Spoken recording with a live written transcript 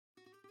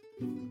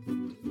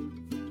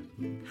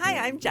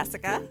Hi, I'm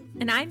Jessica.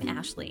 And I'm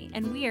Ashley,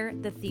 and we're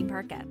the Theme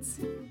Parkettes.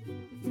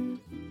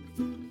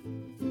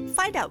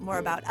 Find out more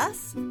about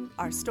us,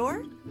 our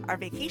store, our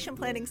vacation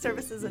planning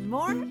services, and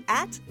more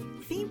at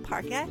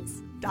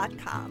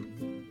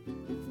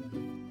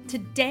themeparkettes.com.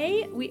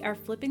 Today, we are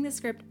flipping the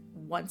script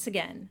once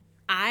again.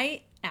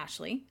 I,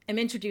 Ashley, am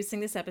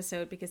introducing this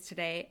episode because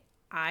today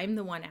I'm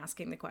the one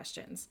asking the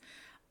questions.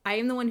 I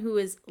am the one who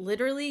is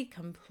literally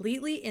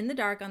completely in the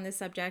dark on this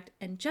subject,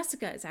 and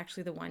Jessica is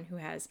actually the one who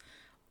has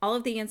all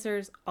of the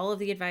answers, all of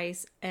the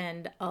advice,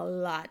 and a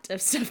lot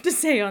of stuff to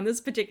say on this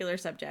particular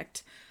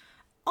subject.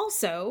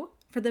 Also,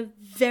 for the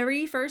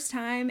very first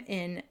time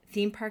in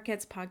Theme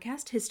Parkettes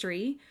podcast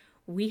history,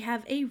 we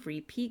have a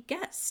repeat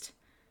guest.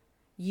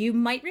 You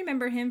might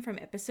remember him from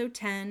episode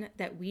 10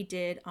 that we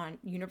did on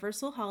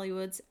Universal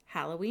Hollywood's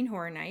Halloween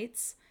Horror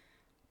Nights,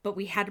 but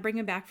we had to bring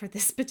him back for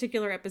this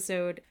particular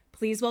episode.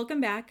 Please welcome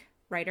back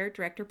writer,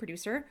 director,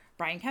 producer,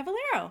 Brian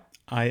Cavallaro.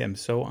 I am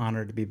so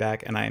honored to be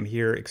back, and I am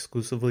here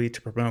exclusively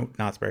to promote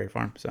Knott's Berry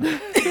Farm. So,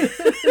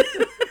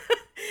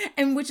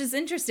 and which is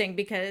interesting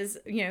because,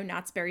 you know,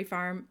 Knott's Berry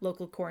Farm,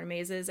 local corn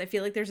mazes. I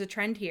feel like there's a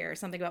trend here,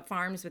 something about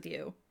farms with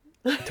you.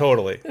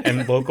 Totally.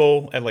 And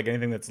local, and like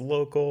anything that's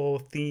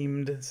local,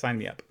 themed, sign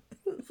me up.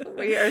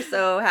 We are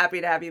so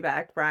happy to have you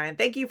back, Brian.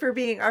 Thank you for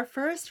being our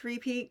first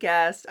repeat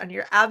guest on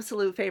your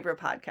absolute favorite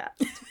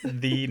podcast.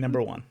 The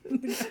number one.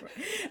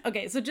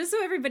 Okay, so just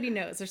so everybody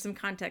knows, there's some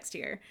context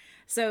here.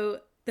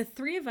 So the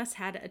three of us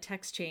had a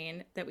text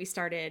chain that we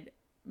started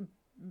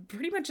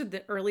pretty much at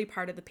the early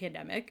part of the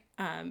pandemic,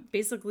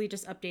 basically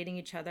just updating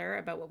each other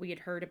about what we had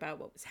heard about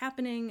what was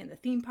happening in the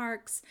theme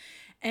parks.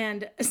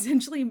 And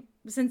essentially,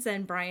 since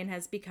then, Brian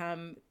has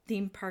become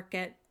Theme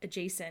Parkette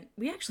adjacent.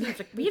 We actually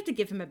have to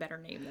give him a better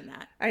name than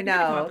that. I know.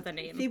 Come up with a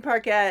name. Theme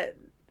Parkette.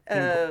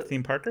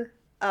 Theme Parker?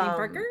 Theme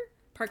Parker?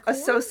 Parkour?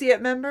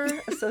 Associate member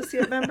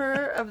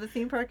of the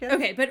Theme Parkette.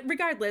 Okay, but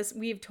regardless,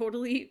 we've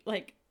totally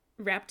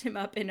wrapped him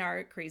up in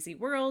our crazy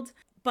world.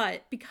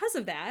 But because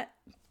of that,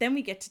 then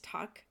we get to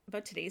talk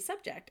about today's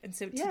subject. And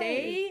so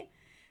today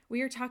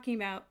we are talking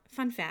about,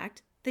 fun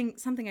fact,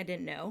 something I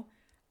didn't know,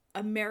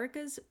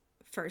 America's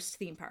first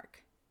theme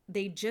park.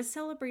 They just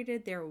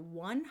celebrated their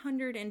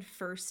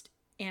 101st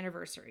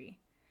anniversary.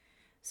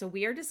 So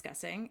we are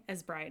discussing,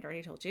 as Brian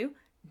already told you,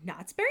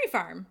 Knott's Berry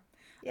Farm.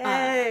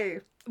 Yay!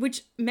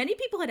 Which many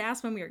people had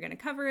asked when we were going to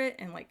cover it.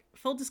 And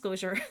full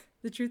disclosure,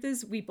 the truth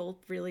is we both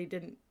really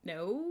didn't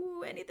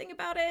know anything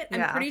about it.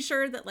 I'm pretty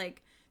sure that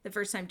the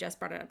first time Jess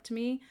brought it up to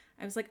me,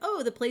 I was like,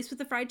 oh, the place with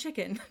the fried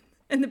chicken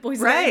and the Boys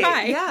Right,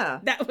 Pie. Yeah.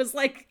 That was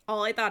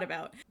all I thought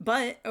about.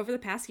 But over the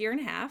past year and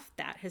a half,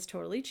 that has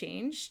totally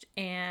changed.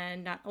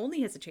 And not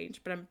only has it changed,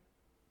 but I'm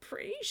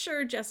pretty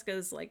sure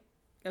Jessica's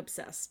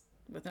obsessed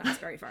with Knott's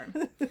Berry Farm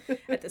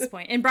at this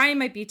point. And Brian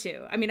might be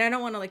too. I mean, I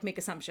don't want to make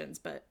assumptions,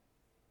 but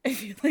I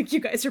feel like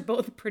you guys are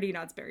both pretty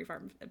Knott's Berry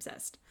Farm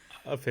obsessed.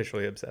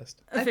 Officially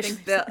obsessed. I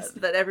think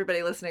that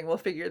everybody listening will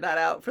figure that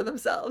out for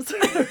themselves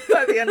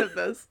by the end of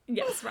this.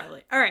 Yes,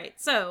 probably. All right.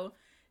 So,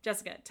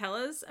 Jessica, tell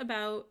us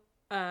about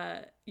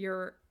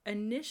your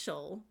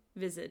initial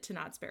visit to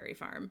Knott's Berry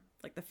Farm,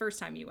 the first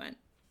time you went.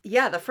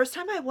 Yeah, the first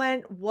time I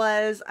went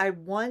was I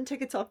won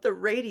tickets off the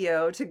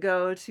radio to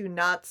go to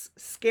Knott's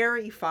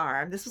Scary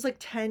Farm. This was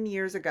 10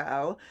 years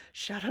ago.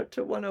 Shout out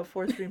to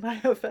 104.3 My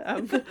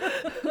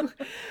FM,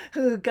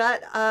 who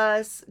got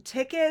us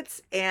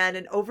tickets and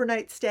an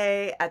overnight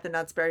stay at the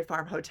Knott's Berry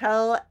Farm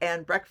Hotel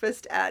and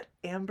breakfast at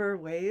Amber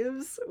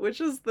Waves, which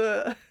is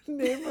the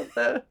name of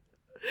the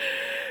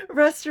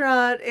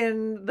restaurant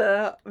in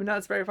the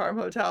Knott's Berry Farm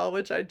Hotel,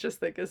 which I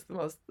just think is the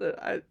most,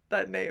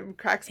 that name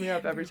cracks me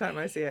up every time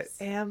I see it.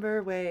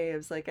 Amber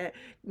Waves,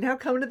 now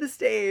come to the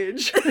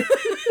stage.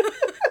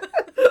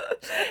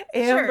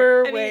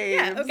 Amber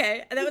Waves. Yeah,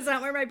 okay. That was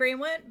not where my brain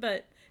went,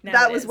 but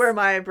that was where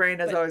my brain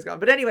has always gone.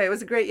 But anyway, it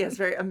was a great,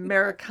 very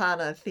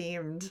Americana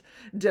themed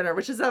dinner,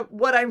 which is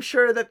what I'm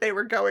sure that they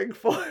were going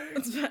for.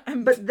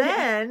 But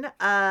then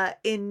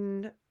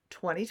in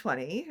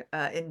 2020,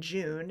 in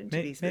June,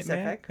 to be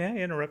specific. May I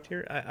interrupt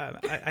here?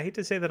 I hate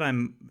to say that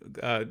I'm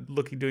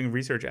doing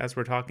research as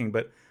we're talking,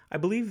 but I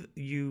believe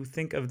you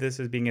think of this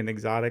as being an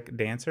exotic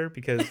dancer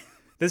because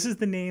this is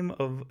the name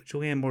of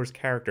Julianne Moore's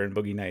character in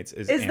Boogie Nights.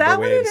 Is Amber that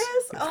Waves. What it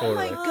is? Totally. Oh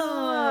my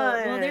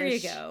god! Well, there you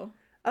go.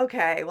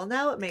 Okay, well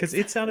now it makes sense.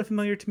 Because it sounded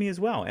familiar to me as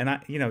well,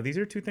 and these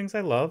are two things I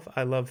love.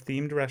 I love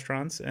themed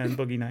restaurants and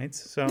Boogie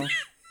Nights, so.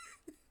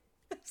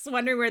 Just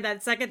wondering where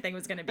that second thing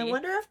was going to be. I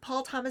wonder if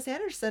Paul Thomas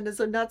Anderson is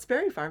a Knott's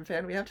Berry Farm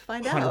fan. We have to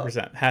find out.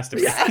 100% has to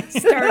be. Yeah.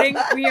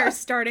 We are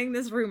starting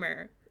this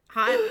rumor.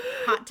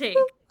 Hot take.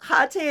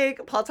 Hot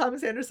take, Paul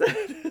Thomas Anderson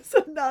is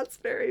a Knott's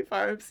Berry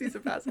Farm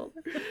season pass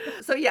holder.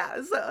 So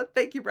yeah, so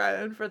thank you,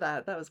 Brian, for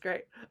that. That was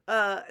great.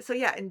 So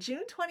yeah, in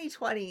June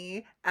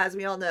 2020, as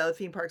we all know,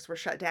 theme parks were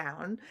shut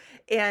down,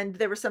 and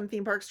there were some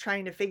theme parks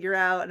trying to figure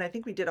out, and I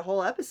think we did a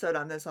whole episode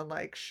on this, on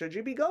like, should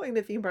you be going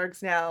to theme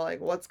parks now?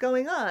 Like, what's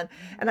going on?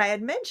 And I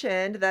had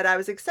mentioned that I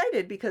was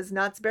excited because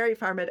Knott's Berry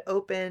Farm had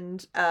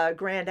opened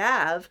Grand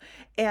Ave,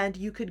 and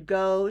you could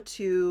go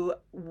to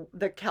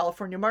the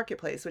California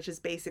Marketplace, which is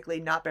basically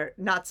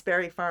Knott's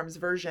Berry Farm's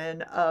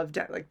version of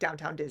like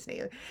downtown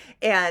Disney.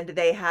 And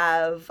they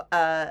have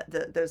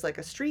there's like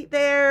a street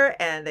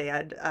there, and they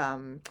had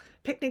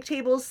picnic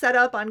tables set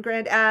up on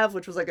Grand Ave,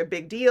 which was like a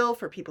big deal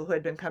for people who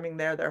had been coming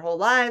there their whole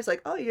lives.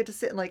 Like, oh, you get to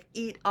sit and like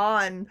eat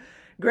on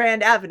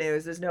Grand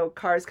Avenues. There's no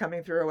cars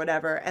coming through or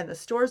whatever. And the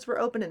stores were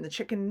open, and the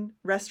chicken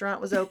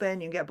restaurant was open.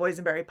 You can get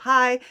boysenberry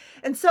pie.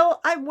 And so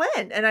I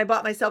went and I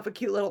bought myself a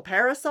cute little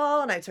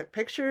parasol, and I took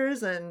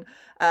pictures and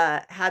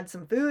had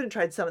some food and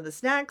tried some of the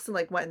snacks and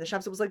like went in the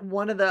shops. It was like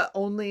one of the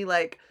only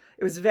like,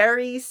 it was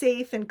very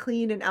safe and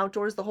clean and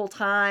outdoors the whole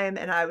time.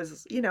 And I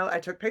was, I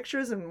took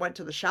pictures and went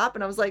to the shop,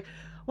 and I was like,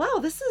 wow,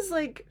 this is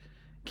like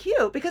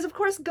cute. Because of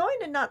course, going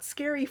to Knott's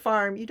Scary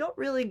Farm, you don't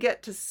really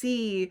get to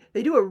see,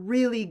 they do a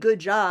really good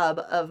job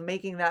of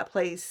making that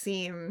place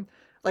seem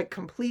like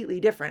completely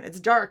different. It's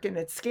dark and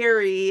it's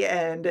scary,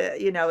 and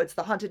it's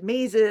the haunted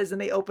mazes,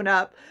 and they open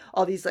up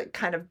all these like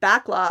kind of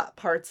backlot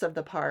parts of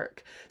the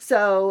park.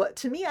 So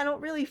to me, I don't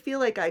really feel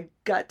like I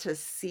got to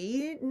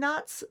see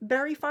Knott's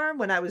Berry Farm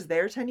when I was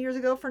there 10 years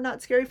ago for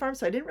Knott's Scary Farm.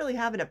 So I didn't really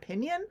have an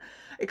opinion,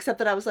 except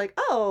that I was like,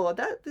 oh,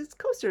 these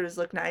coasters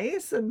look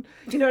nice, and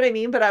you know what I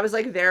mean? But I was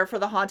like there for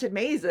the haunted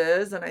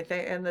mazes, and I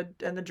think and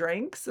the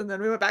drinks, and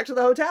then we went back to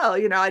the hotel.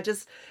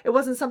 It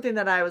wasn't something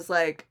that I was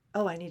like,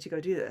 oh, I need to go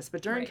do this.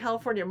 But during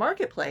California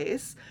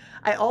Marketplace,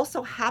 I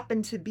also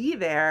happened to be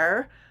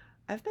there.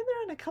 I've been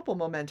there on a couple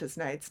momentous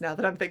nights now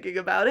that I'm thinking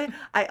about it.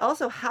 I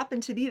also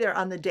happened to be there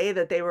on the day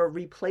that they were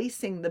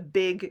replacing the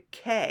big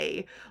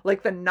K,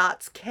 like the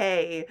Knott's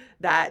K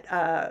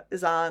that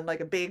is on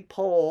like a big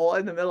pole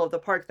in the middle of the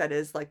park that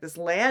is like this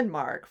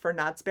landmark for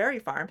Knott's Berry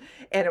Farm.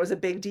 And it was a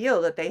big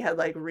deal that they had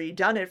like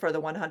redone it for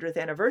the 100th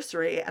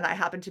anniversary. And I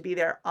happened to be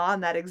there on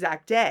that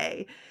exact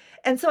day.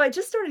 And so I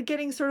just started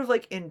getting sort of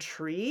like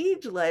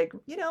intrigued, like,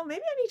 maybe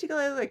I need to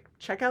go like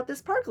check out this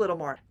park a little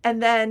more.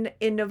 And then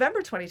in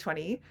November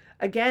 2020,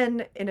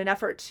 again, in an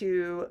effort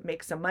to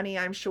make some money,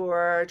 I'm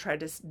sure,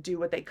 tried to do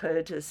what they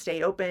could to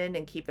stay open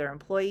and keep their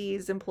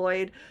employees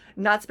employed,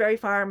 Knott's Berry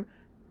Farm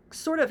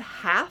sort of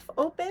half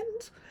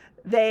opened.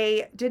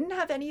 They didn't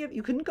have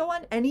you couldn't go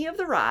on any of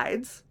the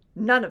rides.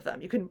 None of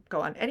them. You couldn't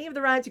go on any of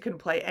the rides. You couldn't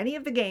play any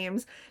of the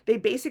games. They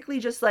basically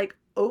just like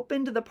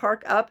opened the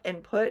park up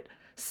and put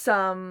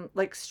some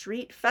like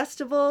street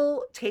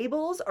festival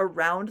tables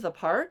around the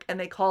park, and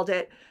they called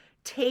it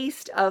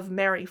Taste of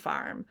Merry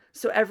Farm.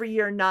 So every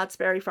year Knott's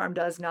Berry Farm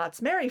does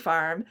Knott's Merry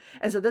Farm,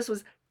 and so this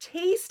was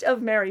Taste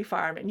of Merry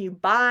Farm, and you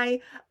buy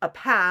a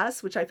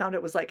pass, which I found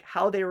it was like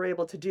how they were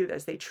able to do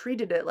this. They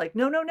treated it like,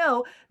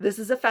 no, this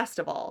is a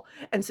festival.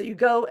 And so you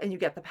go and you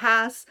get the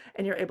pass,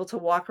 and you're able to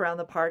walk around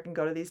the park and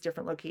go to these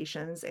different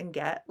locations and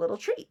get little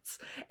treats.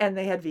 And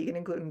they had vegan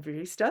and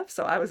gluten-free stuff,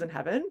 so I was in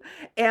heaven.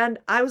 And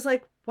I was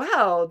like,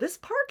 wow, this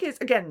park is,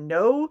 again,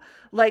 no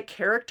like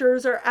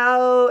characters are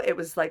out. It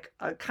was like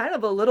a kind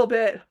of a little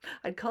bit,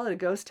 I'd call it a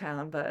ghost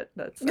town, but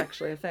that's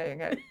actually a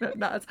thing.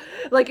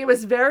 Like it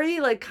was very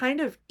like kind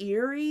of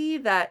eerie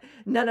that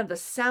none of the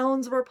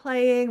sounds were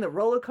playing. The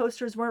roller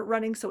coasters weren't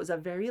running. So it was a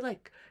very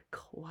like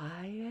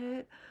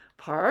quiet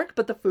park,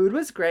 but the food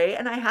was great.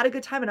 And I had a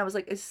good time. And I was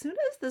like, as soon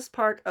as this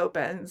park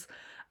opens,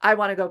 I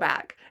want to go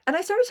back. And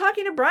I started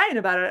talking to Brian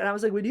about it. And I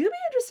was like, would you be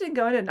interested in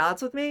going to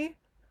Knott's with me?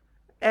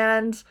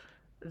 And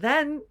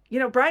then,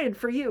 Brian,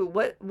 for you,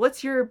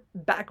 what's your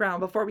background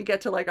before we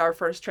get to like our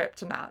first trip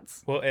to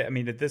Knott's? Well, I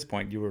mean, at this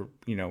point, you were,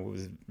 it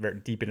was very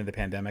deep into the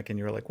pandemic, and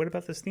you were like, what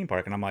about this theme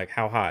park? And I'm like,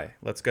 how high?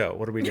 Let's go.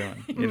 What are we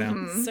doing?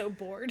 So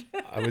bored.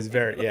 I was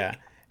yeah.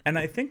 And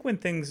I think when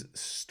things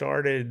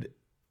started,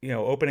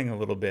 opening a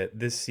little bit,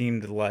 this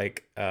seemed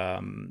like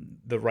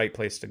the right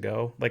place to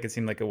go. Like, it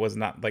seemed like it was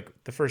not like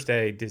the first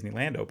day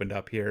Disneyland opened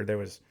up here, there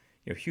was,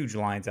 huge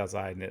lines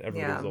outside, and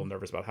everybody was a little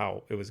nervous about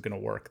how it was going to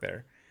work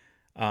there.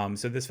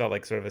 So this felt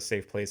like sort of a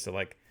safe place to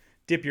like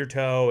dip your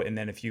toe. And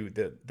then if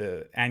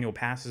the annual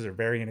passes are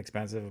very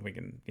inexpensive, and we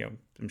can,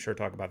 I'm sure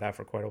talk about that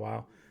for quite a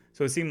while.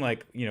 So it seemed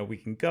like, we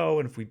can go,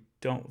 and if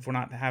we're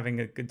not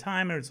having a good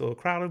time or it's a little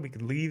crowded, we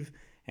could leave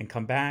and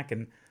come back.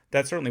 And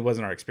that certainly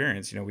wasn't our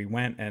experience. We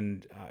went,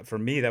 and for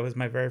me, that was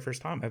my very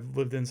first time. I've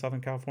lived in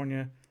Southern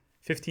California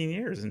 15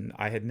 years, and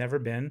I had never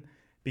been.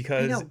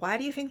 Because why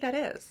do you think that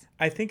is?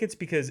 I think it's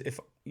because if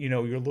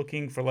you're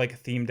looking for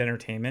like themed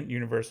entertainment,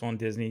 Universal and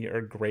Disney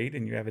are great,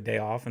 and you have a day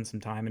off and some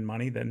time and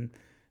money, then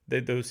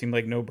those seem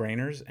like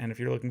no-brainers. And if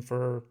you're looking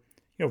for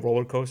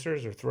roller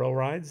coasters or thrill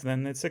rides,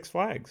 then it's Six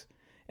Flags.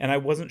 And I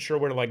wasn't sure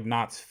where like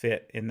Knott's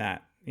fit in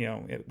that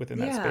within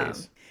that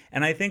space.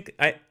 And I think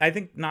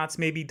Knott's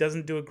maybe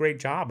doesn't do a great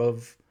job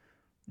of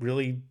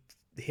really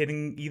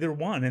hitting either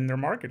one in their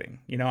marketing.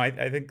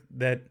 I think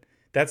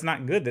that's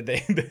not good that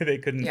they that they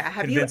couldn't. Yeah.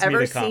 Have you convince me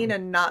ever to come. seen a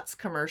Knott's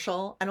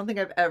commercial? I don't think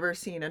I've ever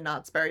seen a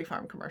Knott's Berry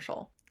Farm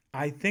commercial.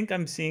 I think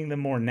I'm seeing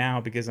them more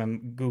now because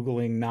I'm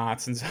Googling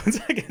knots, and so it's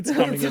like it's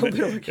coming So in.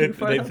 they're looking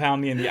for They them.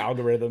 found me in the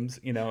algorithms,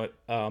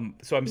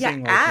 So I'm Yeah,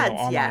 seeing like ads,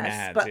 online yes,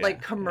 ads, but yeah,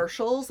 like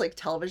commercials, like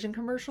television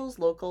commercials,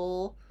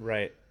 local.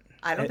 right.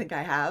 I don't And- think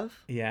I have.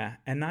 Yeah,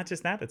 and not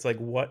just that. It's like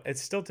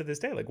it's still to this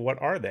day. Like,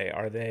 what are they?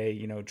 Are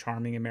they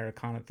charming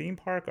Americana theme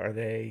park? Are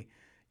they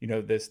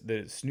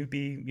the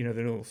Snoopy the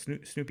little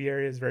Snoopy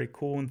area is very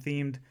cool and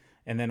themed,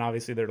 and then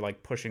obviously they're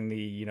like pushing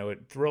the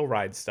thrill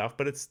ride stuff,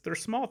 but they're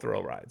small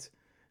thrill rides.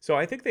 So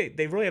I think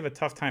they really have a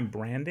tough time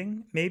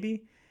branding,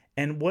 maybe.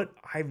 And what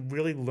I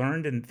really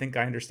learned and think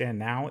I understand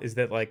now is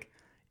that like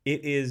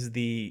it is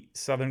the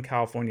Southern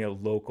California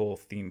local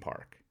theme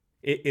park.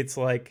 It's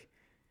like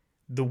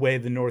the way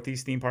the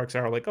Northeast theme parks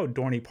are, like, oh,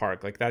 Dorney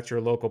Park, like that's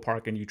your local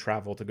park and you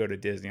travel to go to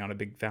Disney on a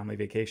big family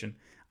vacation.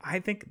 I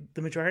think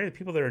the majority of the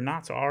people that are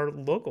Knott's are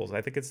locals.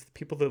 I think it's the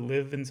people that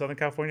live in Southern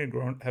California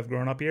and have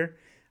grown up here.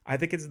 I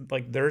think it's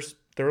like their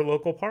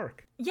local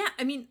park. Yeah,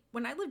 I mean,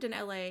 when I lived in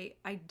LA,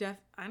 I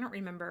don't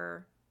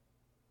remember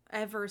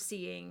ever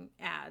seeing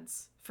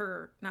ads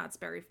for Knott's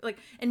Berry. Like,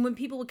 and when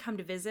people would come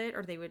to visit,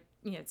 or they would,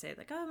 say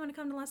like, "Oh, I want to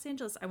come to Los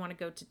Angeles. I want to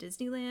go to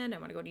Disneyland. I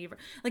want to go to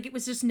like." It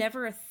was just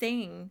never a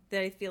thing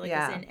that I feel like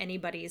was in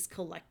anybody's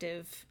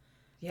collective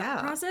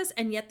thought process.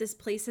 And yet, this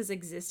place has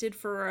existed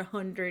for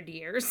 100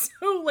 years.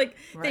 So, like,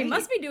 they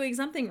must be doing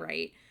something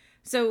right.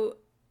 So,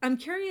 I'm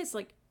curious,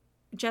 like,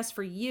 Jess,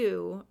 for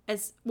you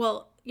as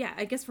well, yeah,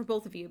 I guess for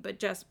both of you, but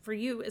Jess, for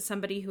you as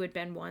somebody who had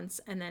been once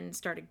and then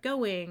started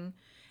going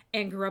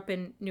and grew up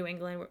in New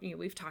England,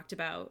 we've talked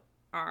about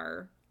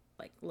our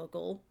like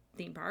local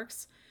theme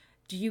parks.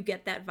 Do you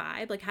get that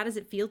vibe? Like, how does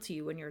it feel to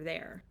you when you're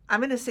there?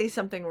 I'm going to say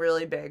something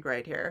really big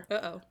right here.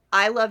 Uh-oh.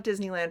 I love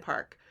Disneyland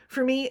Park.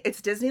 For me,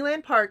 it's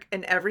Disneyland Park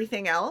and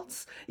everything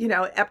else.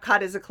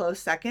 Epcot is a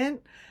close second.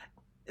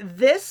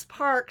 This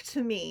park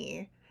to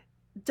me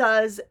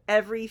does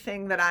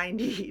everything that I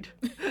need.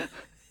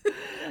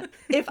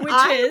 If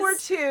I were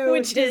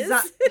to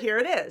here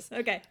it is.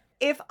 Okay.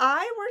 If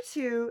I were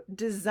to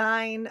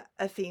design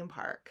a theme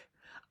park,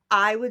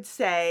 I would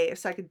say,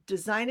 so I could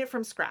design it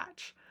from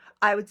scratch,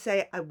 I would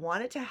say I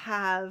want it to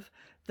have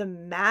the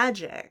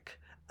magic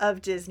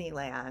of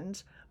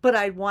Disneyland, but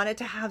I want it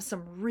to have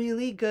some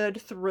really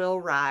good thrill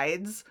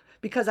rides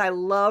because I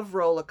love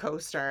roller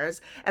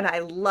coasters and I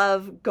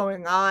love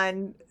going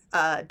on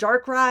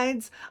dark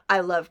rides. I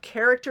love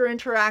character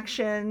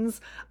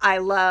interactions. I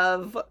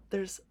like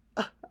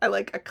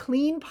a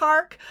clean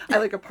park. I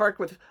like a park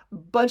with a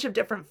bunch of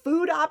different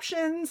food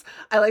options.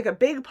 I like a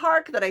big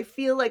park that I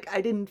feel like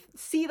I didn't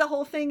see the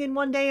whole thing in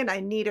one day and I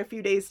need a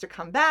few days to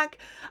come back.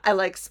 I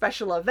like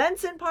special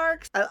events in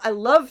parks. I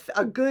love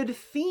a good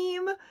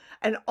theme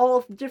and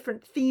all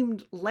different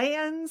themed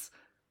lands.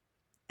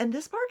 And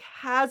this park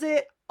has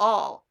it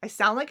all. I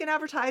sound like an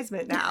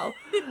advertisement now.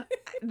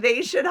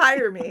 They should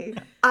hire me.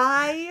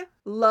 I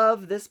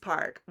love this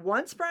park.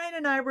 Once Brian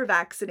and I were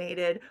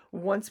vaccinated,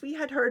 once we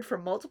had heard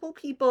from multiple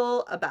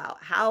people about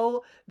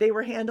how they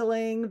were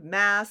handling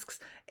masks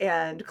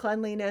and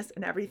cleanliness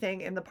and everything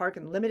in the park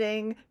and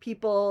limiting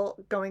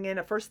people going in.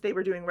 At first they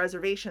were doing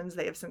reservations.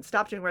 They have since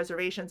stopped doing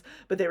reservations,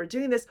 but they were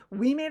doing this.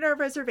 We made our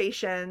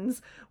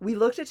reservations. We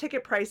looked at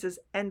ticket prices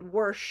and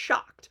were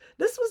shocked.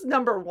 This was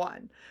number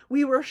one.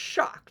 We were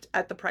shocked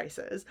at the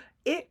prices.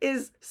 It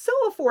is so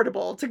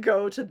affordable to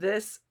go to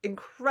this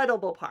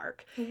incredible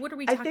park. What are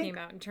we talking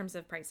about in terms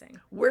of pricing?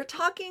 We're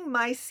talking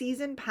my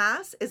season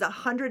pass is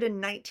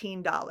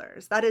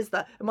 $119. That is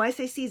when I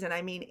say season,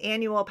 I mean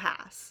annual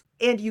pass.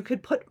 And you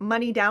could put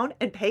money down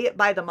and pay it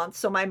by the month.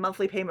 So my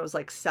monthly payment was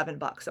like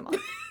 $7 a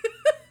month.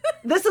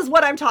 This is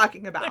what I'm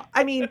talking about.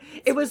 I mean,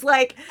 it was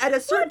like at a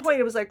certain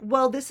point, it was like,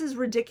 well, this is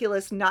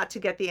ridiculous not to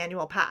get the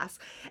annual pass.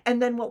 And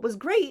then what was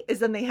great is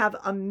then they have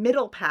a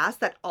middle pass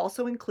that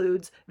also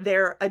includes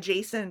their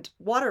adjacent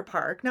water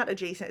park. Not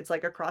adjacent, it's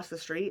like across the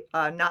street,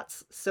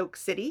 Knott's Soak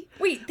City.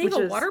 Wait, they have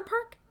a water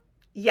park?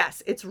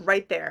 Yes, it's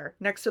right there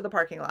next to the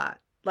parking lot.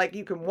 Like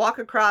you can walk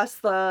across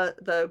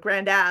the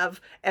Grand Ave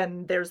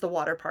and there's the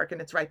water park and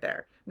it's right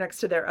there next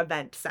to their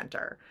event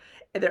center.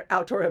 Their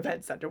outdoor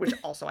event center, which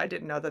also I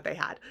didn't know that they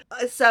had.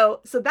 So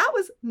that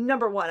was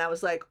number one. I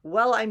was like,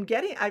 well,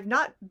 I've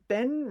not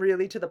been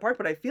really to the park,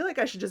 but I feel like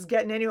I should just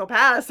get an annual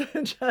pass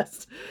and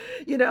just,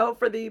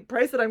 for the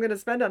price that I'm going to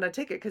spend on a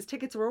ticket, because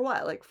tickets were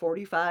what, like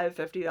 $45,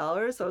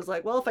 $50. So I was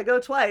like, well, if I go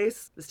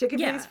twice, this ticket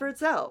pays for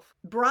itself.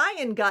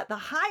 Brian got the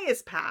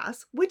highest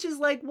pass, which is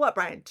like what,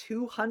 Brian,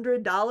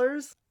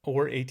 $200?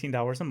 Or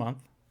 $18 a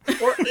month.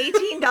 Or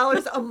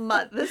 $18 a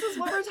month. This is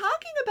what we're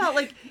talking about.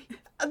 Like,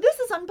 this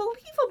is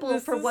unbelievable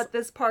for what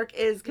this park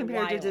is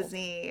compared to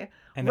Disney.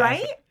 And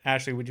right?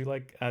 Ashley, would you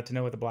like to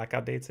know what the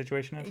blackout date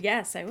situation is?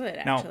 Yes, I would,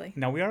 actually.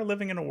 Now, we are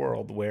living in a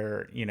world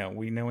where,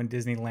 we know in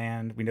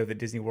Disneyland, we know that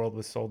Disney World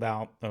was sold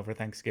out over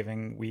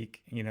Thanksgiving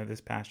week,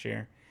 this past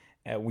year.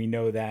 We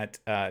know that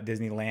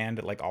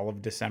Disneyland, like all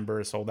of December,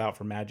 is sold out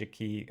for Magic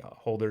Key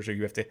holders, or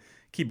you have to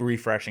keep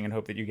refreshing and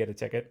hope that you get a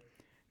ticket.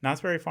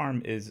 Knott's Berry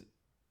Farm is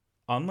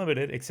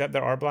unlimited, except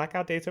there are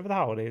blackout dates over the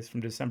holidays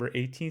from December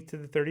 18th to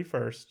the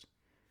 31st.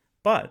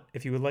 But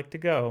if you would like to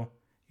go,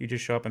 you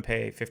just show up and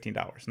pay $15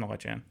 and they'll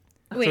let you in.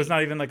 Wait. So it's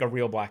not even like a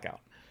real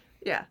blackout.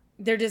 Yeah.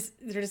 They're just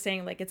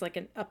saying like it's like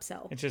an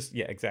upsell. It's just,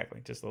 yeah,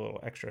 exactly. Just a little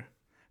extra.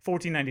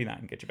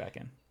 $14.99 get you back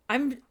in.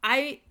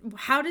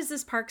 How does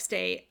this park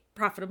stay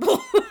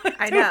profitable?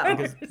 I know.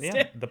 Because,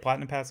 yeah, the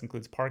Platinum Pass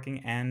includes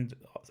parking and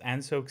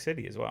Soak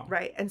City as well.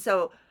 Right. And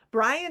so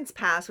Brian's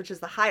pass, which is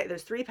the high,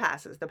 there's 3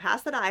 passes. The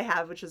pass that I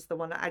have, which is the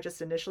one that I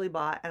just initially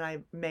bought and I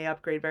may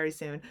upgrade very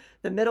soon.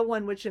 The middle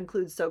one, which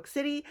includes Soak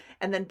City,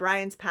 and then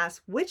Brian's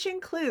pass, which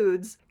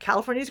includes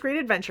California's Great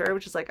Adventure,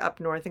 which is like up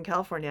north in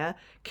California,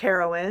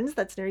 Carowinds,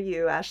 that's near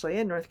you, Ashley,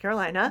 in North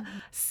Carolina,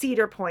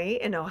 Cedar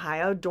Point in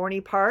Ohio,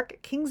 Dorney Park,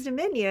 King's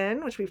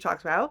Dominion, which we've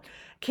talked about,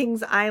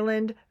 Kings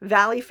Island,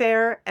 Valley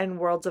Fair, and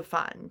Worlds of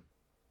Fun.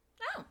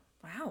 Oh,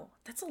 wow.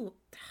 That's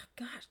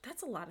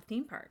a lot of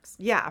theme parks.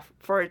 Yeah,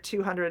 for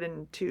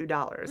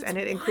 $202, That's and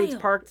it includes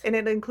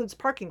wild.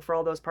 parking for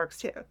all those parks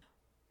too.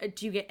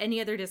 Do you get any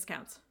other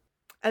discounts?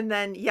 And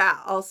then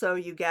also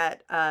you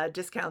get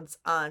discounts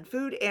on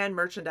food and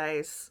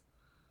merchandise,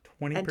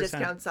 20%. and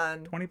discounts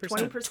on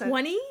 20%.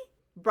 20?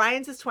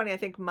 Brian's is 20. I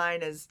think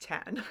mine is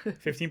 10.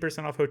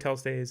 15% off hotel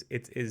stays.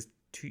 It is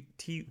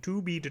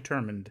to be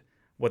determined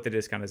what the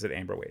discount is at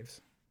Amber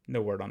Waves.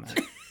 No word on that.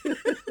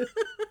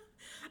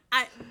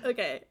 I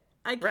can't.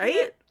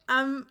 Right?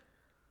 I'm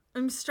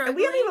struggling. And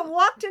we haven't even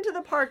walked into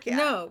the park yet.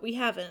 No, we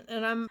haven't.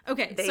 And I'm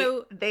okay.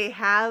 They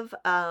have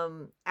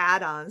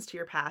add-ons to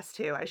your pass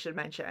too. I should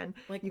mention.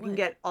 Like you can what?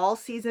 get all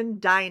season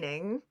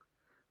dining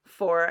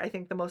for, I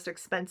think the most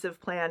expensive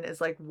plan is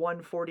like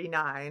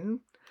 $149.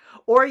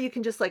 Or you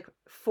can just like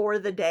for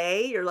the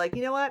day, you're like,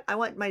 you know what? I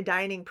want my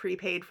dining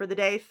prepaid for the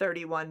day,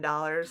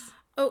 $31.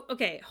 Oh,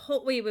 okay.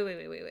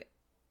 Wait.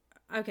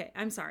 Okay,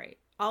 I'm sorry.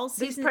 All These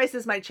season.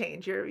 prices might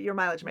change. Your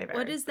mileage may vary.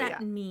 What does but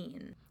that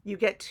mean? You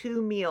get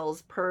 2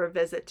 meals per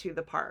visit to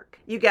the park.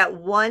 You get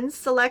 1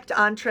 select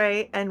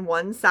entree and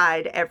 1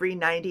 side every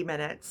 90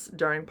 minutes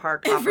during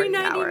park Every operating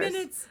 90 hours.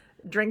 minutes.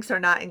 Drinks are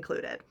not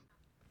included.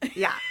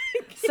 Yeah.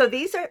 So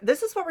this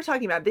is what we're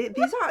talking about.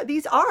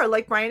 These are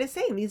like Brian is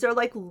saying, these are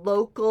like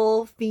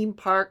local theme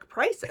park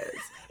prices.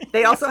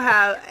 They also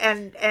have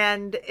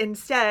and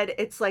instead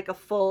it's like a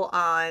full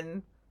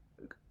on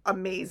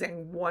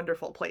amazing,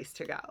 wonderful place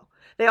to go.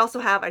 They also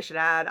have, I should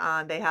add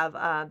on, they have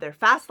their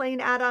Fastlane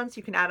add-ons.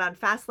 You can add on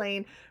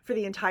Fastlane for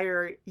the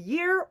entire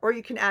year, or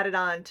you can add it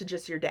on to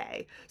just your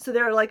day. So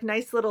there are like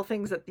nice little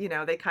things that,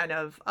 they kind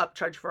of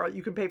upcharge for.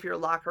 You can pay for your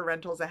locker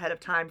rentals ahead of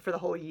time for the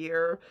whole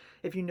year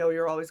if you know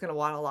you're always going to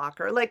want a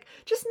locker. Like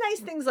just nice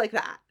things like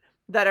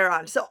that are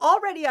on. So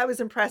already I was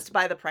impressed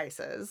by the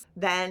prices.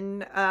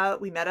 Then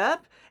we met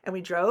up and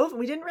we drove and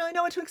we didn't really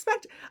know what to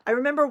expect. I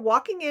remember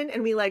walking in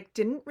and we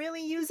didn't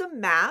really use a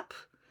map.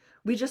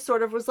 We just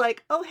sort of was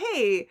like, oh,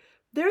 hey,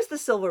 there's the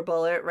Silver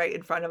Bullet right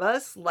in front of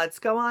us. Let's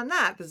go on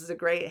that. This is a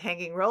great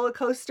hanging roller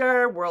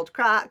coaster, world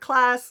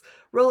class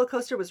roller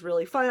coaster. Was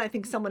really fun. I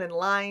think someone in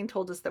line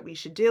told us that we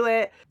should do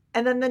it.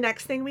 And then the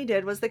next thing we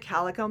did was the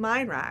Calico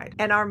Mine Ride,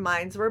 and our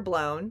minds were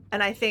blown.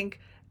 And I think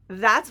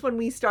that's when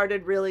we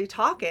started really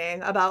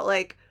talking about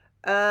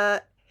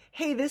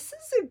hey, this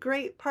is a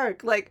great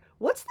park. Like,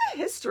 what's the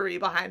history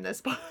behind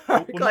this park?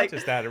 Well, not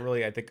just that. It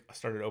really, I think,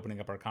 started opening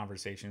up our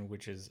conversation,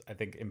 which is, I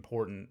think,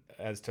 important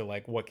as to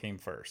what came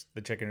first, the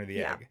chicken or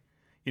the egg.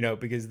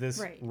 Because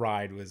this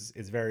ride is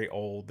very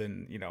old,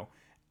 and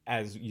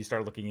as you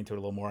start looking into it a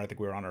little more, I think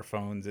we were on our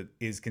phones. It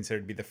is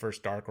considered to be the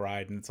first dark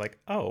ride, and it's like,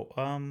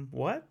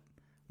 what,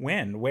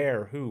 when,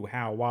 where, who,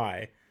 how,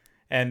 why.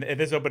 And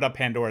this opened up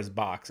Pandora's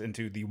box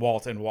into the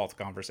Walt and Walt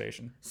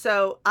conversation.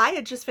 So I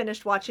had just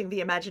finished watching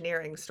The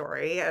Imagineering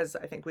Story, as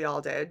I think we all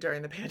did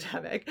during the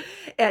pandemic.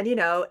 And,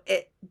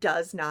 it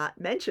does not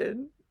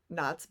mention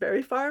Knott's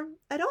Berry Farm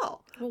at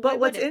all. Well, but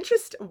what's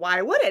interesting,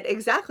 why would it?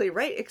 Exactly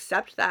right.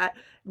 Except that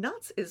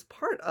Knott's is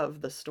part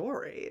of the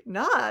story.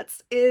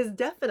 Knott's is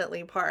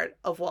definitely part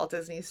of Walt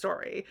Disney's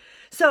story.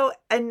 So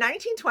in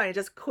 1920,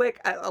 just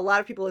quick, a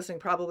lot of people listening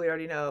probably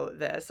already know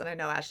this, and I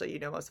know, Ashley, you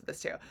know most of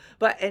this too.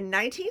 But in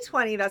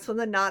 1920, that's when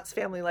the Knott's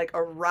family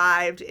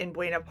arrived in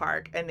Buena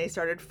Park, and they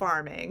started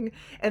farming,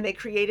 and they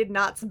created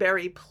Knott's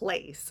Berry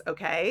Place,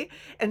 okay?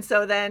 And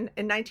so then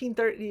in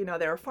 1930,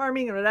 they were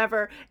farming and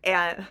whatever,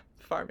 and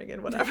farming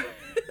and whatever.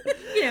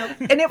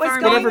 And it was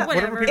farming, going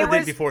whatever people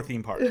did before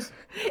theme parks.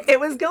 It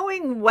was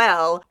going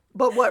well,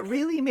 but what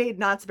really made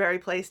Knott's Berry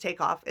Place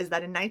take off is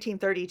that in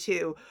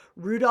 1932,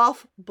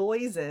 Rudolph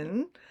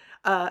Boysen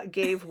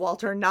gave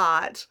Walter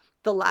Knott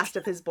the last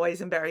of his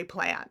boysenberry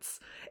plants.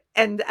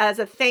 And as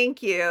a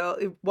thank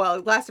you,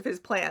 last of his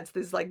plants,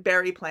 these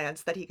berry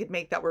plants that he could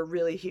make that were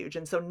really huge.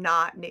 And so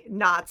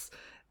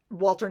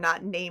Walter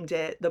Knott named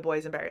it the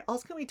boysenberry.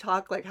 Also, can we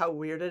talk how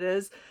weird it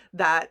is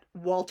that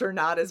Walter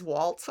Knott is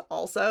Walt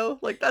also?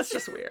 That's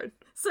just weird.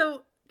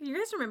 So you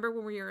guys remember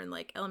when we were in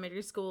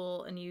elementary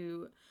school and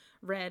you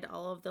read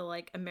all of the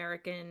like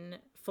American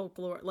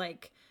folklore,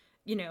 like,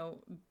 you know,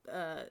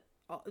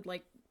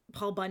 like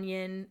Paul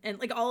Bunyan and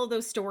like all of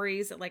those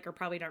stories that like are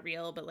probably not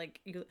real, but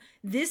like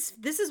this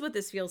is what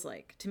this feels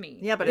like to me.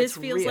 Yeah, but this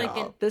it's feels real.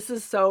 like This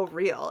is so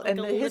real. like And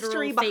a the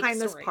history literal fake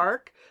behind this story.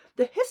 park,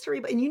 the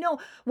history, and you know,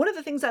 one of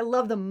the things I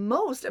love the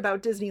most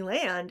about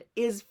Disneyland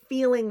is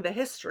feeling the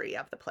history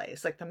of the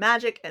place, like the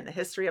magic and the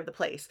history of the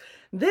place.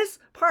 This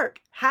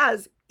park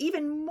has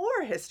even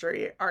more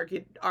history,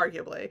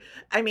 arguably.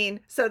 I mean,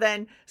 so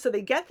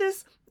they get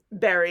this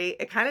berry,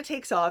 it kind of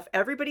takes off,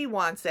 everybody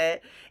wants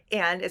it,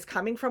 and is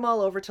coming from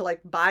all over to like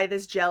buy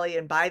this jelly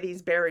and buy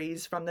these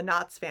berries from the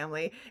Knotts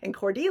family. And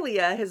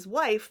Cordelia, his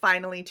wife,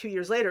 finally 2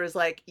 years later is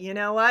like, you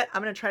know what,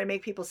 I'm gonna try to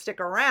make people stick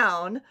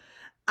around.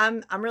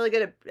 I'm really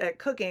good at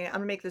cooking. I'm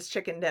gonna make this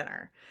chicken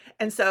dinner.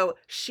 And so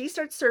she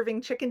starts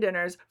serving chicken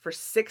dinners for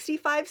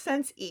 65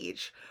 cents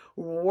each.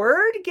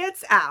 Word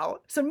gets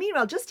out. So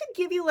meanwhile, just to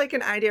give you like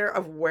an idea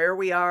of where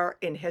we are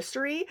in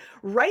history,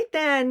 right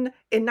then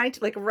in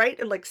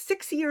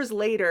 6 years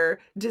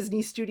later,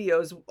 Disney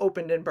Studios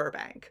opened in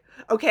Burbank.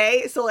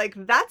 Okay, so like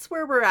that's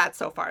where we're at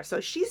so far. So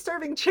she's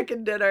serving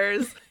chicken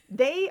dinners.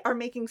 They are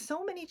making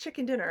so many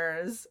chicken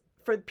dinners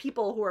for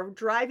people who are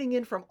driving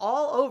in from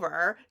all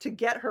over to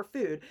get her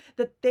food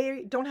that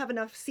they don't have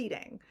enough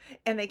seating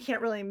and they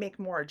can't really make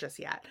more just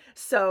yet.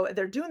 So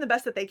they're doing the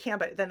best that they can,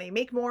 but then they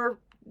make more,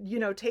 you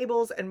know,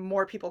 tables and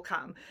more people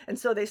come. And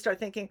so they start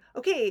thinking,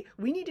 okay,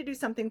 we need to do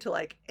something to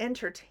like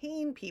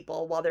entertain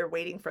people while they're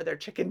waiting for their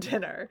chicken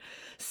dinner.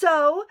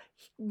 So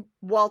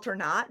Walter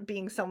Knott,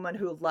 being someone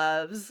who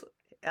loves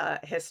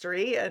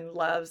history and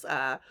loves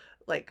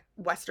like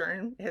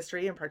Western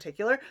history in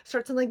particular,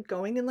 starts like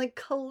going and like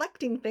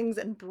collecting things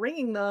and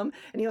bringing them.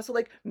 And he also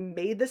like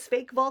made this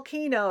fake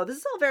volcano. This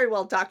is all very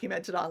well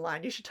documented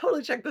online. You should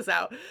totally check this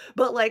out.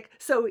 But like,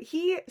 so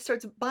he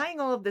starts buying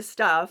all of this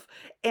stuff,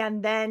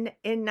 and then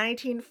in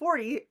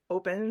 1940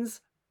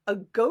 opens a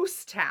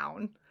ghost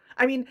town.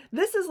 I mean,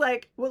 this is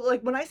like, well,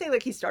 like when I say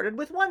like he started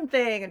with one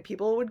thing and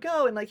people would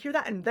go and like hear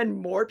that, and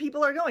then more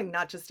people are going,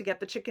 not just to get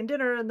the chicken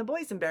dinner and the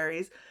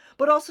boysenberries,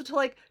 but also to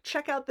like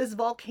check out this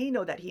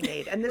volcano that he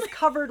made and this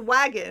covered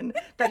wagon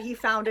that he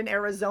found in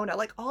Arizona,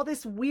 like all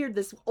this weird,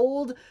 this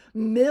old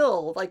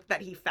mill like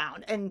that he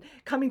found, and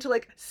coming to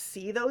like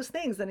see those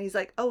things. Then he's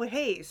like, oh,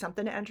 hey,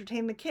 something to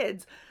entertain the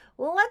kids.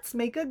 Let's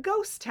make a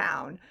ghost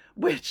town,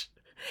 which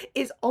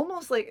is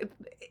almost like,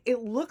 it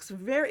looks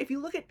very, if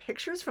you look at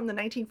pictures from the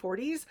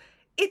 1940s,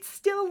 it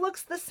still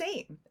looks the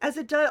same as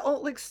it does,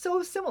 like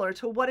so similar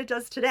to what it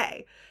does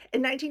today.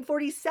 In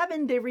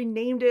 1947, they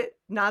renamed it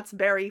Knott's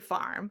Berry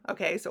Farm.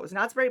 Okay, so it was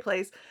Knott's Berry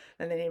Place,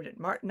 then they named it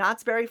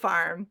Knott's Berry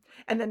Farm.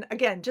 And then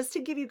again, just to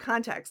give you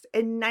context,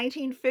 in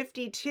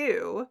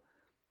 1952,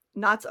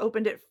 Knott's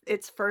opened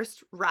its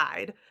first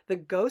ride, the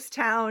Ghost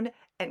Town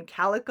and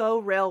Calico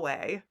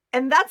Railway.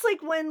 And that's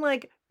like when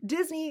like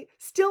Disney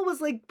still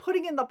was like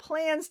putting in the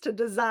plans to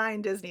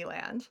design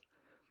Disneyland.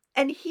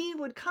 And he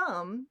would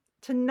come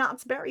to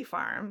Knott's Berry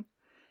Farm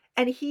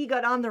and he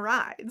got on the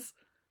rides.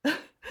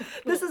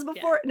 This is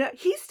before, yeah. Now,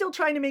 he's still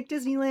trying to make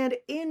Disneyland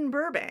in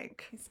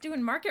Burbank. He's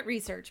doing market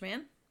research,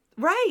 man.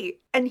 Right.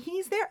 And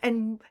he's there,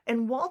 and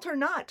Walter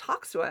Knott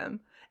talks to him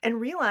and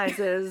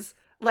realizes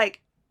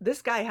like,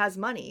 this guy has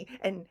money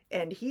and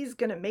he's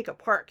going to make a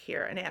park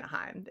here in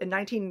Anaheim. In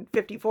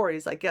 1954,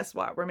 he's like, guess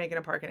what? We're making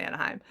a park in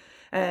Anaheim.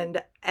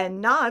 And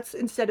Knott's,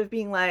 instead of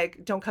being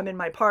like, don't come in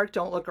my park,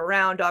 don't look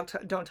around,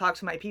 don't talk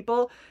to my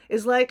people,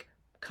 is like,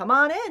 come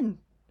on in.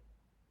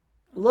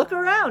 Look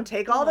around,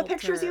 take all the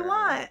pictures you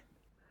want.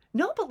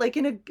 No, but like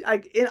I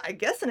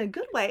guess in a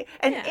good way.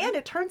 And yeah. And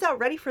it turns out,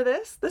 ready for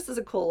this? This is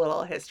a cool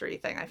little history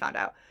thing I found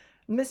out.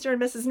 Mr.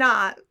 and Mrs.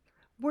 Knott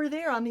were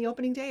there on the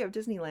opening day of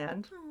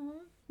Disneyland. Aww.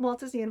 Walt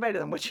Disney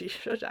invited them, which he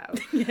should have.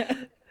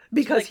 Yeah.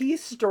 Because he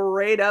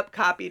straight up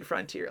copied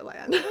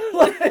Frontierland.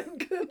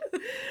 Like,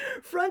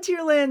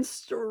 Frontierland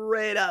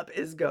straight up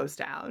is Ghost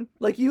Town.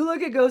 Like, you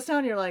look at Ghost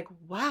Town, you're like,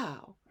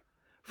 wow,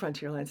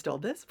 Frontierland stole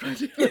this,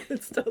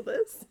 Frontierland stole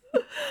this.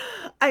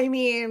 I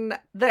mean,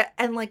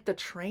 the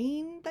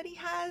train that he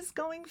has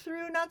going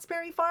through Knott's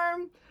Berry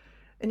Farm,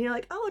 and you're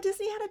like, oh,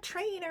 Disney had a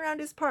train around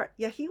his park.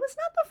 Yeah, he was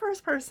not the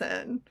first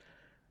person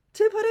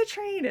to put a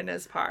train in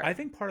his park. I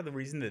think part of the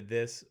reason that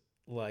this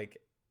like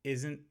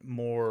isn't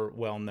more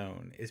well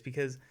known is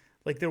because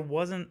like there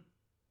wasn't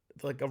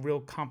like a real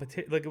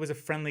competition, like it was a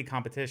friendly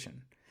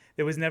competition.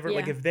 There was never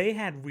like, if they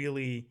had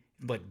really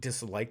like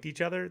disliked each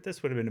other,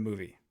 this would have been a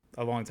movie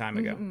a long time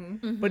ago.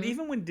 Mm-hmm. But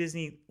even when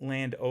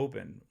Disneyland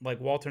opened,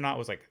 like Walter Knott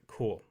was like,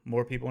 cool,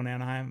 more people in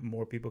Anaheim,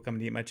 more people coming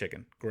to eat my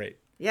chicken, great.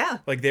 Yeah,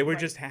 like they were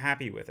just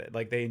happy with it.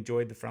 Like they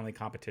enjoyed the friendly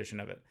competition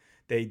of it.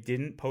 They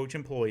didn't poach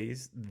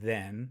employees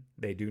then,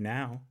 they do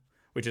now,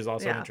 which is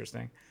also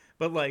interesting.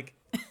 But like,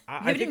 I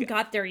haven't even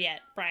got there yet,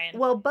 Brian.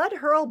 Well, Bud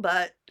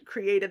Hurlbut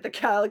created the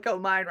Calico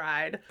Mine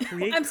Ride.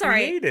 I'm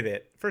sorry. Created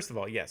it. First of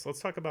all, yes. Let's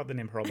talk about the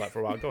name Hurlbut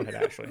for a while. Go ahead,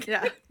 Ashley.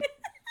 Yeah.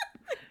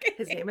 Okay.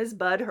 His name is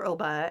Bud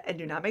Hurlbut, and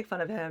do not make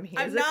fun of him. He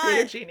is a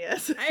creative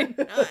genius. I'm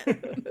not.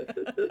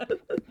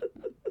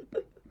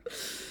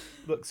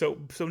 look, so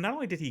not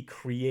only did he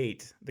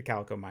create the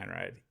Calico Mine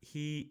Ride,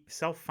 he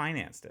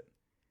self-financed it.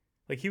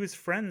 Like, he was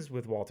friends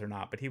with Walter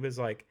Knott, but he was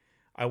like,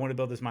 I want to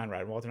build this mine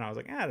ride. And Walter Knott was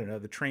like, I don't know,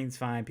 the train's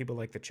fine. People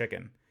like the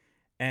chicken.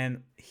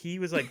 And he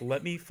was like,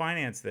 let me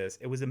finance this.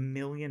 It was $1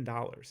 million.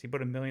 He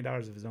put $1 million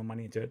of his own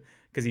money into it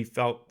because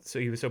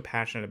he was so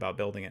passionate about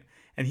building it.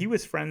 And he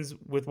was friends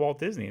with Walt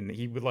Disney, and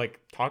he would like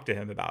talk to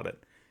him about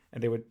it.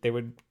 And they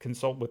would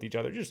consult with each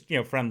other, just,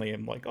 friendly,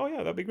 and like, oh yeah,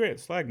 that'd be great.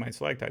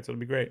 Stalactites, it'll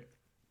be great.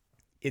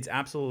 It's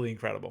absolutely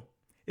incredible.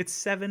 It's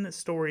 7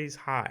 stories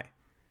high.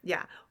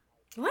 Yeah.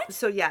 What?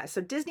 So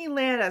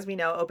Disneyland, as we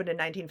know, opened in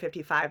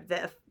 1955.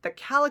 The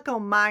Calico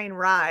Mine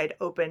Ride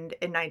opened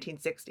in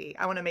 1960.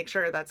 I want to make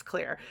sure that's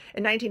clear.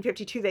 In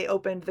 1952, they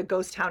opened the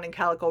Ghost Town and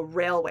Calico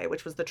Railway,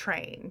 which was the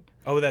train.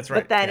 Oh, that's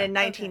right. But then in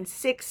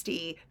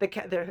 1960,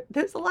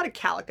 there's a lot of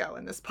calico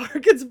in this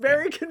park. It's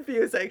very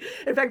confusing.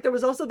 In fact, there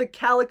was also the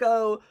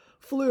Calico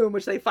Flume,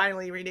 which they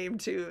finally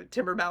renamed to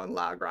Timber Mountain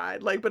Log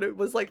Ride. But it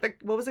was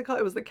like what was it called?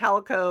 It was the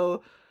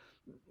Calico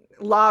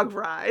Log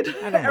Ride. I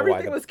don't know.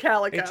 Everything was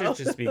calico. It should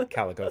just be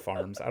Calico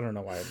Farms. I don't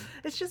know why.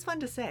 It's just fun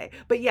to say.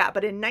 But in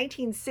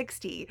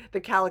 1960,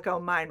 the Calico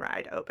Mine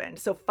Ride opened.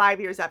 So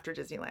 5 years after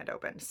Disneyland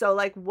opened. So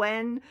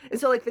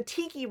the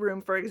Tiki Room,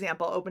 for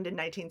example, opened in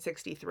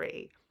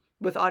 1963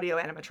 with audio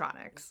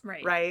animatronics.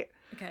 Right?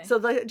 Okay. So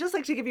just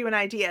like to give you an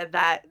idea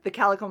that the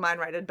Calico Mine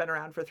Ride had been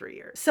around for 3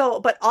 years. So,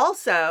 but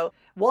also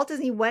Walt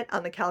Disney went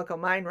on the Calico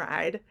Mine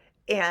Ride,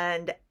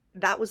 and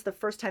that was the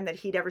first time that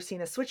he'd ever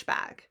seen a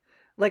switchback.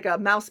 Like a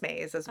mouse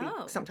maze, as we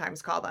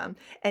sometimes call them.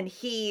 And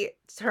he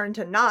turned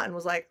to Knott and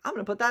was like, I'm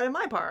going to put that in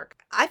my park.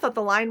 I thought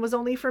the line was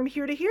only from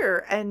here to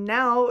here. And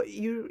now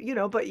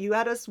but you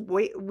had us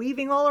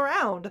weaving all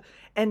around.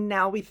 And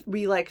now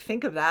we like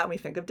think of that, and we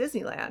think of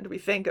Disneyland. We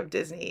think of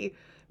Disney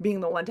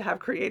being the one to have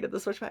created the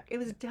switchback. It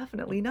was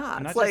definitely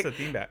not. Not just a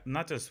theme back,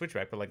 not just a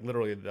switchback, but like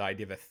literally the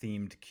idea of a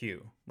themed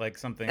queue, like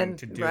something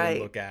to do and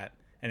look at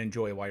and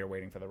enjoy while you're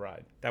waiting for the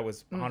ride. That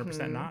was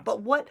 100% Knott's.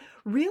 But what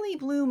really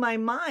blew my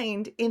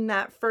mind in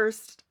that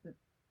first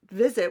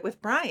visit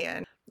with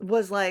Brian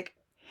was like,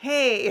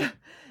 hey,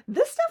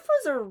 this stuff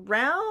was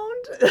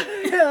around,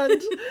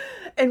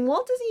 and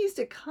Walt Disney used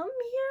to come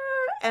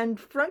here, and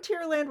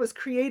Frontierland was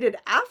created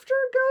after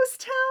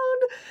Ghost Town,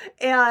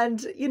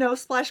 and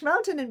Splash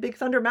Mountain and Big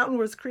Thunder Mountain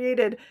was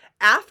created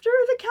after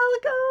the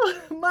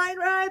Calico Mine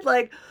Ride.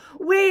 Like,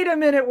 wait a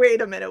minute.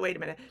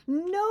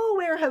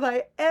 Nowhere have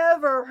I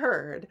ever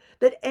heard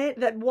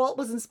that Walt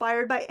was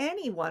inspired by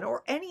anyone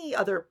or any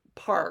other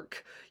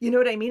park. You know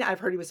what I mean? I've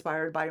heard he was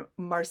inspired by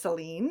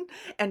Marceline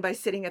and by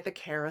sitting at the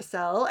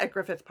carousel at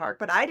Griffith Park,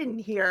 but I didn't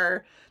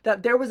hear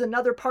that there was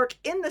another park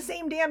in the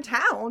same damn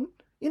town.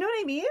 You know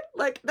what I mean?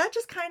 Like, that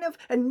just kind of,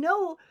 and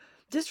no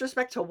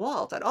disrespect to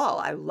Walt at all.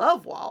 I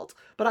love Walt,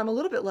 but I'm a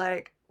little bit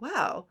like,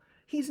 wow,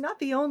 he's not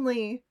the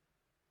only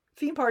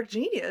theme park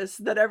genius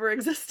that ever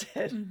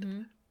existed.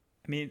 Mm-hmm.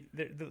 I mean,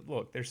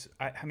 look,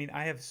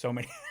 I have so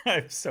many, I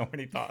have so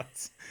many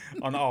thoughts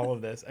on all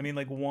of this. I mean,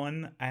 like,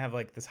 one, I have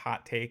like this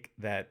hot take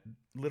that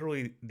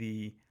literally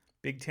the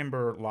Big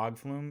Timber Log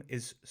Flume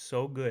is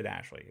so good,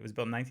 Ashley. It was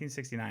built in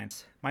 1969.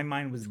 My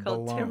mind was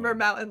blown. It's called Timber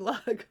Mountain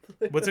Log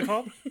Flume. What's it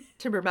called?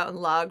 Timber Mountain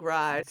Log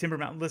Ride. Timber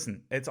Mountain.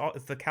 Listen, it's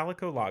the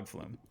Calico Log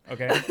Flume.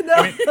 Okay. No.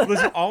 I mean,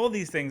 listen, all of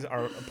these things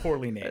are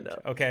poorly named.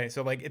 Okay,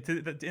 so like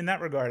in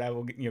that regard, I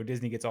will.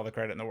 Disney gets all the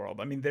credit in the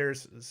world. I mean,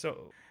 there's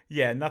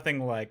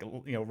nothing like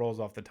rolls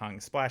off the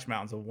tongue. Splash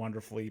Mountain's a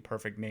wonderfully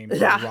perfect name for a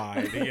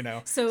ride.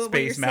 So Space what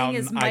you're Mountain, saying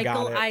is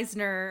Michael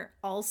Eisner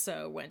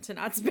also went to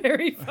Knott's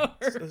Berry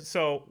Farm.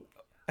 So,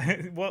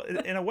 well,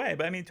 in a way,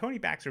 but I mean, Tony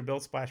Baxter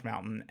built Splash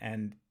Mountain,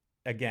 and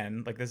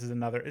again, like, this is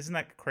another. Isn't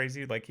that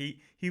crazy? Like,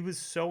 he was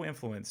so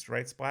influenced,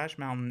 right? Splash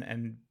Mountain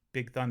and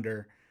Big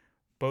Thunder,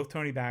 both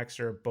Tony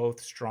Baxter, both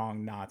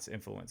strong Knott's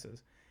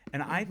influences.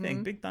 And I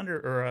think Big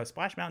Thunder or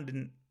Splash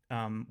Mountain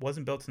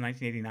wasn't built until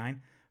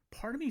 1989.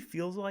 Part of me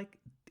feels like,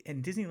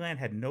 and Disneyland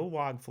had no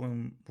log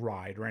flume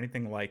ride or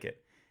anything like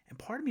it. And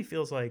part of me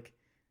feels like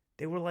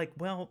they were like,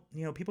 well,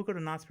 people go to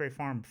Knott's Berry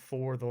Farm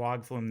for the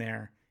log flume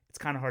there. It's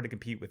kind of hard to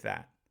compete with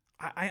that.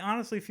 I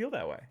honestly feel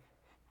that way.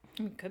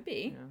 It could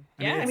be.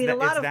 Yeah. I mean, a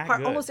lot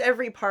of almost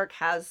every park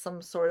has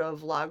some sort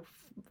of log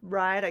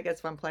ride, I guess,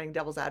 if I'm playing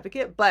devil's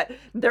advocate, but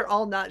they're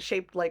all not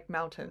shaped like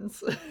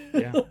mountains.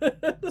 Yeah.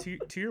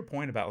 To your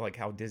point about like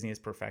how Disney has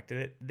perfected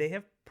it, they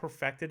have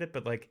perfected it,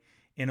 but like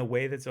in a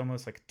way that's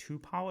almost like too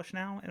polished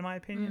now, in my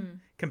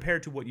opinion,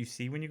 compared to what you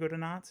see when you go to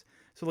Knott's.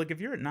 So like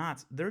if you're at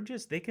Knott's,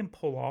 they can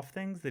pull off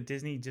things that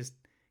Disney just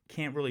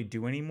can't really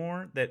do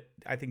anymore that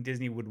I think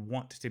Disney would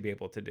want to be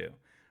able to do.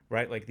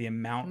 Right? Like the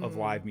amount of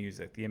live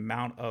music, the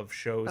amount of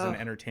shows and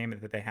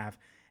entertainment that they have,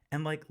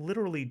 and like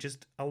literally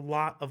just a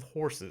lot of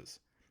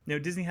horses.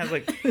 Disney has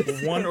like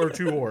 1 or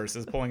 2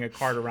 horses pulling a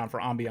cart around for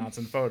ambiance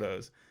and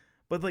photos.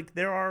 But like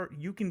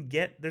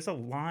there's a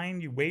line,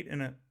 you wait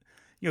in a,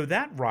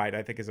 that ride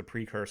I think is a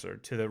precursor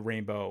to the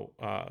Rainbow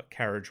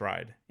Carriage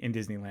ride in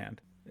Disneyland.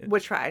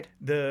 Which ride?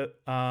 The,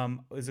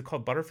 is it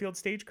called Butterfield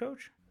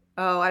Stagecoach?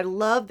 Oh, I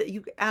love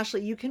that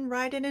Ashley, you can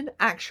ride in an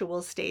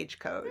actual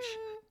stagecoach.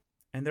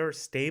 and there are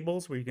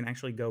stables where you can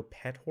actually go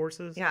pet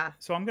horses. Yeah.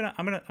 So I'm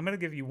gonna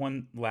give you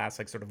one last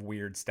like sort of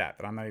weird stat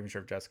that I'm not even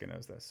sure if Jessica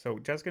knows this. So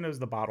Jessica knows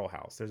the bottle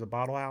house. There's a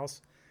bottle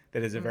house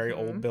that is a very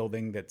old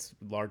building that's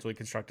largely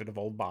constructed of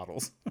old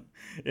bottles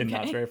in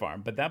Knott's Berry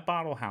Farm. But that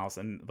bottle house,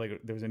 and like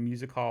there was a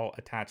music hall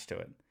attached to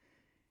it.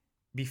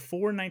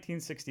 Before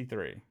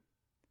 1963,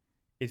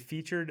 it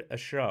featured a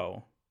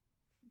show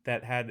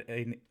that had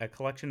a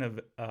collection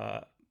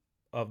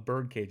of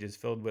bird cages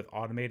filled with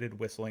automated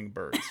whistling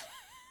birds.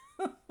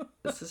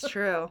 This is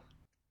true.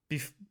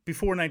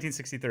 Before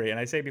 1963, and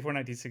I say before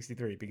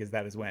 1963 because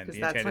that is when the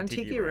That's when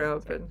Enchanted Tiki Room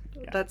opened.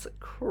 Yeah. That's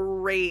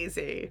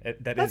crazy.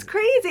 That's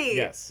crazy.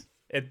 Yes.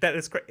 That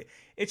is crazy.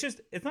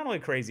 It's not only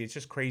crazy, it's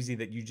just crazy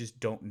that you just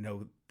don't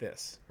know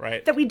this,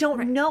 right? That we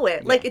don't know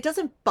it. Yeah. Like, it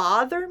doesn't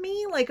bother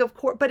me, like, of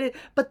course,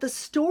 but the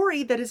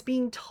story that is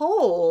being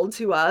told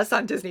to us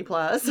on Disney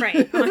Plus,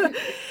 Right. By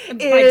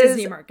is,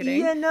 Disney marketing.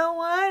 You know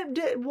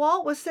what?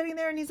 Walt was sitting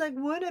there and he's like,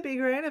 wouldn't it be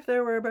great if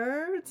there were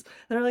birds?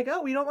 And they're like,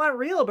 oh, we don't want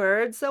real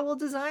birds, so we'll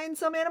design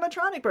some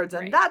animatronic birds.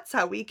 And Right. that's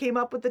how we came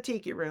up with the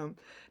Tiki Room.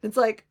 It's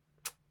like,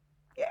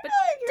 yeah,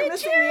 you're did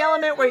missing you? the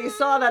element where you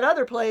saw that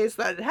other place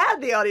that had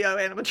the audio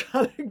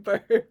animatronic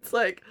birds,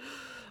 like,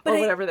 But or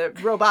whatever, the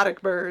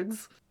robotic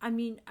birds. I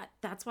mean,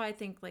 that's why I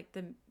think like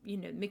the,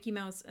 Mickey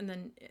Mouse, and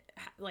then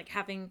like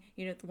having,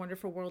 the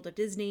Wonderful World of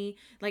Disney,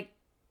 like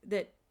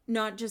that,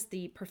 not just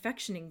the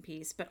perfectioning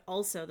piece, but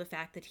also the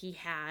fact that he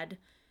had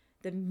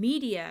the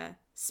media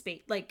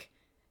space, like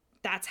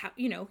that's how,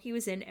 he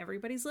was in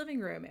everybody's living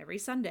room every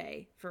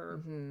Sunday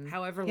for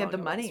however long He had the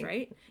it money. was,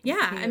 right?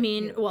 Yeah. I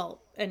mean,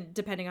 well, and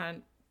depending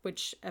on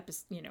which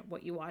episode,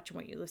 what you watch and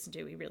what you listen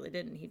to, he really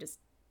didn't. He just,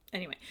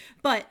 anyway.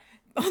 But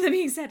all that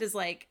being said is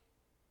like,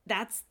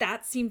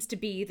 that seems to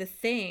be the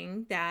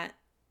thing that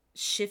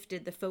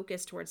shifted the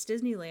focus towards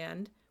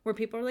Disneyland, where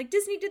people are like,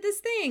 Disney did this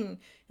thing.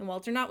 And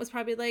Walter Knott was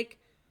probably like,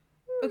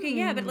 okay,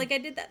 yeah, but like I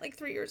did that like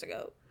 3 years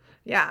ago.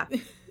 Yeah.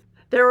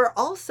 There were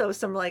also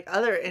some like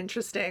other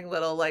interesting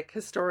little like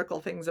historical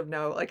things of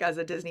note, like as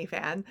a Disney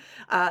fan,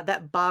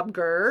 that Bob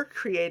Gurr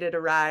created a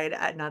ride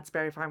at Knott's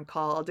Berry Farm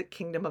called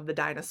Kingdom of the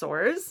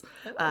Dinosaurs.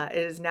 It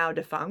is now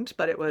defunct,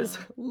 but it was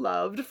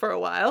loved for a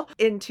while.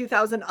 In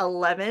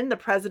 2011, the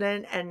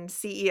president and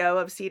CEO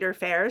of Cedar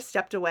Fair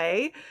stepped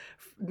away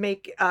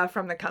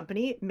from the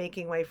company,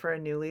 making way for a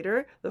new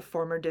leader, the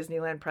former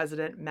Disneyland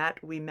president,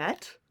 Matt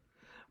Ouimet,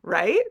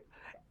 right?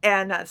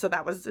 And so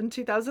that was in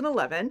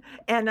 2011.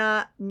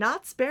 And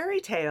Knott's Berry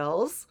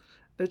Tales,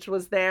 which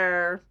was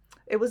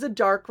it was a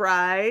dark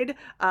ride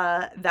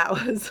that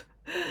was,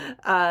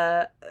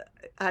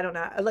 I don't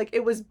know, like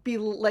it was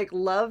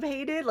love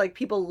hated, like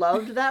people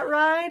loved that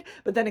ride,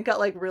 but then it got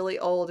like really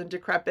old and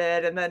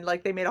decrepit, and then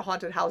like they made a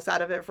haunted house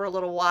out of it for a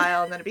little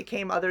while, and then it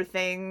became other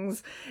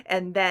things,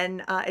 and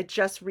then it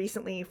just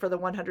recently for the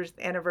 100th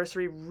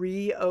anniversary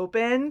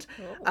reopened.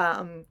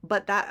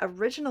 But that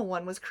original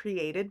one was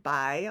created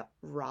by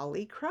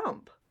Raleigh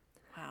Crump.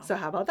 Wow. So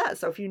how about that?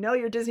 So if you know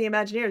your Disney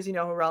Imagineers, you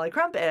know who Raleigh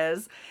Crump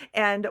is.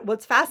 And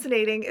what's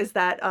fascinating is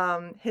that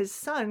his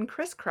son,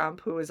 Chris Crump,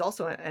 who is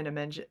also an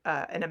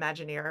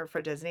Imagineer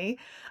for Disney,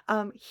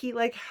 he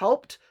like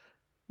helped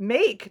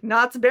make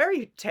Knott's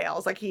Berry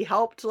Tales. Like he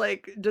helped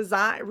like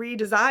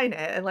redesign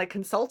it and like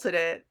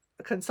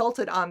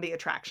consulted on the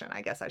attraction,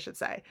 I guess I should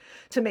say,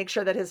 to make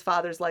sure that his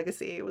father's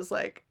legacy was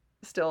like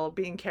still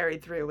being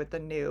carried through with the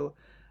new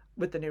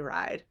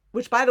ride,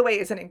 which by the way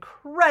is an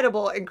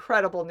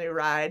incredible new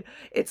ride.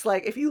 It's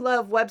like if you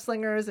love web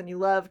slingers and you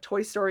love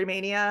Toy Story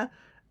Mania,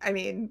 I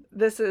mean,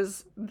 this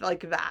is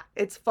like that.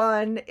 It's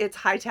fun, it's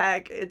high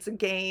tech, it's a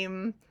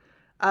game,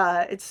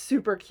 it's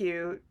super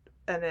cute,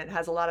 and it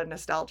has a lot of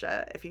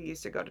nostalgia if you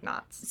used to go to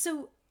Knott's.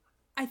 So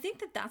I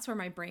think that's where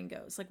my brain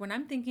goes. Like when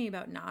I'm thinking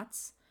about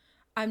Knott's,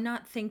 I'm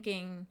not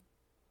thinking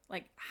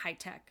like high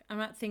tech. I'm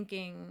not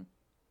thinking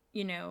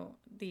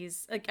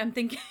these, like I'm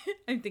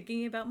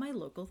thinking about my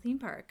local theme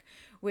park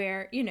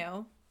where,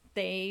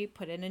 they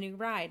put in a new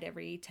ride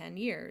every 10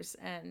 years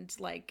and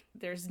like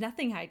there's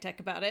nothing high tech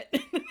about it.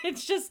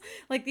 It's just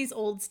like these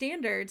old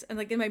standards, and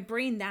like in my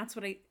brain that's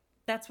what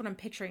I'm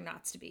picturing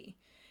Knott's to be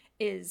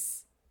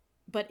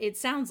but it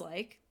sounds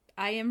like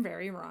I am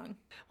very wrong.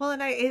 Well,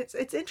 and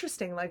it's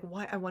interesting, like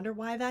why, I wonder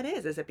why that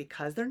is. Is it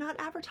because they're not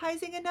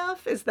advertising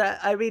enough? Is that,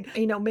 I mean,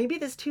 maybe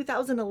this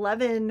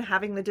 2011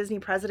 having the Disney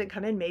president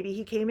come in, maybe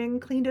he came in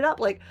and cleaned it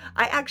up. Like,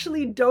 I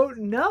actually don't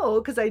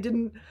know because I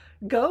didn't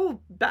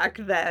go back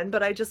then,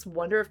 but I just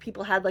wonder if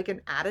people had like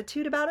an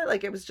attitude about it.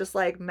 Like it was just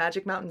like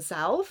Magic Mountain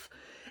South,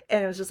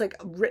 and it was just like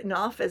written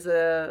off as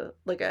an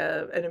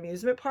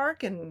amusement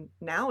park, and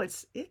now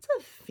it's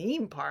a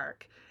theme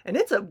park. And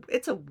it's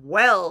a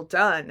well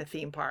done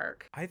theme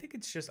park. I think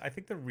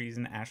the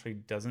reason Ashley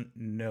doesn't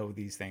know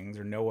these things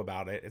or know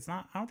about it,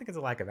 I don't think it's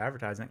a lack of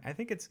advertising. I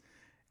think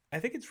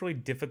it's really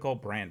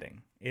difficult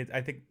branding. I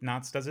think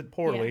Knott's does it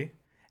poorly. Yeah.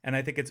 And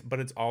I think it's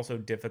also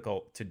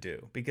difficult to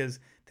do because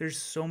there's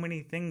so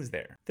many things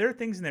there. There are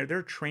things in there. There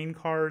are train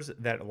cars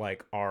that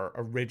like are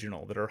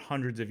original, that are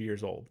hundreds of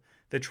years old.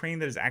 The train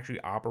that is actually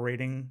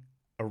operating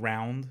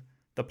around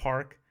the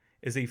park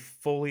is a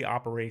fully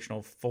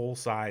operational,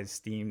 full-size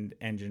steamed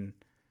engine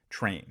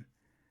train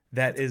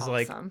that is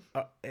awesome.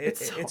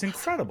 it's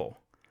incredible.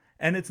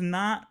 And it's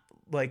not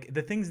like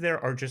the things there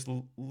are just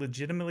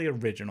legitimately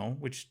original,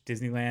 which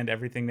Disneyland,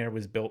 everything there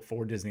was built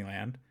for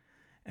Disneyland.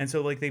 And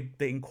so like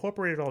they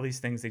incorporated all these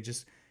things.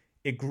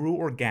 It grew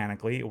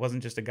organically. It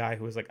wasn't just a guy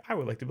who was like, I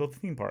would like to build a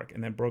theme park,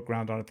 and then broke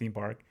ground on a theme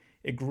park.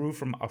 It grew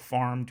from a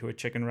farm to a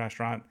chicken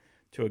restaurant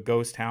to a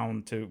ghost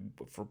town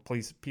for a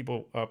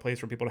place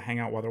for people to hang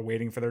out while they're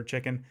waiting for their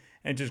chicken,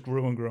 and it just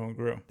grew and grew and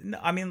grew. No,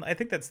 I mean, I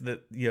think that's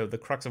the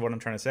crux of what I'm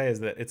trying to say is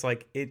that it's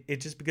like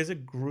it just because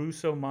it grew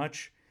so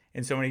much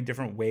in so many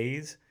different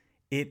ways,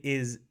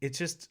 it's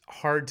just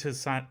hard to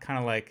kind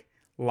of like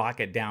lock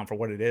it down for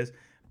what it is.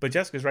 But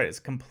Jessica's right; it's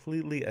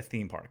completely a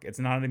theme park. It's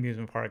not an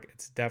amusement park.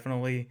 It's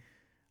definitely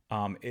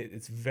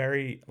it's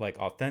very like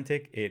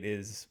authentic. It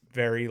is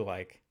very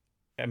like,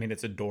 I mean,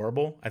 it's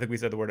adorable. I think we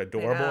said the word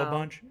adorable a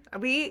bunch.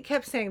 We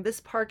kept saying this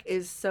park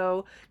is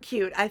so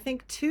cute. I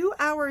think 2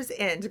 hours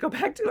in, to go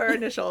back to our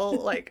initial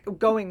like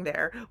going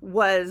there,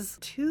 was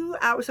 2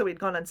 hours. So we'd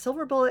gone on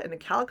Silver Bullet and the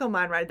Calico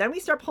Mine Ride. Then we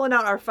start pulling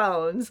out our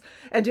phones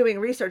and doing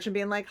research and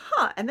being like,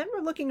 huh. And then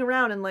we're looking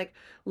around and like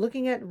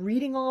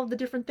reading all of the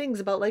different things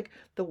about like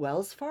the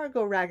Wells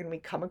Fargo rag. And we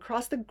come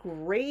across the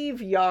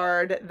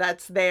graveyard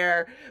that's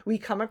there. We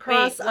come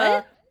across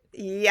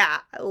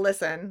yeah,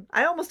 listen,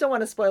 I almost don't want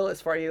to spoil this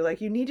for you.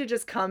 Like, you need to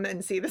just come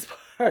and see this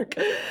park.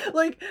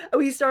 Like,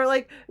 we start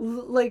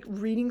like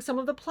reading some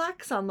of the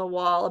plaques on the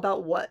wall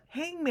about what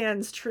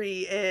Hangman's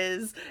Tree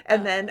is,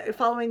 and then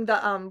following the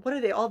what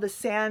are they? All the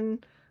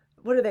sand.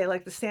 What are they,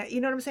 like the sand? You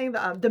know what I'm saying?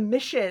 The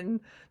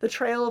mission, the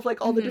trail of like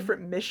all the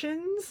different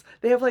missions.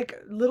 They have like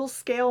little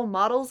scale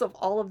models of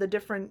all of the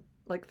different,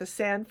 like the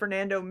San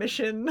Fernando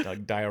mission,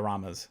 like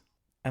dioramas.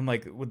 And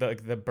like with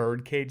the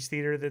Birdcage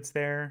Theater that's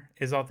there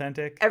is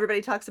authentic.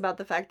 Everybody talks about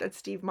the fact that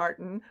Steve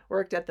Martin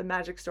worked at the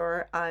Magic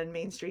Store on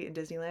Main Street in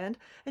Disneyland,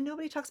 and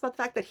nobody talks about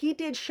the fact that he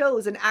did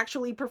shows and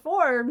actually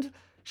performed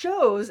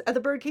shows at the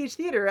Birdcage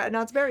Theater at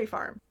Knott's Berry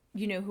Farm.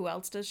 You know who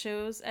else does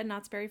shows at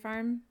Knott's Berry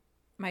Farm?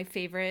 My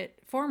favorite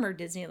former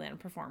Disneyland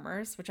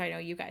performers, which I know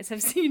you guys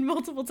have seen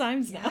multiple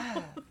times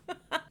now.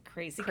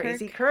 Crazy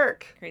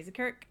Kirk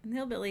and the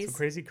Hillbillies. So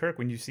Crazy Kirk,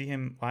 when you see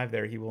him live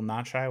there, he will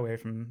not shy away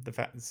from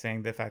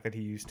saying the fact that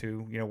he used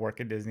to,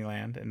 work at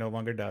Disneyland and no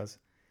longer does.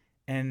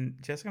 And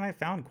Jessica and I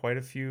found quite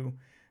a few,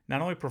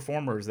 not only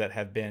performers that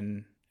have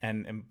been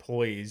and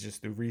employees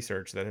just through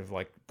research that have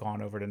like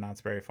gone over to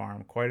Knott's Berry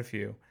Farm, quite a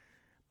few,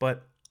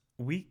 but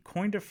we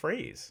coined a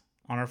phrase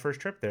on our first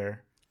trip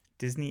there,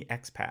 Disney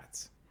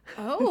expats.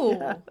 Oh,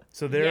 yeah.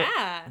 So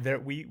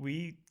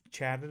we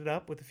chatted it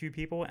up with a few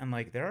people, and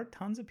like there are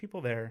tons of people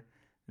there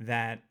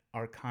that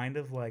are kind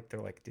of like,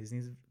 they're like,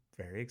 Disney's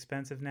very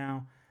expensive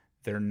now.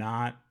 They're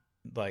not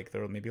like,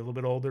 they're maybe a little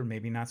bit older,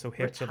 maybe not so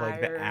hip to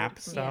like the app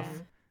stuff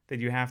that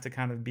you have to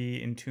kind of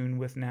be in tune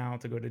with now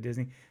to go to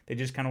Disney. They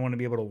just kind of want to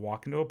be able to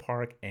walk into a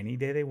park any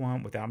day they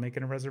want without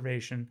making a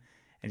reservation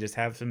and just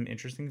have some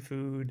interesting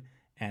food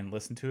and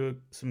listen to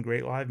some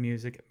great live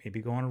music,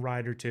 maybe go on a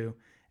ride or two,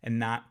 and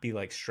not be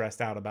like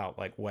stressed out about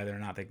like whether or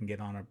not they can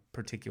get on a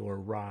particular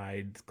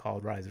ride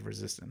called Rise of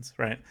Resistance,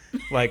 right?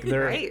 Like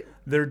they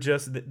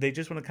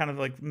just want to kind of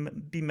like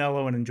be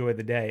mellow and enjoy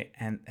the day,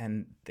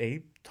 and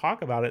they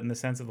talk about it in the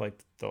sense of like,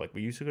 they're like,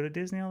 we used to go to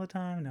Disney all the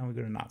time, now we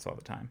go to Knott's all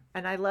the time.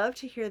 And I love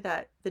to hear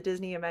that the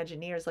Disney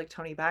Imagineers like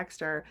Tony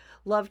Baxter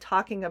love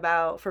talking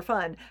about for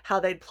fun how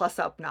they'd plus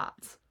up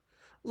Knott's,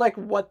 like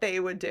what they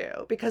would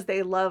do, because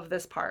they love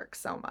this park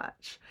so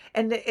much.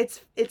 And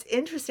it's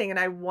interesting, and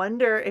I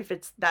wonder if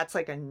that's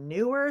like a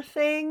newer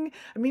thing.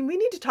 I mean, we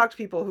need to talk to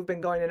people who've been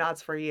going to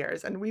Knott's for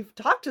years, and we've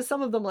talked to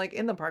some of them like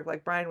in the park,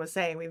 like Brian was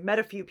saying. We've met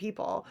a few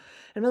people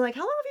and been like,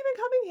 how long have you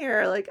been coming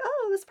here? Like,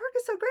 oh, this park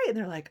is so great. And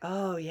they're like,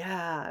 oh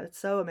yeah, it's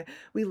so amazing,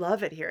 we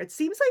love it here. It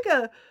seems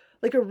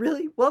like a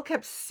really well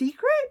kept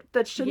secret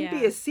that shouldn't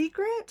be a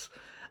secret.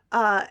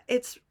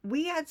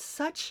 We had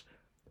such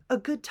a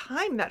good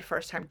time that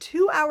first time.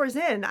 2 hours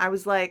in, I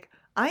was like,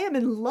 I am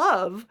in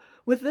love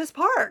with this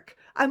park.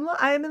 I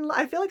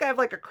feel like I have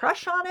like a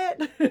crush on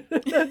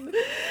it.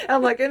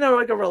 I'm like in a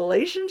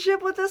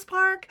relationship with this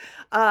park.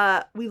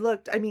 I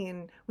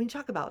mean, when you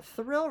talk about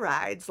thrill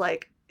rides,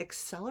 like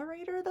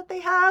Accelerator that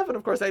they have, and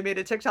of course I made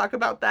a TikTok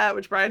about that,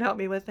 which Brian helped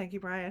me with. Thank you,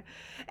 Brian.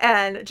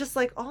 And just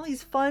like all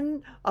these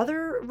fun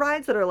other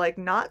rides that are like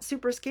not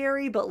super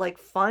scary, but like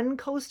fun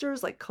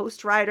coasters, like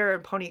Coast Rider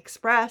and Pony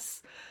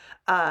Express.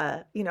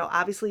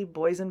 Obviously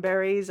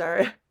boysenberries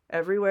are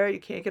everywhere. You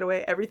can't get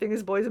away. Everything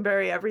is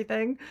boysenberry.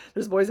 Everything.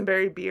 There's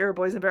boysenberry beer,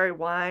 boysenberry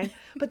wine.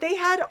 But they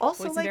had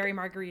also boysenberry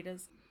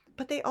margaritas.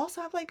 But they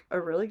also have like a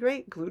really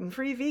great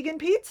gluten-free vegan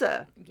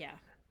pizza. Yeah.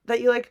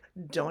 That you like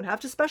don't have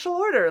to special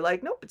order.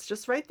 Like, nope, it's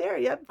just right there.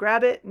 Yep,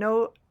 grab it.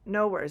 No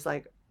worries.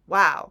 Like,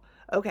 wow.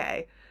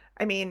 Okay.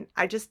 I mean,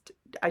 I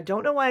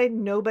don't know why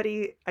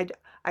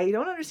I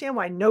don't understand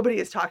why nobody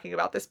is talking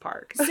about this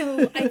park.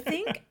 So I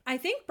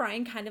think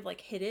Brian kind of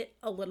like hit it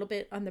a little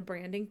bit on the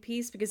branding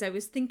piece, because I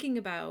was thinking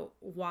about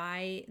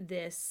why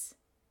this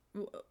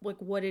like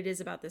what it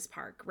is about this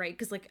park, right?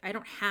 Because like I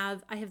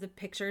have the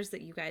pictures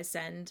that you guys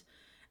send,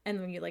 and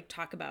when you like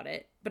talk about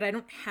it, but I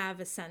don't have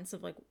a sense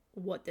of like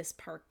what this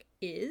park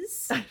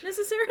is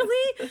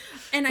necessarily.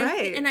 And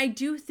Right. I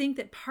do think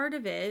that part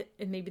of it,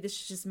 and maybe this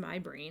is just my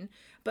brain,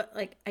 but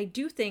like I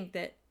do think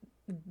that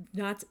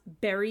Knott's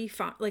Berry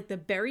Farm, like the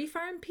Berry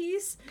Farm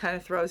piece, Kind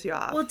of throws you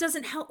off. well, it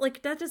doesn't help.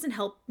 Like that doesn't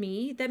help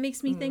me. That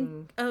makes me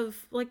think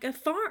of like a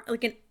farm,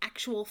 like an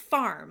actual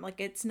farm.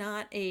 Like it's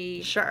not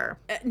a Sure.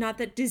 not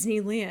that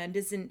Disneyland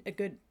isn't a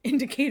good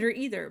indicator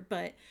either,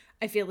 but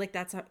I feel like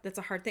that's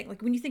a hard thing.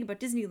 Like when you think about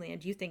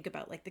Disneyland, you think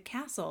about like the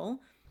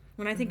castle.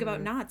 When I think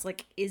about Knott's,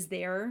 like, is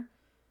there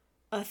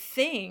a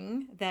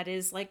thing that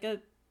is like a,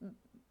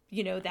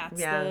 you know, that's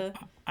Yeah.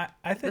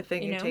 I The think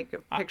thing you know? take a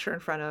picture in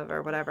front of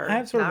or whatever. I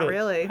have sort Not of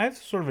really. I have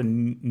sort of a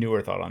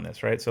newer thought on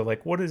this, right? So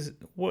like,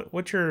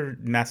 what's your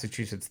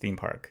Massachusetts theme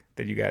park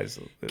that you guys?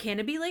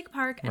 Canopy Lake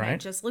Park, and I Right.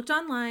 just looked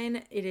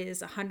online. It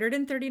is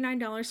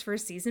 $139 for a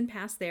season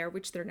pass there,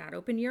 which they're not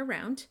open year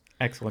round,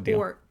 Excellent deal.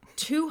 or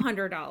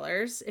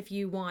 $200 if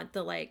you want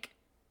the like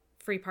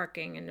free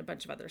parking and a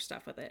bunch of other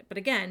stuff with it. But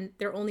again,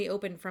 they're only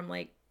open from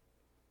like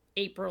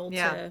April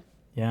Yeah. to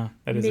Yeah,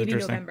 that is maybe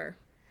interesting. November.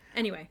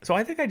 Anyway, So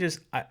I think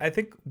I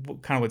think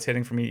kind of what's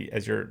hitting for me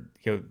as you're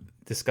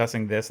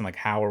discussing this and like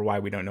how or why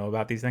we don't know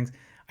about these things.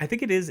 I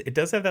think it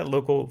does have that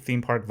local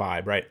theme park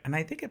vibe, right? And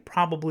I think it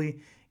probably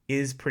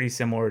is pretty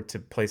similar to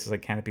places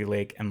like Canopy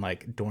Lake and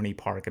like Dorney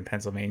Park in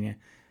Pennsylvania,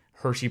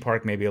 Hershey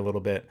Park maybe a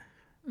little bit.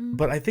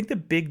 But I think the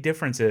big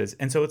difference is,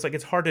 and so it's like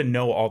it's hard to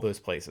know all those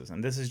places,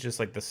 and this is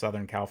just like the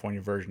Southern California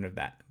version of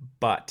that.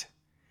 But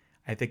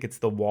I think it's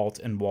the Walt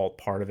and Walt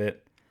part of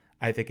it.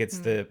 I think it's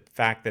the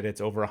fact that it's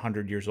over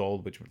 100 years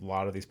old, which a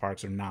lot of these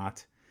parks are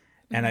not.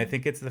 And I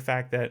think it's the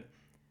fact that,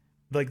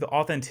 like, the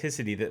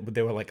authenticity that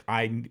they were like,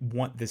 I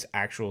want this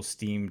actual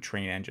steam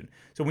train engine.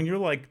 So when you're,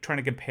 like, trying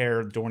to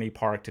compare Dorney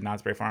Park to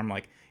Knott's Berry Farm,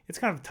 like, it's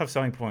kind of a tough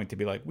selling point to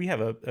be like, we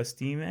have a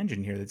steam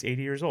engine here that's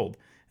 80 years old.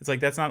 It's like,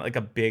 that's not, like,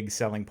 a big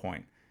selling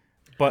point.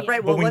 But,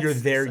 Right, but well, when you're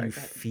let's- there, sorry, you go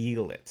ahead.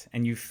 feel it.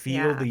 And you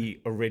feel Yeah. the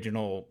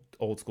original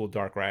old school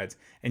dark rides.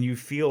 And you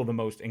feel the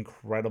most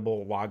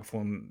incredible log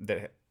flume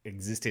that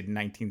existed in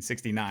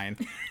 1969,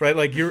 right?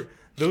 Like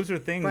those are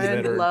things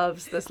Brian that are.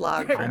 loves this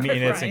log. I farm. mean,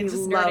 it's Brian's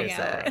just loves nerding it's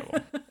out.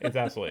 incredible. It's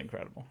absolutely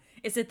incredible.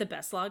 Is it the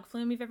best log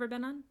flume you've ever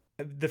been on?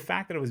 The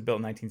fact that it was built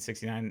in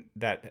 1969,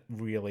 that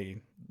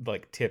really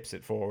like tips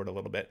it forward a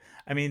little bit.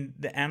 I mean,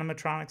 the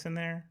animatronics in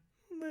there,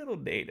 little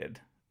dated.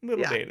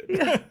 Yeah.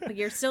 Yeah. Like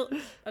you're still,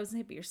 I was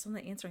saying, but you're still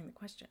not answering the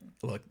question.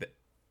 Look,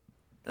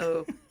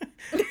 Oh,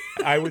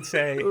 I would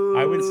say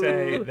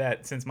that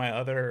since my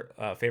other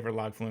favorite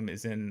log flume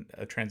is in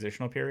a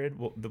transitional period,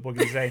 we're going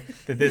to say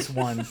that this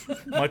one,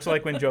 much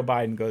like when Joe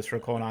Biden goes for a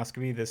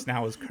colonoscopy, this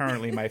now is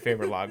currently my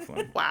favorite log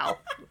flume. wow.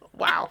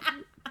 Wow.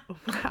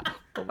 Wow.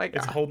 Oh my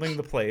It's god. holding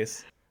the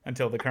place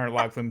until the current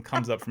log flume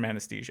comes up from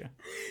anesthesia.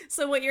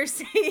 So what you're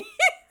saying,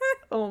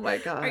 Oh my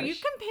gosh. are you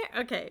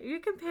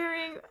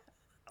comparing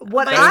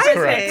what That is I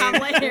correct. think,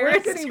 Kamala we're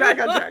Harris getting to back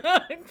on track.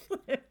 log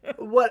flume?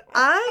 What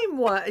I'm,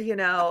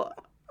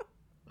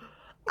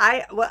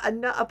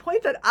 a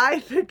point that I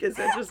think is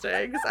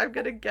interesting, because I'm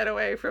going to get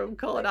away from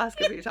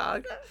colonoscopy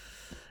talk,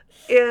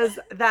 is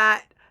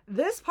that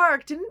this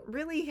park didn't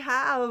really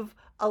have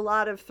a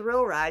lot of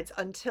thrill rides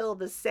until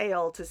the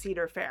sale to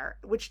Cedar Fair,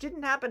 which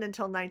didn't happen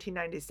until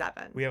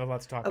 1997. We have a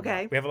lot to talk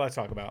Okay. about. We have a lot to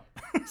talk about.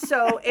 So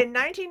in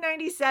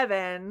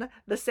 1997,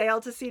 the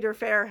sale to Cedar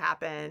Fair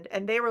happened,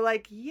 and they were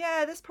like,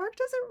 yeah, this park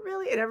doesn't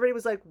really, and everybody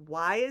was like,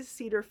 why is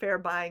Cedar Fair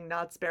buying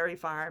Knott's Berry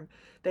Farm?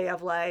 They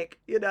have like,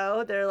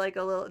 they're like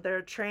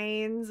they're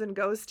trains and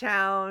Ghost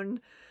Town,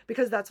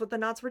 because that's what the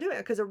Knotts were doing.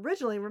 Because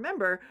originally,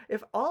 remember,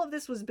 if all of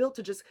this was built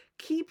to just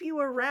keep you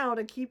around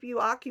and keep you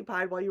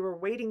occupied while you were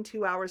waiting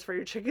 2 hours for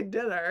your chicken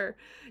dinner,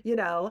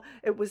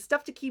 it was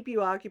stuff to keep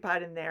you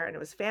occupied in there, and it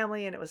was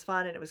family, and it was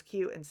fun, and it was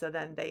cute. And so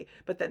then they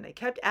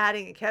kept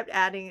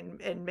adding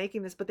and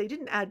making this, but they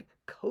didn't add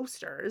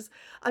coasters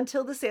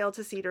until the sale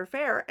to Cedar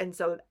Fair. And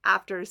so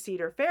after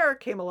Cedar Fair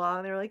came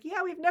along, they were like,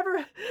 yeah,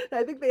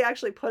 I think they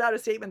actually put out a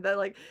statement that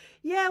like,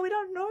 yeah, we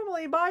don't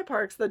normally buy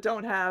parks that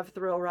don't have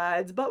thrill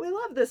rides, but we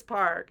love this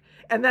park.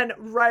 And then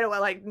right away,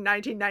 like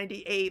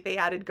 1998, they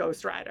added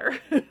Ghost Rider,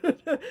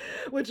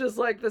 which is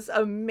like this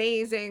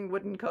amazing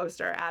wooden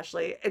coaster,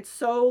 Ashley. It's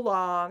so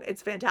long.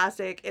 It's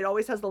fantastic. It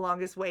always has the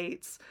longest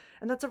waits.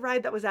 And that's a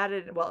ride that was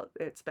added, well,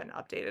 it's been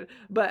updated,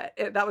 but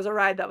that was a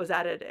ride that was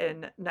added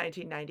in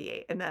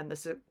 1998. And then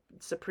the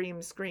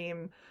Supreme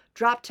Scream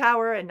Drop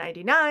Tower in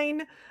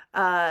 99.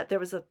 There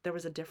was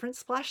a different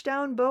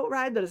splashdown boat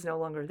ride that is no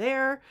longer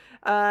there.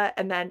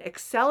 And then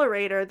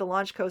Accelerator, the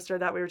launch coaster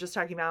that we were just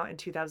talking about, in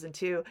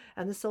 2002,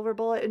 and the Silver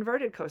Bullet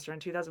inverted coaster in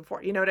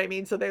 2004. You know what I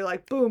mean? So they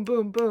like boom,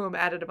 boom, boom,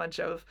 added a bunch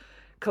of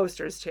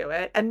coasters to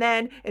it. And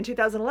then in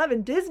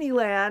 2011,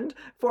 Disneyland,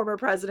 former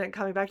president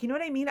coming back. You know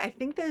what I mean? I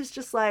think there's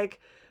just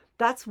like,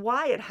 that's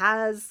why it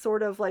has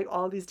sort of like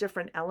all these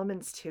different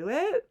elements to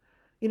it.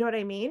 You know what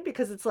I mean?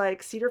 Because it's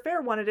like Cedar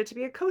Fair wanted it to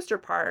be a coaster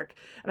park.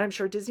 And I'm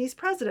sure Disney's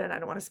president, I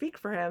don't want to speak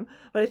for him,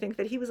 but I think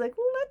that he was like,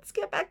 let's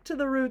get back to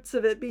the roots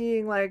of it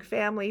being like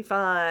family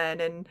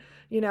fun. And,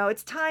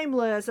 it's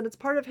timeless and it's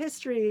part of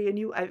history.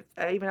 And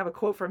I even have a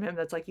quote from him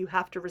that's like, you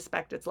have to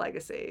respect its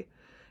legacy,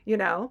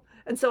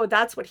 And so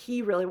that's what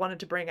he really wanted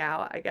to bring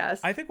out, I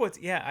guess. I think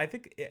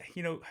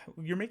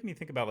you're making me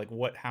think about like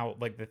how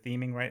the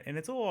theming, right? And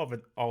it's all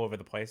over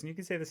the place. And you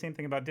can say the same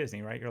thing about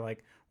Disney, right? You're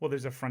like, well,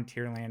 there's a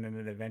Frontierland and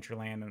an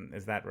Adventureland, and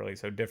is that really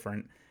so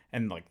different?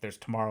 And like, there's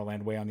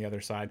Tomorrowland way on the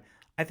other side.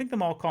 I think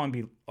them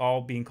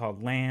all being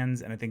called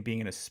lands, and I think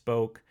being in a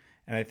spoke,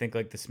 and I think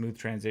like the smooth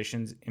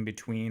transitions in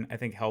between, I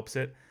think helps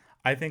it.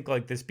 I think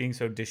like this being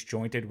so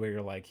disjointed where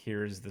you're like,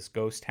 here's this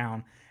ghost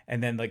town,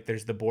 and then like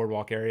there's the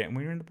boardwalk area, and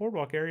when you're in the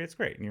boardwalk area, it's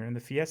great, and you're in the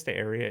Fiesta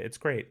area, it's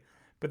great,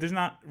 but there's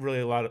not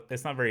really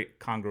it's not very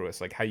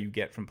congruous like how you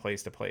get from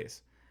place to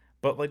place.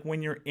 But like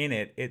when you're in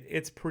it,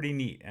 it's pretty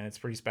neat and it's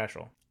pretty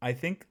special. I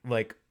think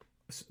like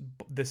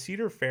the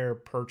Cedar Fair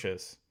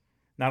purchase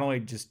not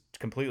only just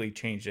completely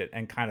changed it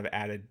and kind of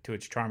added to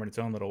its charm in its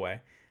own little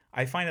way.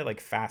 I find it like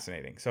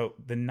fascinating. So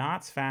the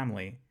Knotts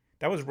family,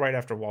 that was right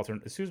after Walter.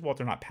 As soon as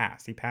Walter Knott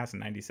passed, he passed in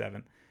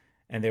 97.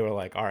 And they were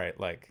like, all right,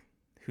 like,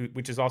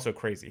 which is also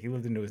crazy. He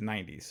lived into his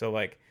 90s. So,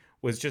 like,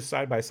 was just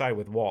side by side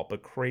with Walt,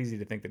 but crazy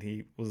to think that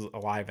he was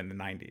alive in the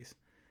 90s.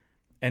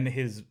 And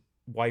his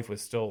wife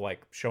was still,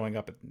 like, showing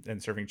up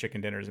and serving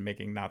chicken dinners and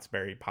making Knott's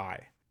Berry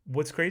Pie.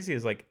 What's crazy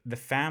is, like, the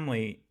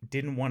family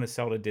didn't want to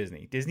sell to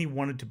Disney. Disney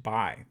wanted to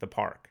buy the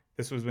park.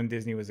 This was when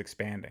Disney was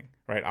expanding,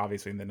 right?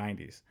 Obviously in the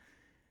 90s.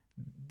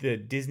 The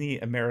Disney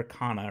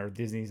Americana, or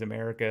Disney's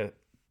America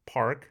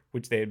park,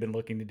 which they had been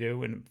looking to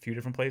do in a few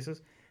different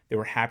places, they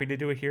were happy to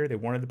do it here. They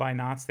wanted to buy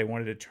Knott's. They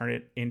wanted to turn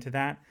it into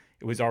that.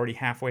 It was already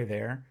halfway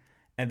there.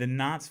 And the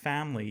Knotts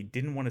family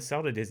didn't want to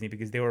sell to Disney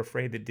because they were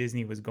afraid that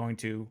Disney was going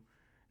to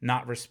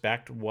not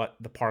respect what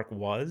the park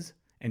was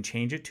and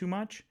change it too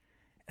much.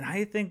 And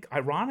I think,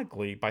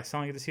 ironically, by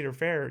selling it to Cedar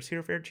Fair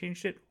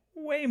changed it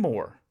way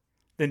more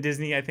than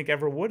Disney, I think,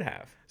 ever would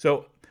have.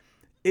 So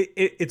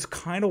it's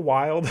kind of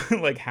wild,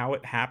 like, how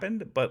it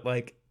happened, but,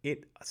 like,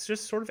 it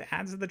just sort of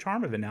adds to the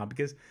charm of it now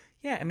because,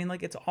 yeah, I mean,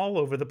 like, it's all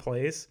over the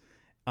place.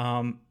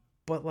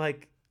 But,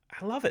 like,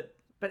 I love it.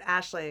 But,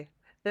 Ashley,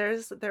 there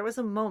was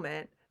a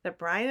moment that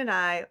Brian and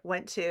I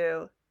went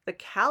to the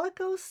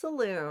Calico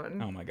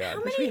Saloon. Oh, my God.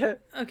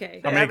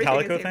 How many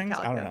Calico things?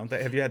 I don't know.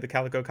 Have you had the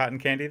Calico cotton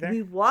candy there?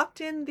 We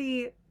walked in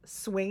the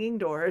swinging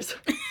doors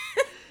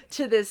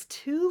to this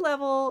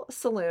 2-level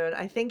saloon.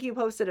 I think you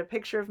posted a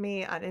picture of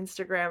me on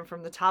Instagram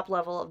from the top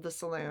level of the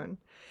saloon.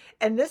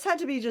 And this had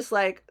to be just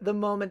like the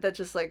moment that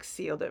just like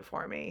sealed it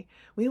for me.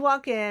 We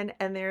walk in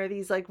and there are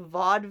these like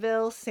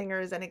vaudeville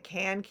singers and a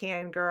can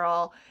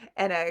girl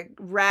and a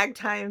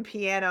ragtime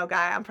piano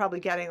guy. I'm probably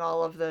getting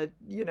all of the,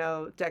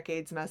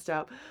 decades messed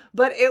up.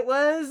 But it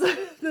was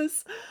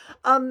this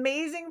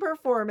amazing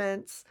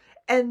performance.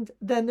 And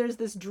then there's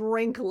this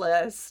drink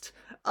list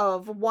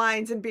of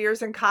wines and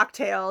beers and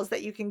cocktails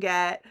that you can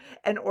get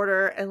and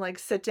order and like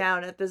sit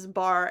down at this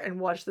bar and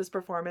watch this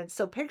performance.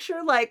 So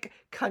picture like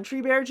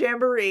Country Bear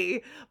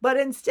Jamboree, but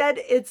instead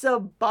it's a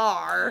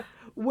bar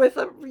with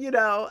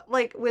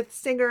with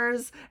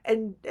singers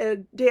and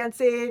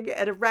dancing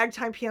and a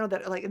ragtime piano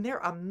that and they're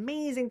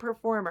amazing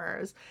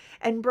performers.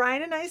 And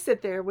Brian and I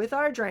sit there with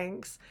our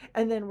drinks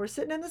and then we're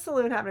sitting in the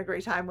saloon having a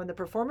great time. When the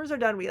performers are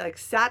done, we like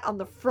sat on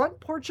the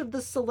front porch of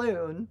the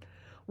saloon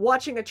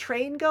watching a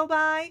train go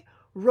by,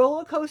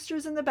 roller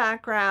coasters in the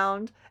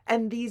background,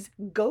 and these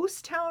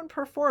ghost town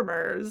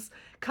performers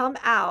come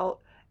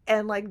out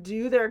and like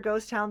do their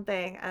ghost town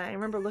thing. And I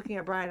remember looking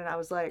at Brian and I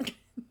was like,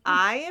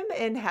 I am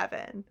in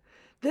heaven.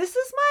 This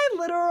is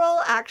my literal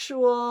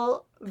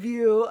actual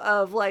view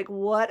of like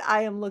what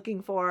I am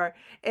looking for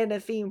in a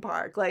theme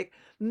park. Like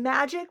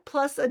magic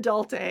plus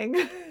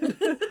adulting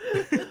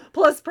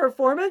plus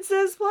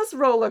performances plus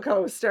roller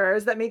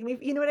coasters that make me,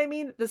 you know what I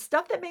mean? The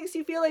stuff that makes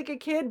you feel like a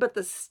kid, but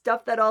the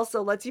stuff that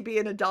also lets you be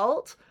an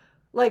adult.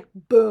 Like,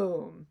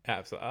 boom.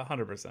 Absolutely,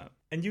 100%.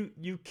 And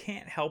you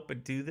can't help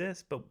but do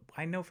this, but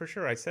I know for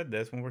sure I said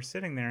this when we're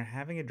sitting there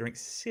having a drink,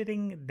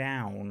 sitting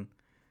down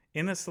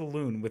in a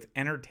saloon with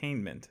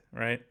entertainment,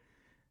 right?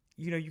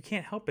 You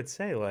can't help but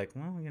say like,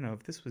 well,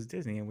 if this was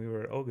Disney and we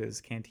were at Olga's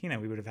Cantina,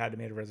 we would have had to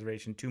make a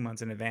reservation 2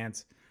 months in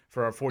advance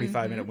for our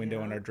 45-minute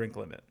window and our drink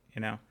limit,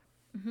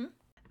 Mm-hmm.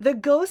 The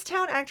ghost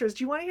town actors.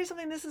 Do you want to hear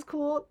something? This is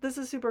cool. This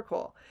is super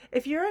cool.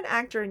 If you're an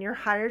actor and you're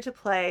hired to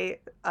play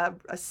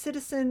a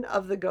citizen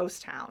of the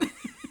ghost town,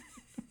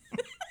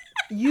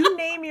 you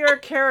name your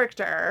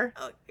character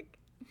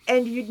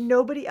and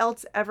nobody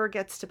else ever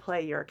gets to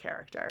play your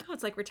character. Oh,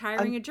 it's like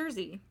retiring a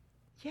jersey.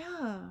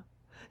 Yeah.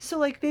 So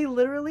like they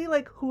literally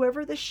like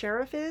whoever the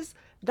sheriff is,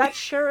 that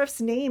sheriff's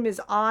name is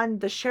on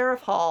the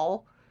sheriff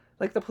hall,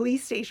 like the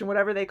police station,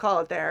 whatever they call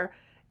it there.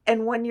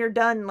 And when you're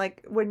done,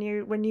 like when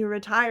you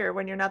retire,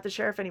 when you're not the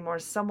sheriff anymore,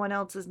 someone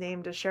else is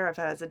named a sheriff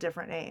that has a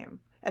different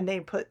name. And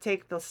they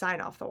take the sign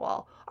off the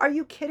wall. Are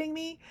you kidding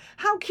me?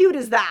 How cute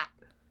is that?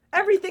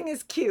 Everything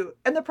is cute,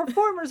 and the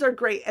performers are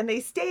great, and they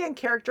stay in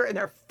character, and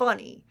they're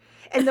funny.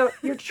 And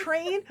your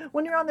train,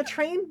 when you're on the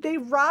train, they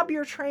rob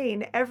your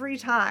train every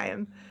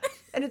time,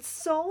 and it's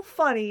so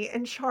funny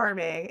and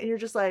charming, and you're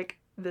just like,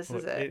 this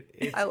is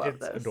it. I love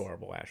this. It's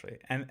adorable, Ashley,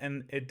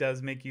 and it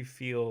does make you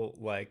feel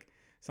like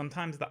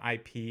sometimes the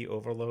IP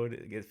overload,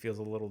 it feels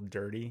a little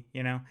dirty,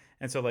 you know?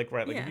 And so, like,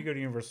 right, like if you go to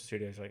Universal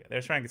Studios, like,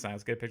 there's Frankenstein,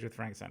 let's get a picture with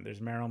Frankenstein. There's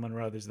Marilyn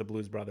Monroe, there's the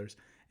Blues Brothers.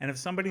 And if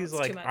somebody's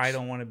like, I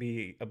don't want to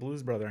be a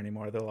Blues Brother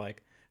anymore, they're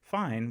like,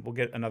 fine, we'll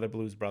get another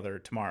Blues Brother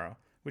tomorrow,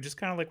 which is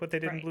kind of like what they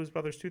did in Blues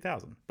Brothers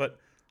 2000. But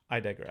I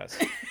digress.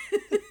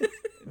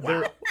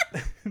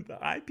 The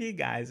IP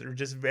guys are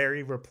just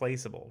very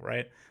replaceable,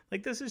 right?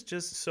 Like, this is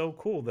just so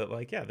cool that,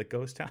 like, yeah, the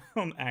Ghost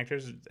Town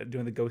actors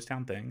doing the Ghost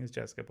Town thing, as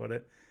Jessica put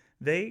it.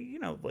 They, you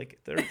know, like,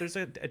 there's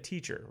a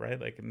teacher, right?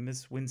 Like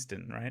Miss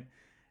Winston, right?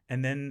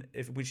 And then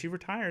when she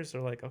retires,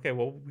 they're like, okay,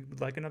 well, we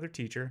would like another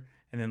teacher.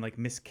 And then, like,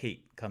 Miss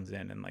Kate comes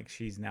in, and, like,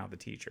 she's now the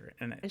teacher.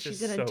 And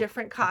she's in a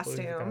different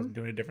costume.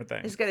 Doing a different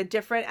thing. She's got a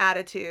different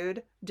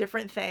attitude,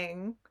 different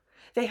thing.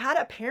 They had,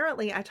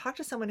 apparently, I talked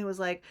to someone who was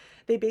like,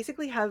 they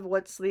basically have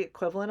what's the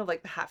equivalent of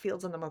like the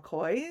Hatfields and the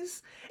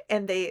McCoys,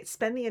 and they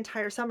spend the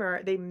entire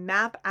summer, they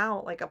map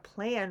out like a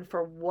plan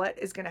for what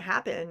is going to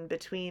happen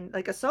between,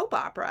 like a soap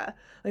opera,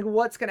 like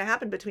what's going to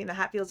happen between the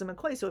Hatfields and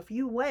McCoys. So if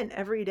you went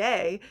every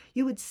day,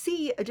 you would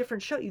see a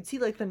different show. You'd see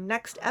like the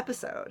next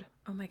episode.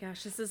 Oh my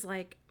gosh, this is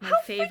like my How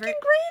favorite. How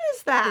freaking great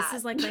is that? This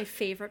is like my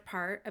favorite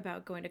part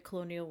about going to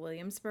Colonial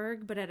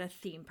Williamsburg, but at a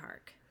theme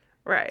park.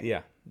 Right.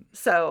 Yeah.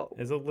 So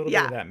there's a little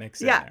bit of that mix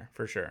in there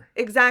for sure.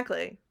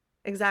 Exactly.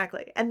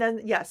 And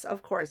then, yes,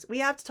 of course, we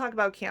have to talk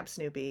about Camp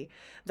Snoopy,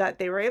 that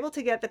they were able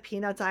to get the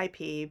Peanuts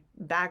IP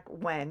back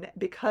when,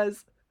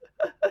 because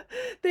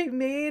they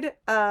made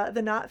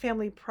the Knott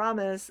family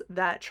promise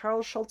that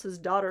Charles Schultz's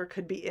daughter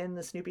could be in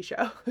the Snoopy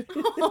show.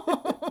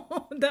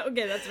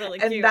 Okay, that's really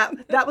cute.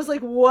 And that was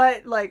like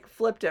what like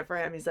flipped it for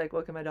him. He's like,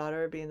 well, can my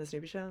daughter be in the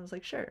Snoopy show? And I was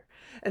like, sure.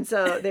 And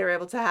so they were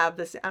able to have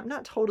this. I'm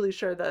not totally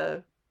sure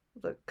the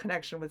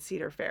connection with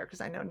Cedar Fair,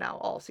 because I know now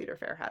all Cedar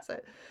Fair has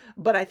it,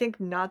 but I think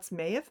Knott's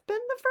may have been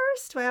the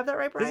first. Do I have that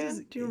right,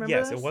 Brian? Do you remember?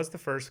 Yes, it was the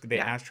first. They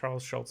asked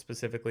Charles Schultz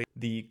specifically.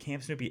 The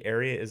Camp Snoopy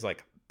area is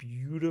like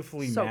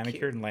beautifully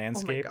manicured and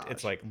landscaped.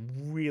 It's like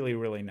really,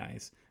 really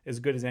nice. As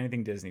good as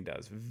anything Disney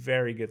does.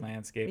 Very good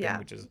landscaping,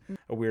 which is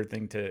a weird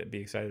thing to be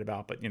excited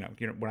about, but you know,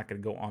 we're not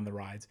going to go on the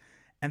rides.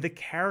 And the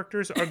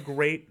characters are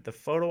great. The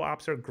photo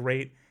ops are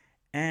great.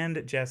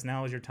 And Jess,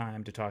 now is your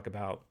time to talk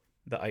about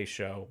the ice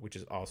show, which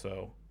is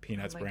also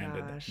Peanuts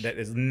branded. Gosh. That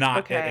is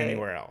not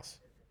anywhere else.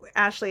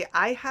 Ashley,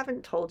 I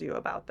haven't told you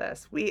about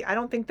this. I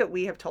don't think that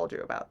we have told you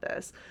about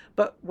this.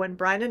 But when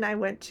Brian and I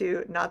went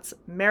to Knott's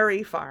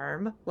Merry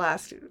Farm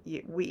last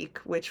week,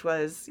 which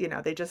was, you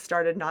know, they just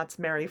started Knott's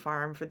Merry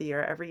Farm for the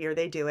year. Every year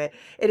they do it.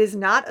 It is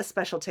not a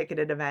special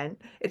ticketed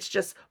event. It's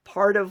just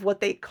part of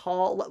what they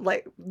call,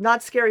 like,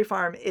 Knott's Scary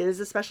Farm is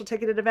a special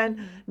ticketed event.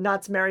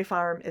 Knott's Merry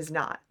Farm is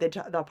not.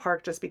 The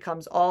park just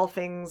becomes all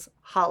things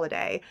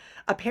holiday.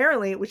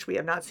 Apparently, which we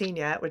have not seen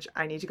yet, which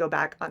I need to go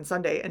back on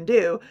Sunday and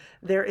do,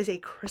 there is a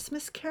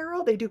Christmas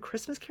Carol. They do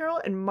Christmas Carol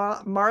and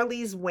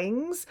Marley's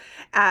Wings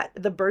at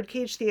the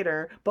Birdcage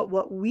Theater. But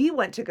what we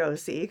went to go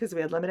see, because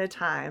we had limited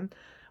time,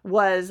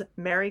 was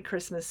Merry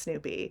Christmas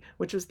Snoopy,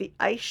 which was the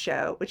ice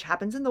show, which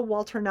happens in the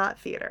Walter Knott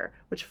Theater,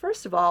 which,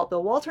 first of all, the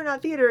Walter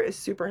Knott Theater is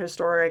super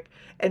historic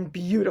and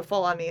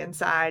beautiful on the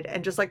inside,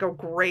 and just like a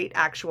great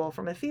actual,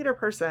 from a theater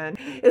person,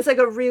 it's like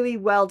a really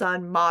well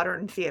done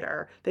modern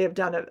theater. They have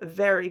done a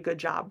very good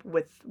job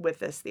with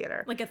this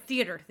theater. Like a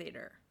theater.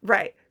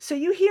 Right. So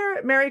you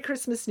hear Merry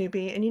Christmas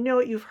Snoopy, and you know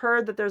what, you've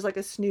heard that there's like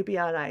a Snoopy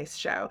on Ice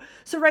show.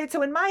 So, right.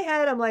 So in my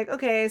head, I'm like,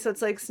 okay, so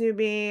it's like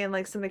Snoopy and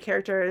like some of the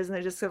characters, and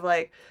they just have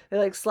like, they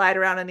like slide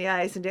around on the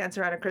ice and dance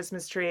around a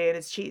Christmas tree, and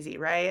it's cheesy,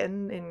 right?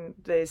 And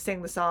they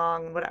sing the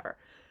song, whatever.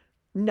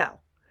 No.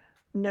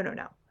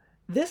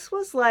 This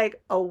was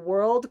like a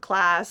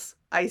world-class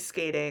ice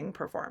skating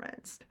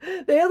performance.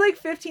 They had like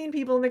 15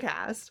 people in the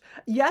cast.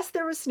 Yes,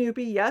 there was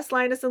Snoopy. Yes,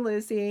 Linus and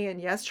Lucy.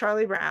 And yes,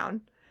 Charlie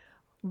Brown.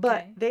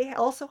 But they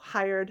also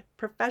hired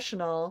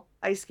professional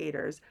ice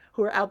skaters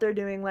who are out there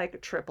doing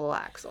like triple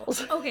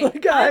axels.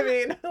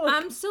 Okay.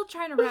 I'm still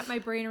trying to wrap my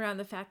brain around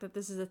the fact that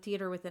this is a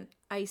theater with an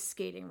ice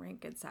skating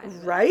rink inside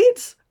of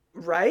it.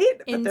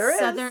 Right? In but there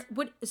southern,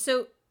 is.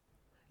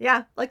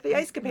 Yeah, like the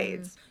Ice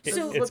Capades.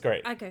 It's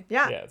great. Okay.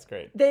 Yeah, it's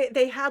great.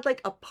 They had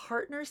like a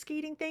partner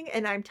skating thing,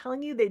 and I'm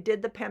telling you, they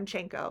did the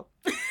Pamchenko.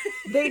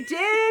 They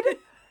did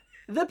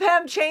the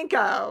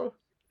Pamchenko.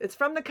 It's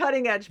from the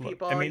Cutting Edge,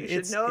 people. I mean, you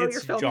should know your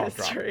film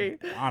history.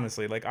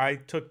 Honestly, like, I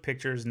took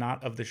pictures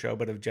not of the show,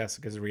 but of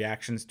Jessica's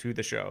reactions to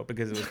the show,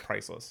 because it was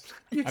priceless.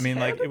 I mean,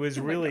 like, it was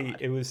really,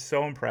 it was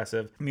so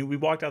impressive. I mean, we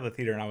walked out of the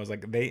theater and I was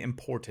like, they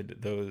imported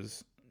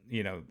those,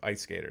 you know,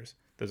 ice skaters,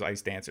 those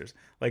ice dancers.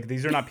 Like,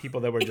 these are not people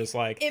that were just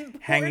like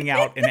hanging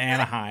out in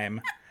Anaheim.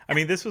 I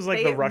mean, this was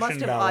like the Russian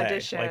ballet.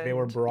 Auditioned. Like, they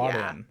were brought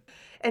in.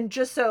 And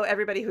just so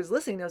everybody who's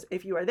listening knows,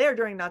 if you are there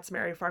during Knott's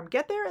Merry Farm,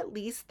 get there at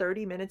least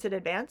 30 minutes in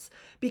advance,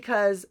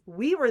 because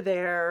we were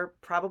there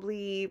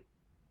probably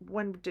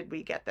when did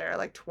we get there?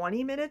 Like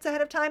 20 minutes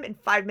ahead of time, and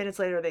 5 minutes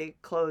later they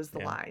closed the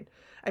line.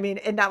 I mean,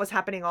 and that was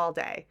happening all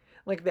day.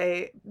 Like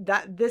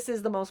this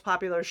is the most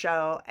popular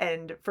show,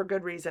 and for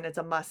good reason. It's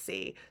a must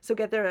see. So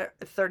get there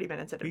 30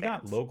 minutes in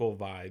advance. We got local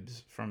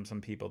vibes from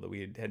some people that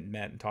we had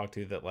met and talked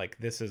to that like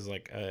this is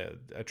like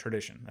a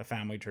tradition, a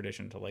family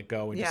tradition to like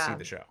go and just see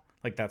the show.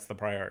 Like that's the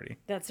priority.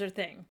 That's their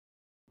thing.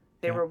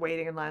 They were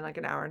waiting in line like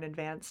an hour in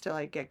advance to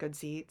like get good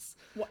seats.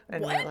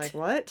 And what? we're like,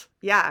 what?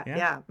 Yeah.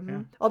 Yeah.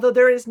 Although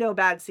there is no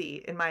bad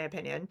seat, in my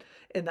opinion,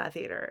 in that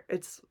theater.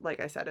 It's, like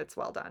I said, it's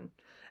well done.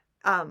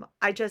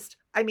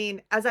 I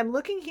mean, as I'm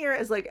looking here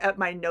as like at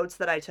my notes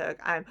that I took,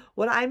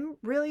 what I'm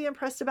really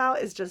impressed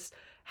about is just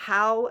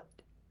how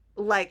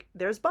like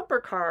there's bumper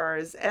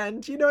cars,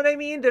 and you know what I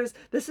mean?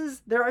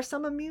 There are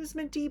some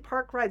amusement-y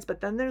park rides,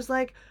 but then there's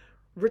like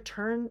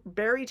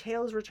Barry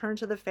Tale's Return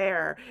to the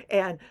Fair,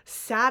 and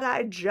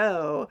Sad-Eyed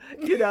Joe,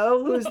 you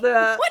know, who's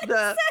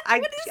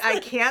I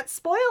can't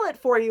spoil it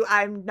for you.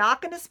 I'm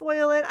not going to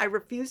spoil it. I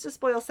refuse to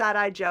spoil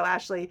Sad-Eyed Joe.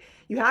 Ashley,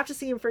 you have to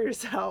see him for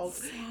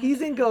yourself.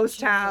 He's in Ghost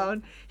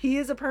Town. He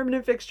is a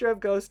permanent fixture of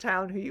Ghost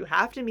Town who you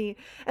have to meet.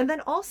 And then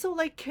also,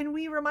 like, can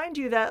we remind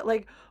you that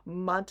like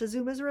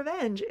Montezuma's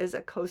Revenge is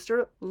a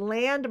coaster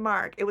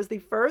landmark. It was the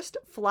first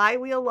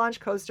flywheel launch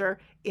coaster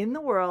in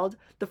the world,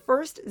 the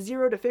first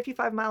 0 to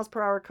 55 miles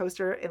per hour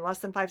coaster in less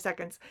than 5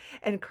 seconds.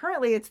 And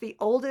currently it's the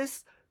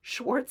oldest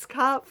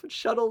Schwarzkopf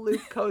shuttle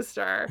loop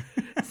coaster.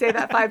 Say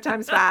that 5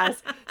 times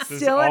fast.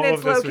 Still in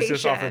its location. All of this was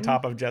just off the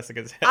top of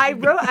Jessica's head.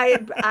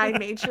 I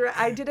made sure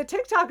I did a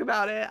TikTok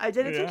about it.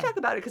 TikTok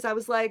about it because I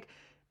was like,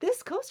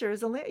 this coaster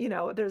is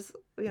there's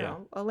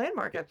a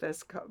landmark at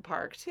this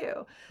park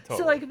too. Totally,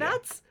 so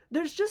like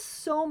there's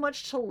just so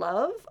much to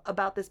love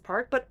about this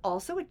park, but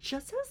also it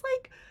just has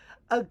like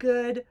a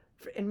good,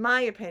 in my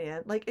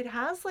opinion, like it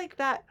has like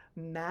that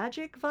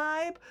magic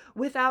vibe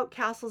without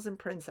castles and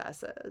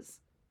princesses,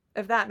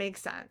 if that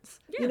makes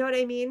sense. You know what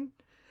I mean?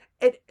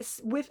 It's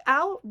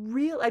without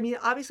real, I mean,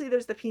 obviously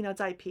there's the Peanuts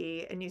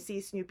IP, and you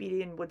see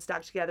Snoopy and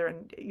Woodstock together,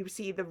 and you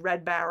see the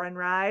Red Baron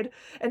ride,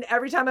 and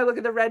every time I look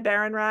at the Red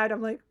Baron ride,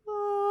 I'm like,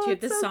 do you have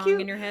this song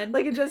cute in your head?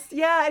 Like it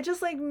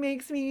just like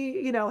makes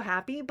me,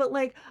 happy. But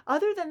like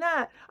other than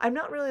that, I'm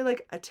not really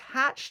like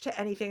attached to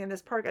anything in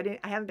this park.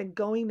 I haven't been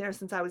going there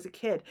since I was a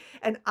kid,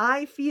 and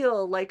I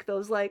feel like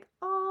those like,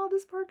 oh,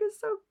 this park is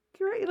so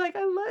great. Like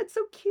it's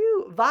so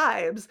cute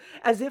vibes,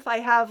 as if I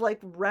have like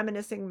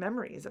reminiscing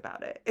memories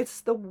about it.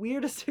 It's the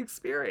weirdest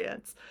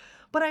experience,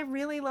 but I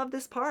really love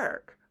this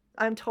park.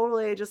 I'm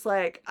totally just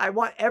like, I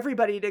want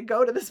everybody to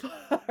go to this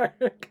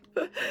park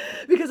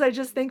because I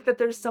just think that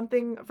there's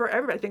something for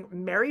everybody. I think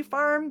Merry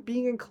Farm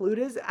being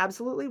included is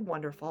absolutely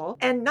wonderful.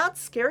 And Knott's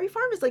Scary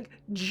Farm is like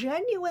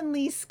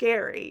genuinely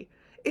scary.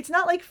 It's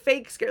not like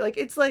fake scary. Like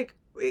it's like,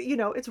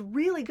 it's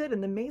really good,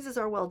 and the mazes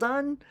are well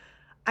done.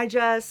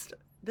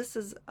 This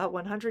is a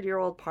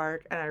 100-year-old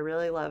park, and I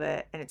really love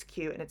it, and it's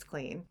cute and it's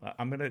clean.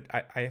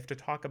 I have to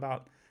talk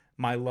about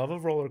my love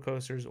of roller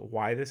coasters,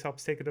 why this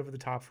helps take it over the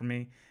top for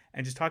me,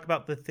 and just talk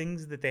about the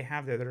things that they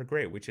have there that are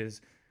great, which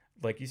is,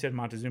 like you said,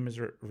 Montezuma's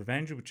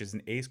Revenge, which is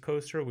an ace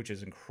coaster, which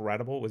is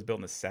incredible. It was built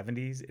in the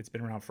 70s. It's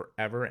been around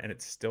forever, and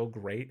it's still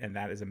great, and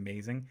that is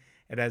amazing.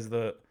 It has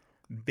the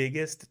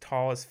biggest,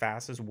 tallest,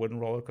 fastest wooden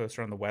roller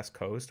coaster on the West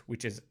Coast,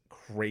 which is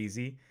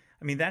crazy.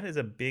 I mean, that is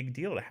a big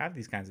deal to have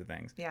these kinds of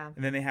things. Yeah.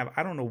 And then they have,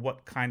 I don't know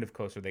what kind of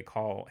coaster they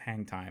call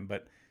Hang Time,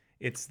 but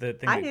it's the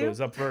thing that goes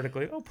up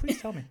vertically. Oh,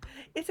 please tell me.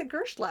 It's a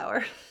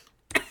Gerstlauer.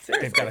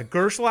 They've got a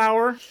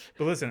Gerstlauer.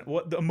 But listen,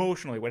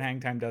 emotionally, what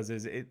Hang Time does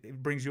is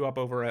it brings you up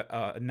over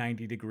a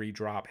 90-degree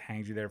drop,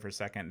 hangs you there for a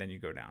second, then you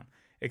go down.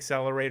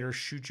 Accelerator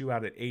shoots you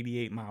out at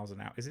 88 miles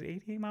an hour. Is it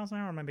 88 miles an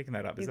hour? Or am I making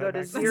that up? You go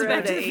to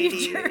 0 to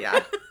 80.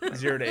 Yeah.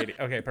 0 to 80.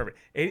 Okay, perfect.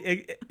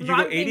 You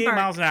go 88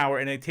 miles an hour,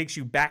 and it takes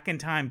you back in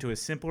time to a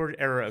simpler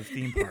era of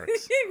theme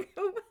parks.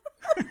 Oh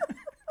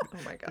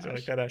my gosh. I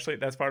like that, Ashley.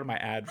 That's part of my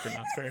ad for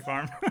Knott's Berry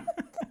Farm. I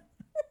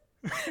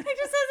just had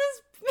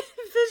this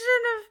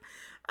vision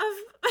of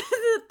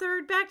the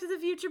third Back to the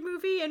Future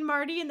movie and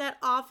Marty in that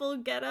awful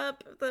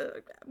getup,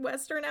 the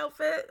Western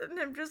outfit, and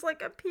him just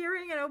like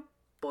appearing in a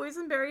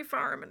Boysenberry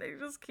Farm, and I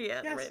just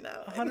can't right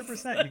now.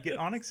 100%. You get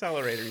on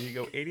accelerator, you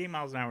go 88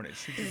 miles an hour, and it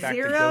shoots you back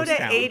to 0 Ghost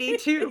Town.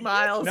 82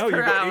 miles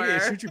per hour.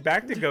 It shoots you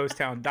back to Ghost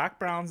Town. Doc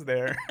Brown's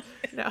there.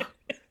 No.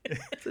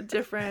 It's a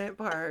different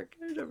park.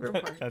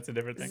 That's a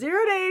different thing. 0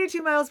 to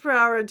 82 miles per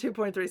hour in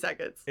 2.3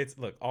 seconds.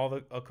 Look, all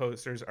the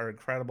coasters are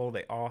incredible.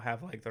 They all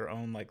have like their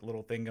own like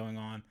little thing going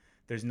on.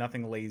 There's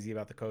nothing lazy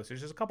about the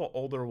coasters. There's a couple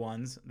older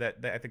ones that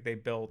I think they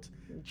built.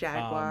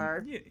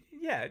 Jaguar.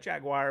 Yeah,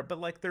 Jaguar, but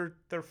like they're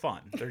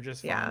fun. They're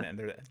just fun,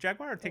 and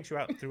Jaguar takes you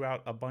out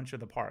throughout a bunch of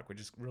the park, which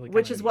is really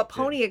which is what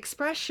Pony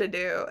Express should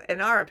do,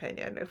 in our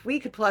opinion. If we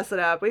could plus it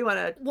up, we want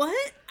to.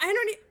 What? I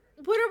don't.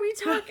 What are we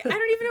talking? I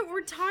don't even know what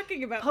we're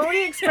talking about.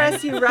 Pony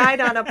Express, you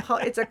ride on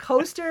it's a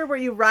coaster where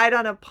you ride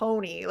on a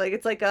pony. Like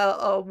it's like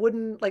a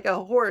wooden, like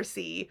a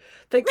horsey.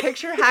 Like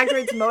picture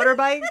Hagrid's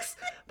motorbikes,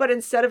 but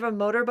instead of a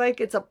motorbike,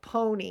 it's a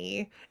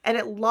pony, and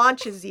it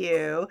launches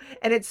you,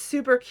 and it's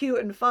super cute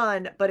and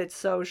fun, but it's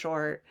so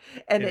short,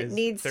 and it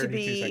needs to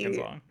 32 seconds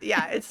be long.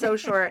 Yeah, it's so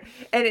short,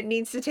 and it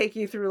needs to take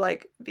you through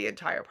like the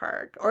entire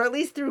park, or at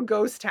least through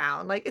Ghost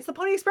Town. Like it's the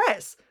Pony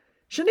Express.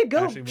 Shouldn't it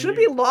go? Actually, Shouldn't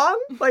it be long?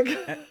 Like,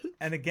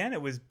 and again,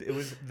 it was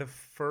the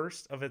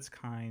first of its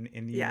kind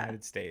in the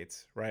United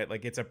States, right?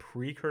 Like it's a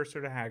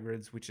precursor to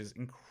Hagrid's, which is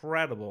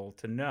incredible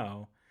to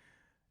know.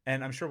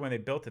 And I'm sure when they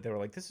built it, they were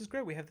like, "This is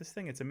great. We have this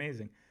thing. It's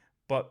amazing."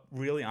 But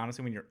really,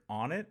 honestly, when you're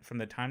on it, from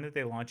the time that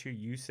they launch you,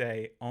 you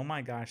say, "Oh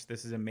my gosh,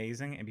 this is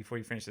amazing!" And before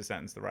you finish the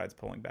sentence, the ride's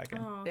pulling back in.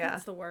 Oh,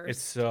 that's the worst.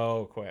 It's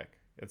so quick.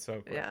 It's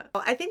so quick. yeah.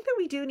 I think that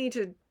we do need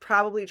to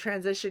probably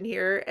transition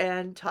here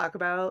and talk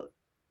about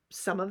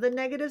some of the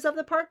negatives of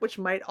the park, which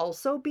might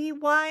also be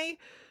why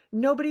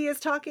nobody is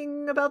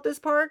talking about this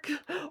park,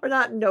 or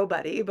not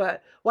nobody,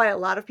 but why a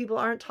lot of people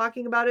aren't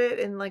talking about it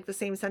in like the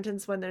same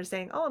sentence when they're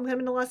saying, "Oh, I'm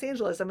coming to Los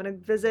Angeles. I'm going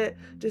to visit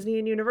Disney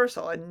and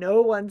Universal," and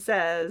no one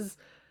says,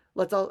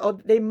 "Let's all." Oh,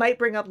 they might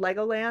bring up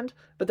Legoland,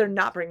 but they're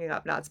not bringing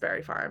up Knott's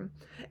Berry Farm.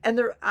 And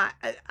there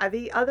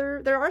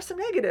are some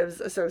negatives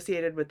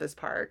associated with this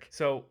park.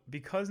 So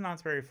because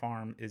Knott's Berry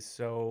Farm is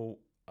so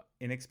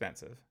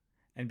inexpensive,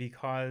 and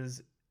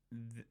because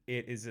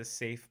it is a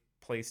safe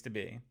place to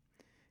be,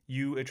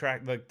 you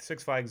attract, like,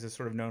 Six Flags is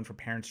sort of known for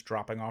parents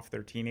dropping off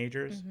their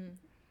teenagers,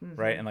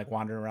 right, and like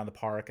wandering around the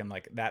park, and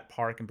like that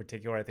park in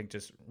particular, I think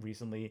just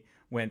recently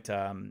went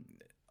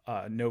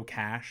no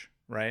cash,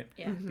 right?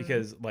 Yeah.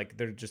 Because like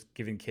they're just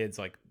giving kids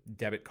like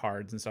debit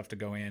cards and stuff to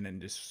go in and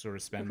just sort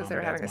of spend Because mom they're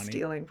and dad's having a money.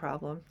 stealing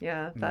problem.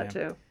 Yeah, that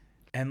too.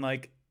 And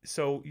like,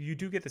 so you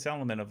do get this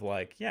element of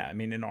like, yeah, I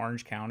mean, in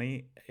Orange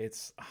County,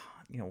 it's,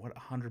 what,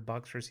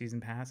 $100 for a season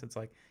pass? It's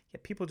like, yeah,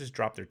 people just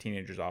drop their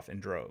teenagers off in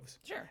droves.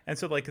 Sure. And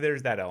so like,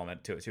 there's that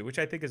element to it too, which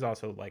I think is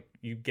also like,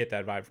 you get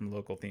that vibe from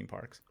local theme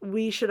parks.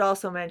 We should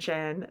also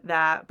mention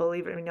that,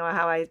 believe it or not,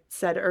 how I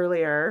said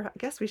earlier, I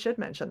guess we should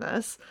mention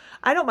this.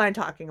 I don't mind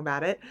talking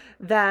about it.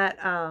 That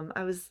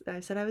I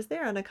said I was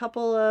there on a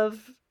couple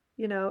of,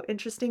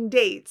 interesting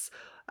dates.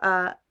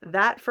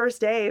 That first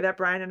day that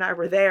Brian and I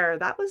were there,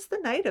 that was the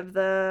night of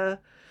the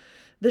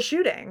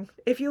shooting.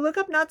 If you look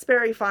up Knott's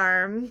Berry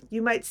Farm,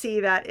 you might see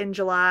that in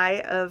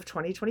July of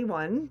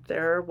 2021,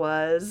 there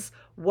was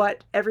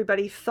what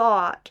everybody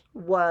thought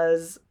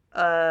was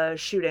a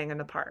shooting in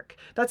the park.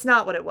 That's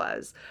not what it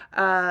was.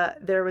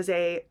 There was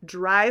a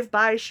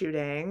drive-by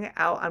shooting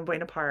out on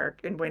Buena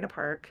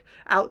Park,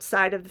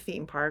 outside of the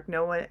theme park.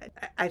 No one,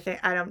 I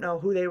don't know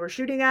who they were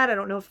shooting at. I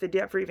don't know if the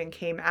ever even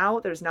came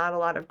out. There's not a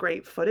lot of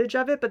great footage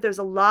of it, but there's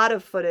a lot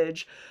of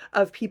footage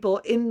of people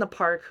in the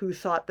park who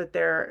thought that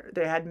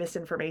they had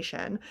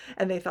misinformation,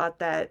 and we thought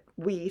that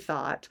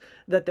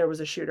there was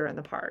a shooter in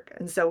the park.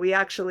 And so we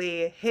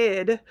actually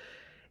hid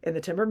in the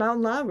Timber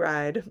Mountain Log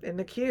Ride in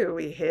the queue.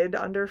 We hid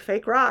under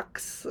fake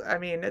rocks. I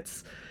mean,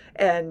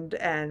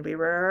 and we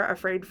were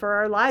afraid for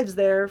our lives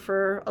there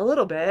for a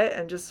little bit,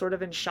 and just sort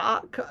of in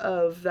shock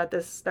of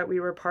that we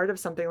were part of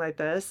something like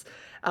this.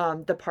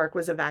 The park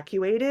was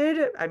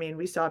evacuated. I mean,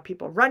 we saw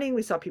people running,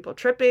 we saw people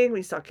tripping,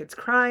 we saw kids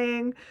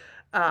crying.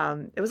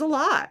 It was a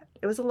lot.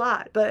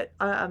 But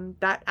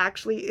that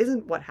actually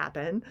isn't what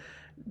happened.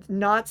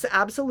 Knott's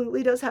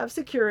absolutely does have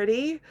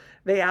security.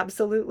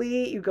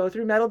 You go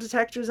through metal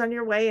detectors on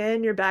your way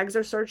in. Your bags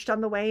are searched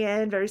on the way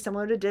in, very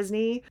similar to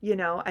Disney.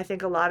 I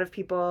think a lot of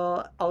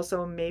people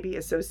also maybe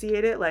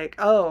associate it like,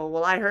 oh,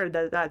 well, I heard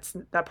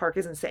that park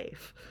isn't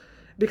safe,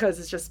 because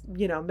it's just,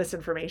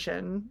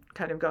 misinformation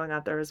kind of going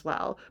out there as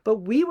well. But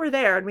we were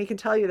there, and we can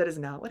tell you that is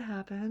not what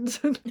happened.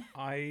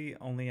 I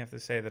only have to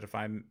say that if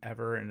I'm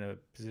ever in a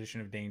position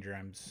of danger,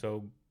 I'm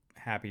so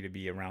happy to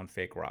be around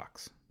fake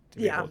rocks.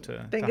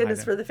 Thank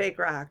goodness for the fake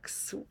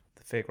rocks.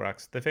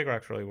 The fake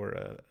rocks really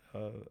were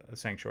a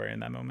sanctuary in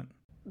that moment.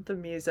 The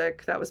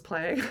music that was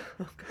playing.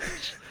 Oh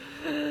gosh.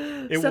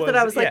 That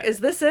I was like, is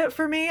this it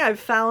for me? I've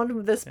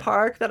found this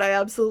park that I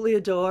absolutely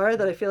adore,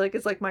 that I feel like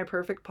it's like my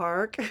perfect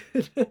park.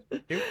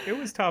 It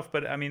was tough,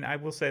 but I mean, I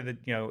will say that,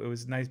 it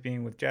was nice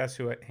being with Jess,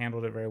 who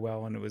handled it very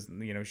well. And it was,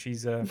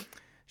 she's a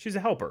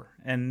helper.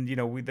 And,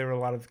 there were a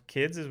lot of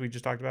kids, as we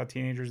just talked about,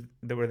 teenagers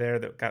that were there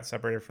that got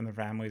separated from their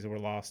families, that were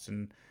lost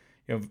and,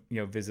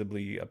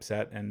 visibly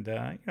upset, and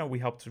we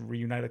helped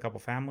reunite a couple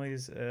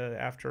families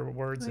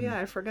afterwards. Oh, yeah,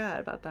 I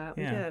forgot about that.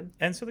 We did.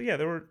 And so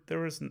there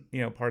was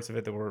parts of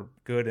it that were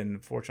good,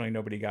 and fortunately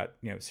nobody got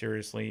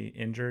seriously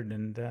injured,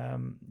 and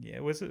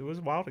it was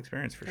a wild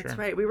experience for sure. That's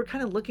right. We were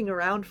kind of looking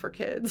around for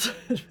kids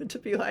to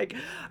be like,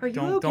 "Are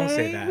you okay?" Don't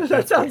say that.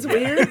 That sounds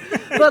weird.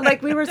 But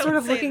like we were sort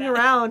of looking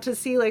around to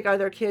see like, are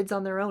there kids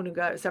on their own who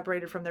got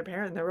separated from their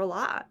parent? There were a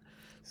lot.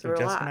 So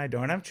Jessica and I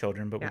don't have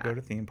children, but we go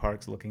to theme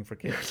parks looking for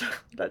kids.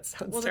 That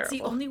sounds well, terrible. That's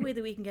the only way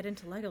that we can get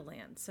into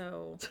Legoland.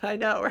 So I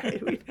know,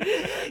 right?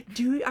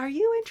 Are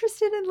you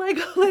interested in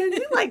Legoland?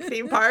 You like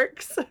theme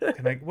parks?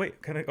 Let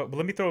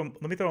me throw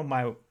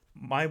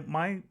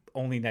my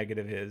only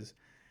negative is,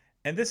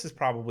 and this is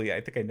probably,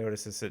 I think I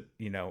noticed this at,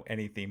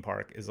 any theme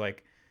park, is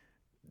like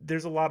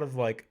there's a lot of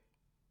like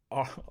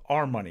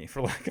our money,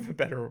 for lack of a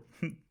better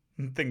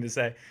thing to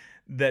say,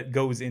 that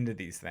goes into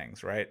these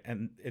things, right?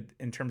 And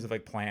in terms of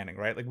like planning,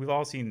 right? Like we've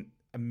all seen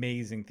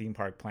amazing theme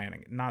park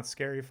planning, not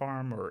Scary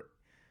Farm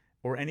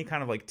or any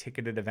kind of like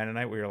ticketed event at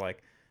night where you're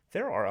like,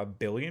 there are a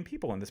billion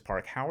people in this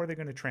park. How are they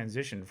going to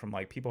transition from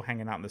like people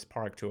hanging out in this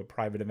park to a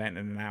private event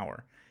in an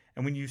hour?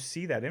 And when you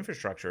see that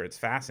infrastructure, it's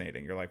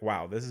fascinating. You're like,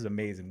 wow, this is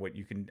amazing what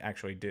you can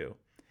actually do.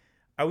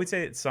 I would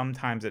say that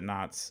sometimes at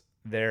Knott's,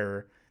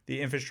 the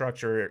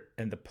infrastructure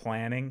and the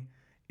planning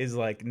is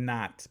like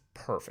not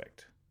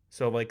perfect.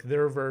 So like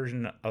their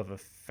version of a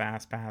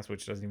fast pass,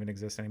 which doesn't even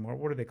exist anymore.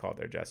 What do they call it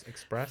there, Jess?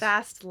 Express?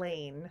 Fast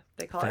lane.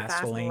 They call it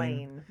fast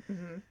lane.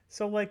 Mm-hmm.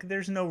 So like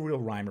there's no real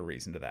rhyme or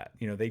reason to that.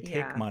 They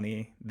take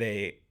money.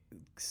 They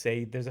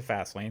say there's a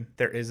fast lane.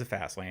 There is a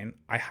fast lane.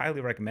 I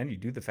highly recommend you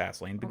do the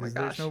fast lane because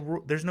there's no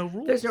rules. There's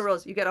no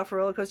rules. You get off a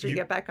roller coaster, you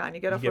get back on.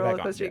 You get off a roller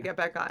coaster, you get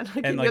back on.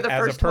 Like, and like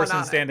as a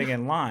person standing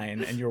in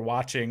line and you're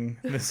watching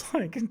this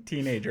like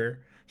teenager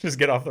just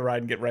get off the ride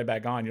and get right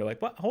back on, you're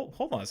like, what?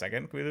 Hold on a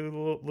second. Can we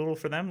do a little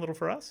for them, little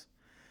for us?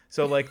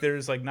 So like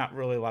there's like not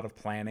really a lot of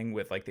planning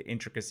with like the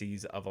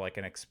intricacies of like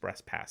an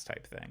express pass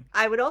type thing.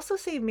 I would also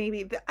say maybe,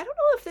 I don't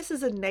know if this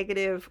is a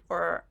negative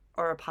or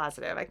a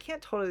positive. I can't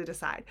totally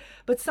decide.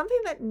 But something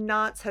that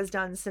Knott's has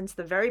done since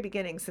the very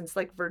beginning, since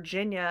like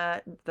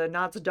Virginia, the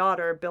Knott's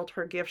daughter, built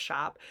her gift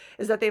shop,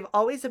 is that they've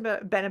always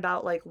been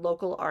about like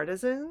local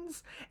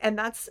artisans. And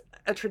that's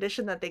a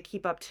tradition that they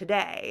keep up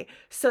today.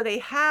 So they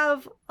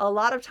have a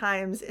lot of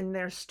times in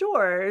their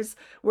stores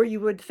where you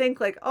would think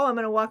like, oh, I'm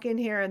going to walk in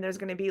here and there's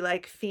going to be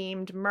like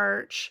themed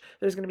merch.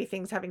 There's going to be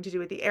things having to do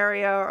with the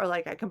area, or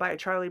like I can buy a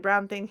Charlie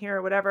Brown thing here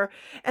or whatever.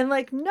 And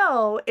like,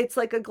 no, it's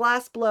like a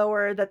glass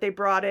blower that they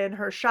brought in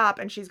her shop,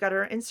 and she's got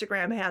her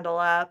Instagram handle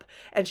up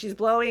and she's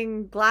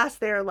blowing glass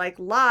there like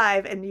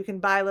live, and you can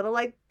buy little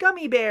like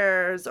gummy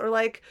bears or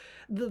like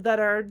that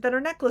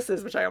are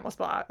necklaces, which I almost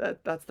bought.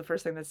 That's the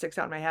first thing that sticks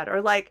out in my head. Or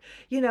like,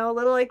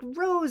 little like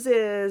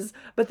roses,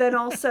 but then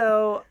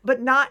also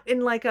but not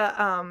in like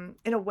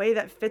in a way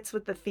that fits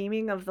with the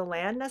theming of the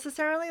land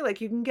necessarily.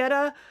 Like you can get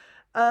a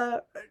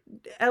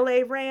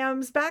LA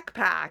Rams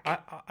backpack.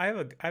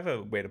 I have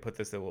a way to put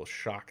this that will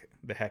shock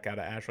the heck out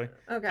of Ashley.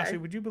 Okay. Ashley,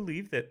 would you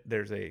believe that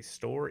there's a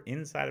store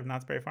inside of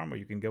Knott's Berry Farm where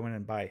you can go in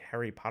and buy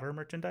Harry Potter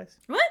merchandise?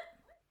 What?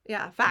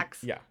 Yeah,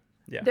 facts. Yeah.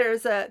 There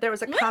was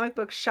a comic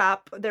book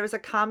shop. There was a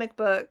comic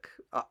book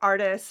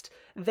artist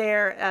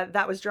there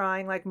that was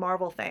drawing like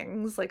Marvel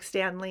things, like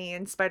Stan Lee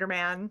and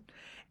Spider-Man,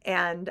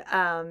 and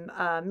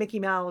Mickey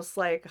Mouse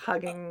like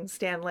hugging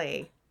Stan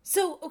Lee.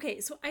 So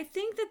I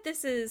think that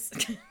this is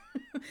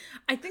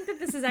I think that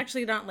this is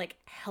actually not like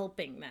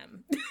helping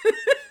them.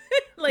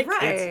 Like,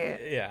 right.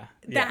 Yeah.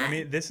 I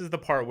mean, this is the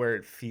part where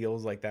it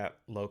feels like that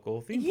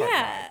local theme park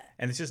vibe.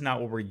 And it's just not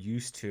what we're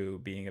used to,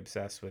 being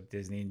obsessed with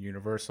Disney and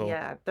Universal.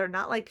 Yeah, they're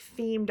not like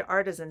themed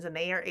artisans, and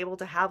they are able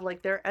to have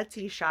like their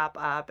Etsy shop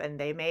up, and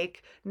they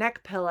make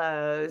neck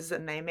pillows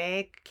and they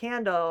make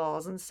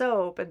candles and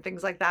soap and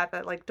things like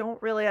that like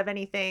don't really have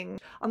anything.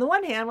 On the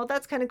one hand, well,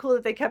 that's kind of cool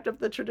that they kept up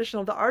the tradition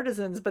of the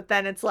artisans, but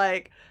then it's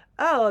like,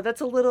 oh,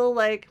 that's a little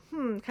like,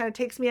 kind of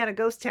takes me out of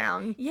Ghost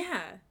Town.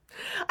 Yeah.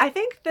 I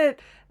think that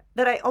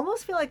I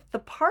almost feel like the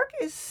park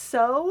is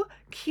so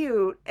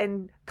cute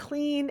and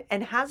clean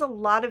and has a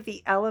lot of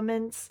the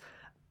elements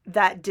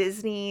that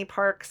Disney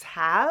parks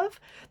have,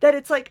 that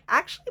it's like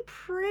actually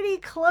pretty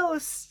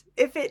close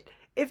if it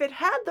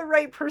had the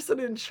right person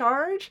in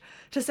charge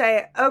to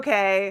say,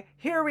 okay,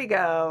 here we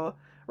go.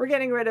 We're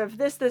getting rid of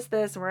this,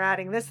 and we're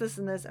adding this,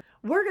 and this.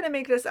 We're going to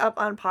make this up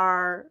on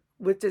par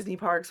with Disney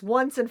parks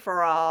once and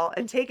for all,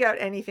 and take out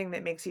anything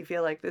that makes you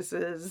feel like this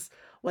is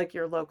like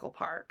your local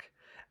park.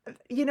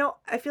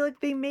 I feel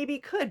like they maybe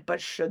could, but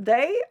should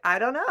they? I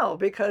don't know,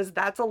 because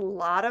that's a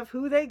lot of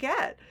who they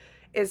get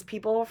is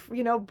people,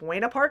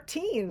 Buena Park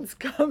teens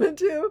coming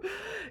to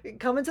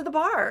the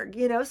park,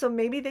 so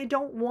maybe they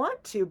don't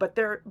want to, but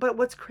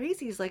what's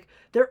crazy is like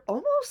they're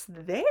almost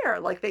there.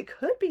 Like they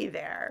could be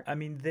there. I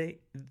mean,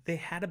 they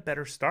had a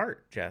better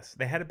start, Jess.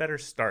 They had a better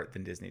start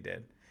than Disney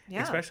did.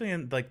 Yeah. Especially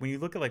in like when you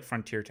look at like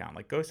Frontier Town,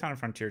 like Ghost Town and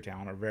Frontier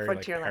Town are very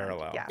like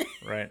parallel, yeah.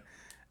 Right?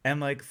 And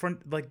like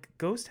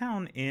Ghost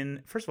Town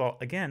first of all,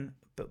 again,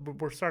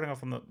 we're starting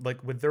off on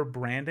with their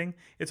branding.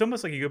 It's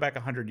almost like you go back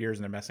 100 years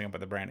and they're messing up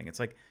with the branding. It's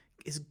like,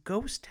 is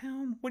Ghost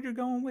Town what you're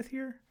going with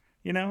here?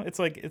 It's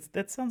like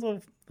that sounds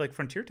like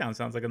Frontier Town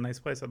sounds like a nice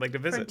place I'd like to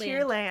visit.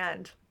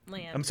 Frontierland.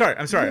 Land. I'm sorry.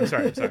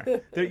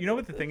 You know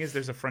what the thing is?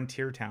 There's a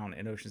Frontier Town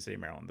in Ocean City,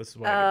 Maryland. This is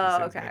why I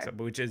get these things mixed up,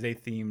 which is a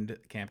themed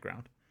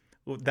campground.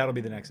 Well, that'll be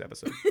the next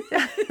episode.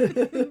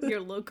 Your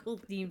local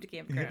themed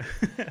campground.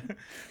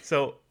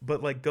 So,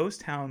 but like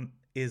Ghost Town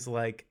is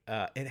like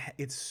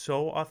it's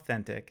so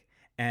authentic,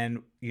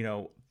 and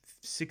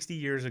 60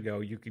 years ago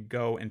you could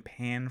go and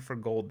pan for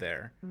gold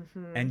there,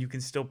 and you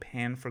can still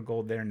pan for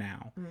gold there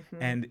now.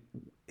 And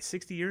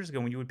 60 years ago,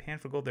 when you would pan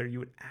for gold there, you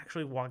would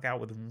actually walk out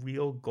with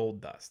real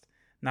gold dust.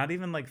 not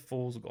even like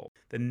fool's gold.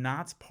 The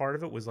Knott's part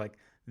of it was like,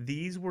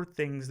 these were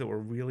things that were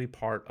really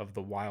part of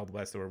the Wild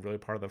West, that were really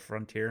part of the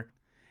frontier.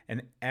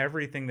 And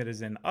everything that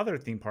is in other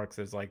theme parks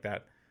that's like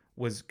that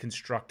was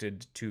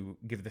constructed to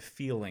give the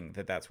feeling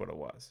that that's what it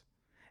was.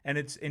 And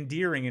it's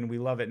endearing and we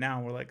love it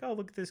now. We're like, oh,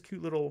 look at this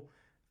cute little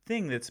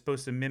thing that's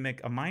supposed to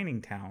mimic a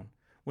mining town.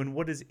 When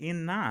what is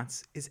in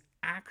Knott's is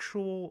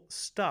actual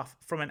stuff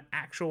from an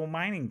actual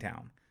mining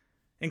town,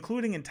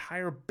 including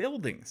entire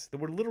buildings that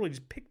were literally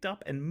just picked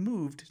up and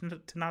moved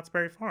to Knott's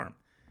Berry Farm.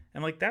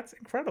 And like, that's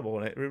incredible.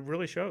 And it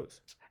really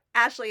shows.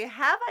 Ashley,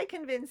 have I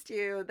convinced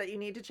you that you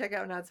need to check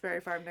out Knott's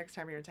Berry Farm next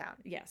time you're in town?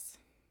 Yes.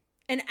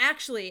 And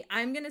actually,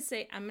 I'm gonna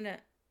say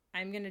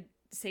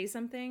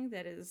something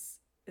that is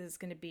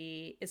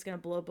gonna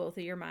blow both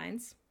of your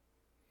minds.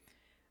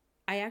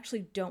 I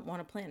actually don't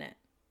want to plan it.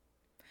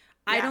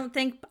 Yeah.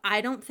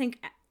 I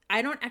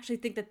don't actually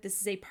think that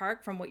this is a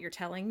park, from what you're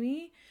telling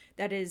me,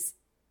 that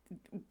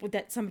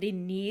somebody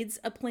needs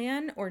a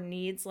plan or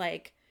needs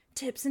like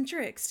tips and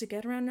tricks to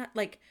get around.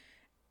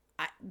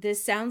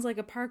 This sounds like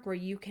a park where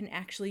you can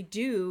actually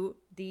do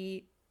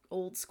the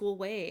old school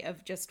way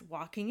of just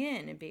walking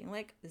in and being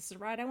like, this is a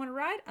ride I want to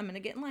ride. I'm going to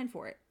get in line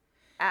for it.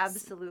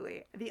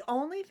 Absolutely. The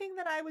only thing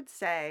that I would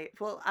say,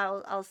 well,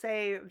 I'll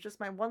say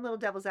just my one little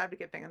devil's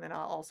advocate thing, and then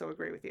I'll also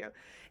agree with you,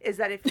 is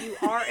that if you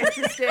are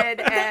interested,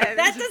 and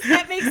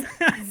that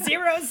makes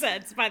zero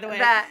sense, by the way.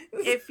 That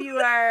if you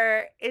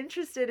are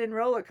interested in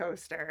roller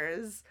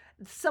coasters,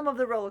 some of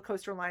the roller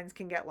coaster lines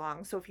can get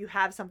long. So if you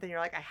have something you're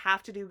like, I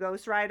have to do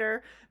Ghost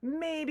Rider,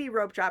 maybe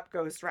Rope Drop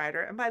Ghost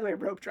Rider. And by the way,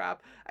 Rope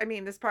Drop, I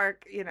mean, this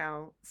park,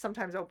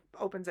 sometimes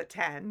opens at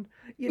 10,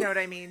 you know what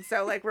I mean?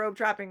 So like rope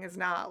dropping is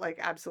not like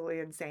absolutely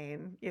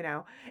insane,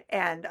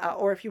 and,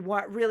 or if you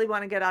really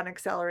want to get on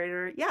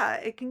Accelerator, yeah,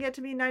 it can get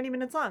to be 90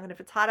 minutes long. And if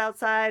it's hot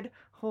outside,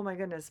 oh my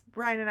goodness,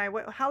 Brian and I,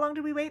 how long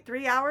did we wait?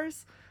 3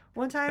 hours?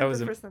 One time? That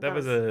was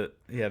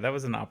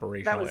an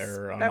operational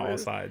error on all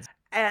sides.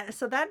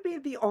 So that'd be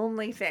the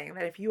only thing,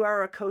 that if you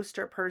are a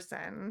coaster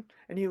person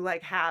and you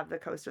like have the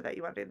coaster that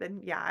you want to do,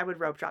 then yeah, I would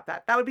rope drop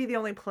that. That would be the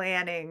only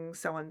planning,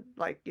 someone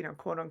like,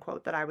 quote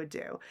unquote, that I would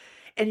do.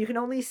 And you can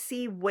only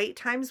see wait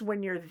times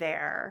when you're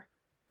there.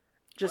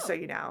 Just so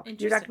you know,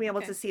 you're not gonna be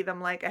able to see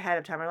them like ahead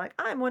of time. Or like,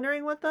 I'm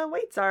wondering what the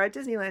waits are at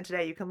Disneyland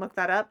today. You can look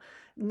that up.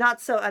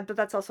 Not so, but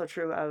that's also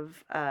true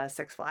of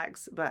Six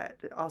Flags, but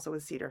also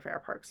with Cedar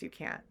Fair parks, you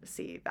can't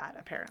see that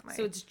apparently.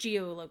 So it's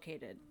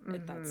geolocated.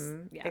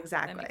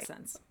 Exactly. That makes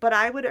sense. But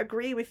I would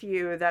agree with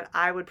you that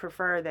I would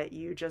prefer that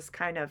you just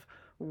kind of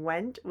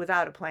went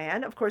without a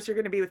plan. Of course, you're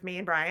going to be with me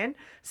and Brian,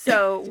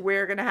 so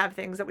we're going to have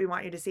things that we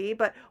want you to see.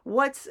 But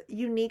what's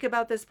unique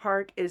about this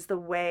park is the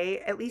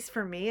way, at least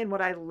for me, and what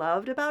I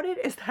loved about it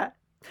is that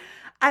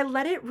I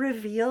let it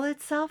reveal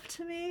itself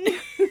to me.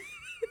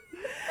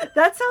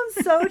 That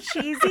sounds so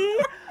cheesy,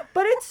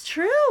 but it's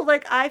true.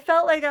 Like, I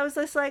felt like I was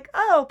just like,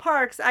 oh,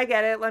 parks, I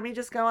get it. Let me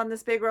just go on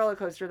this big roller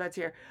coaster that's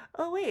here.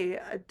 Oh, wait,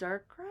 a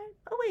dark ride?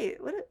 Oh, wait,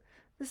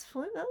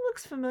 that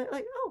looks familiar.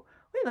 Like, oh,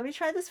 wait, let me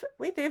try this.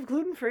 Wait, they have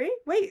gluten-free?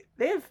 Wait,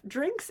 they have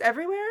drinks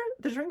everywhere?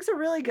 The drinks are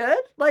really good?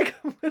 Like,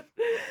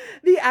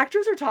 the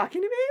actors are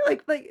talking to me?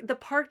 Like the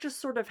park just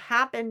sort of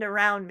happened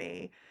around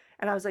me.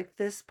 And I was like,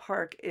 this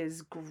park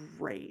is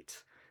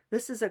great.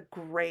 This is a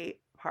great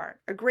park.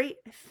 A great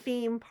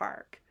theme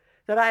park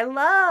that I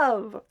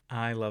love.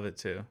 I love it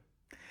too.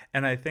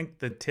 And I think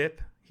the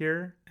tip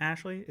here,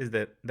 Ashley, is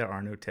that there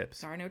are no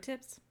tips. There are no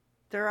tips.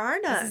 There are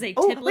none. This is a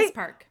tipless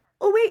park.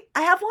 Oh, wait,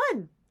 I have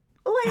one.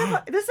 Oh, I have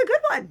one. This is a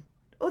good one.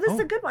 Oh, this is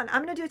a good one.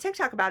 I'm going to do a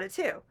TikTok about it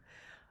too.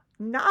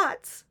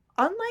 Knott's,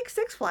 unlike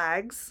Six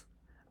Flags,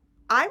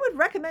 I would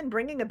recommend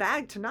bringing a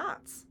bag to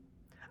Knott's.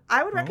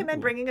 I would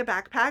recommend bringing a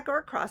backpack or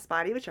a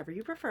crossbody, whichever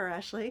you prefer,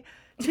 Ashley,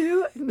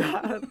 to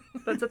Knott's.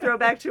 That's a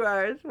throwback to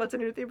our What's a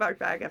New Theme Park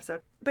Bag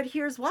episode. But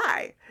here's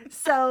why.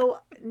 So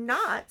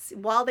Knott's,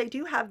 while they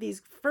do have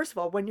these, first of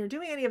all, when you're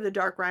doing any of the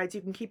dark rides,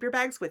 you can keep your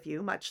bags with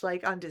you, much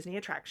like on Disney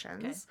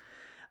attractions. Okay.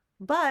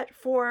 But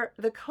for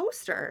the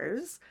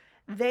coasters,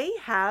 they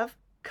have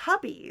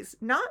cubbies,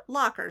 not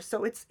lockers.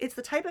 So it's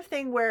the type of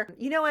thing where,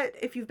 you know what,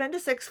 if you've been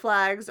to Six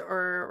Flags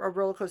or a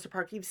roller coaster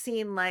park, you've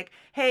seen like,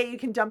 hey, you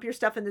can dump your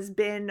stuff in this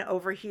bin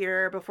over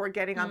here before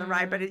getting on the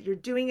ride, but you're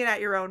doing it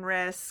at your own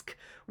risk.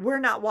 We're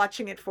not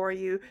watching it for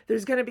you.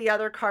 There's going to be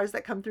other cars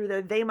that come through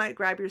there. They might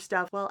grab your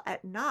stuff. Well,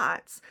 at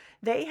Knott's,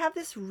 they have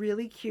this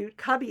really cute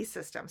cubby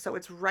system. So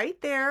it's right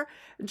there,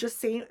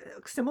 just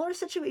similar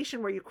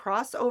situation where you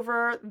cross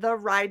over the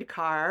ride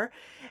car.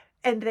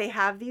 And they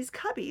have these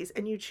cubbies,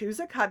 and you choose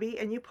a cubby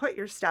and you put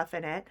your stuff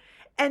in it,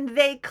 and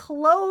they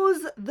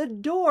close the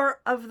door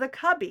of the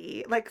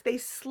cubby. Like they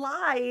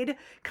slide,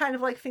 kind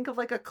of like, think of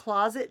like a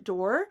closet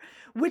door,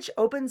 which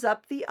opens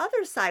up the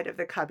other side of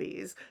the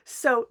cubbies.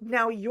 So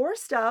now your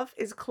stuff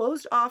is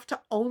closed off to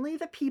only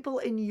the people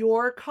in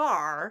your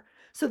car.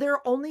 So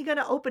they're only going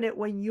to open it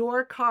when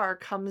your car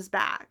comes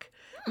back.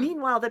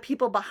 Meanwhile, the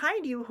people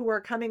behind you who are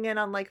coming in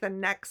on like the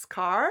next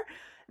car,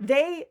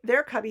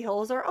 their cubby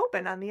holes are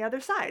open on the other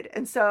side.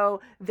 And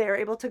so they're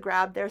able to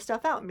grab their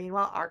stuff out.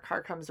 Meanwhile, our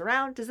car comes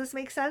around. Does this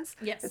make sense?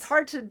 Yes. It's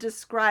hard to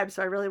describe,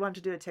 so I really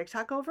wanted to do a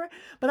TikTok over it.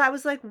 But I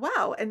was like,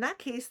 wow, in that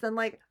case, then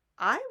like,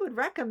 I would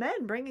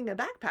recommend bringing a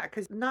backpack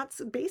because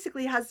Knott's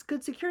basically has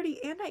good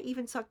security. And I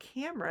even saw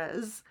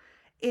cameras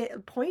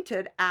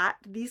pointed at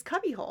these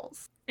cubby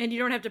holes. And you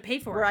don't have to pay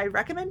for Where it. I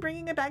recommend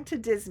bringing it back to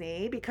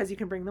Disney because you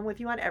can bring them with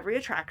you on every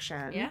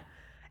attraction. Yeah.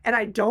 And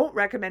I don't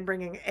recommend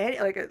bringing any,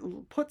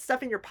 put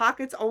stuff in your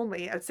pockets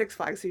only at Six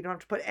Flags so you don't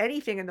have to put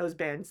anything in those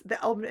bins.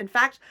 In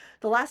fact,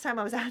 the last time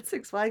I was at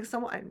Six Flags,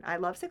 I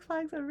love Six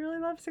Flags. I really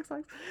love Six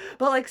Flags.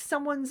 But like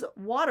someone's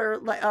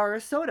water or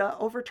soda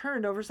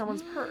overturned over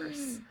someone's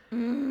purse.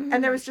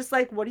 And there was just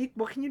like, what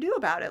can you do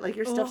about it? Like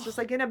your stuff's just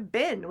like in a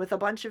bin with a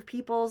bunch of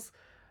people's,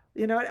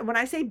 when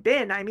I say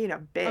bin, I mean a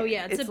bin. Oh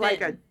yeah, it's a like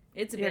bin.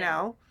 It's a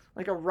bin.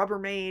 Like a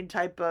Rubbermaid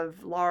type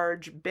of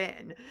large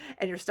bin,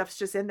 and your stuff's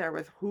just in there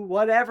with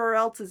whatever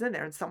else is in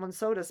there, and someone's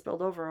soda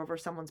spilled over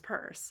someone's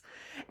purse.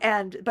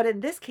 But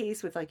in this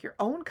case, with like your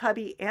own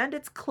cubby, and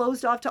it's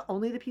closed off to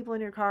only the people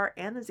in your car,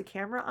 and there's a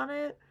camera on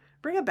it,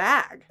 bring a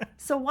bag.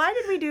 So why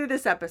did we do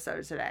this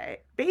episode today?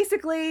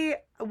 Basically,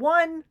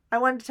 one, I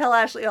wanted to tell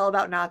Ashley all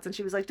about Knott's, and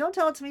she was like, don't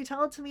tell it to me,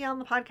 tell it to me on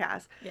the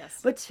podcast. Yes.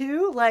 But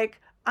two, like,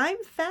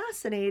 I'm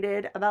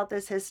fascinated about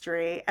this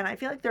history, and I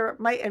feel like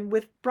and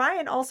with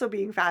Brian also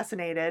being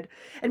fascinated,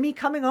 and me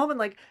coming home and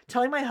like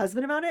telling my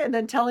husband about it, and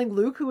then telling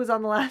Luke, who's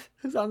on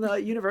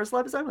the Universal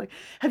episode, I'm like,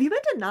 have you been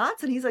to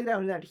Knott's? And he's like,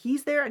 no,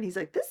 he's there, and he's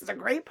like, this is a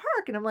great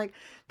park, and I'm like,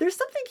 there's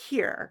something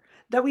here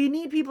that we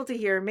need people to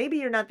hear. Maybe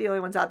you're not the only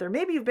ones out there.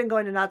 Maybe you've been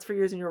going to Knott's for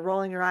years and you're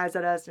rolling your eyes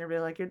at us, and you're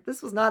being like,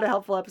 this was not a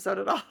helpful episode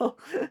at all.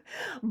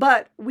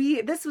 But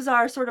this was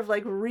our sort of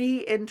like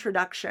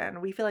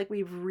reintroduction. We feel like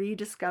we've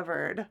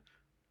rediscovered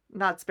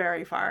Knott's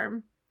Berry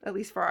Farm, at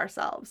least for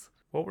ourselves.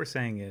 What we're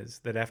saying is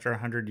that after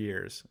 100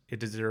 years,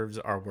 it deserves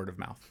our word of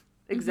mouth.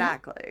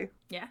 Exactly.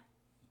 Yeah,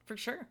 for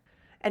sure.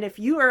 And if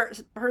you are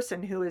a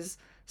person who is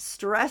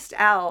stressed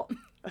out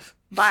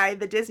by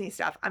the Disney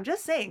stuff, I'm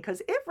just saying,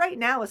 because it right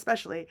now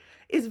especially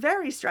is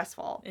very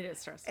stressful. It is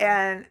stressful.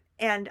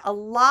 And a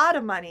lot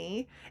of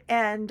money.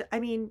 And I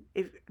mean,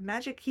 if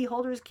magic key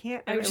holders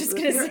can't. I was just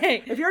going to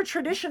say. If your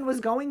tradition was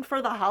going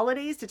for the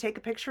holidays to take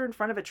a picture in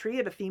front of a tree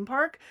at a theme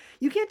park,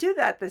 you can't do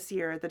that this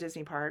year at the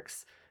Disney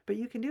parks. But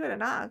you can do it at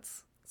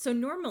Knott's. So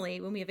normally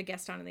when we have a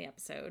guest on in the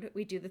episode,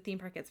 we do the Theme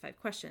Park Gets 5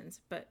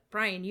 questions. But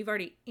Brian, you've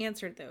already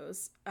answered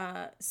those.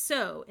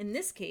 So in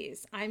this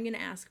case, I'm going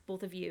to ask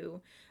both of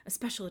you a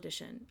special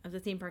edition of the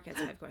Theme Park Gets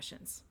 5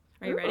 questions.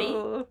 Are you ready?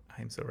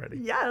 I'm so ready.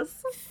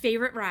 Yes.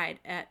 Favorite ride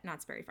at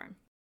Knott's Berry Farm?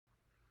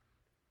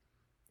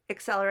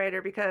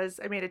 Accelerator, because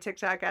I made a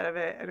TikTok out of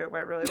it and it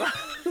went really well.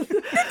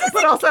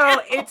 But also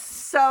it's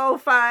so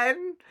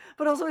fun.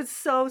 But also it's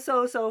so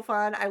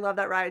fun. I love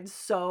that ride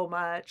so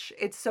much.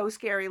 It's so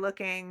scary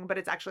looking, but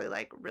it's actually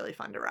like really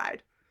fun to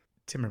ride.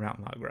 Timber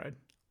Mountain Log Ride,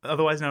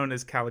 otherwise known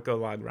as Calico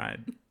Log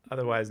Ride,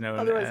 otherwise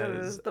known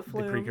as the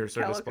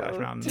precursor Calico, to Splash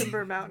Mountain.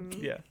 Timber Mountain.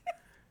 Yeah.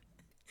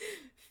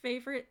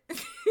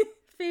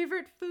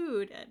 Favorite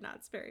food at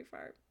Knott's Berry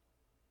Farm?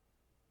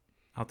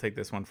 I'll take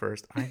this one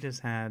first. I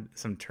just had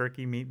some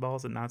turkey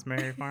meatballs at Knott's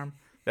Berry Farm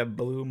that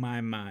blew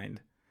my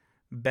mind.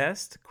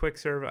 Best quick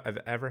serve I've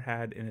ever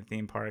had in a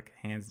theme park,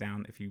 hands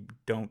down, if you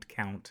don't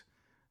count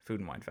Food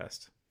and Wine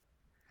Fest.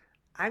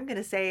 I'm going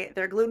to say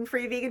they're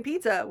gluten-free vegan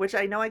pizza, which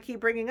I know I keep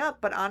bringing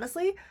up, but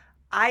honestly,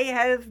 I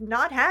have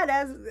not had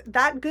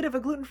that good of a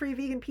gluten-free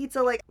vegan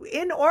pizza like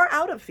in or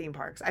out of theme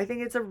parks. I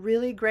think it's a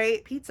really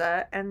great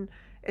pizza, and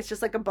it's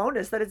just like a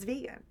bonus that it's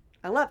vegan.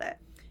 I love it.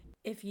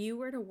 If you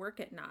were to work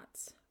at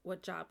Knott's,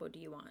 what job would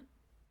you want?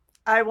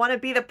 I want to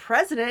be the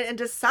president and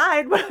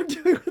decide what I'm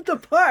doing with the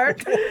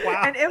park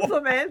and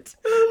implement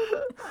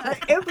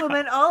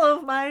all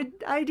of my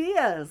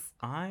ideas.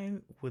 I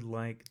would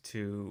like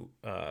to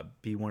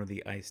be one of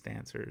the ice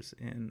dancers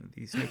in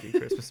the Snoopy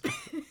Christmas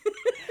special.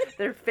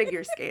 They're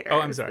figure skaters. Oh,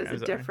 I'm sorry.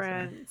 There's a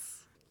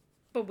difference.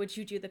 But would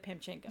you do the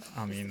Pimchenko?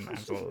 I mean,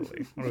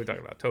 absolutely. What are we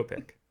talking about? Toe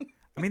pick.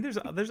 I mean, there's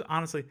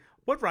honestly,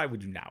 what ride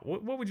would you not?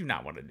 What would you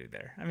not want to do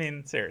there? I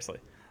mean, seriously,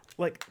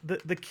 like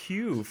the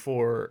queue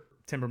for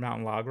Timber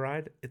Mountain Log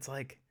Ride. It's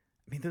like,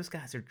 I mean, those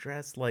guys are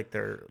dressed like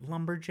they're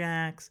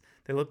lumberjacks.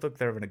 They look like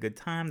they're having a good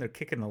time. They're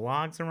kicking the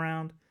logs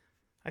around.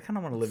 I kind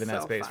of want to live in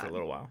that space for a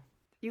little while.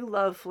 You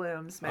love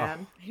flumes, man.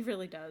 Oh, he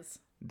really does.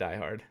 Die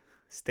hard.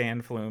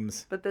 Stan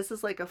Flumes. But this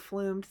is like a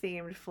flume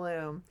themed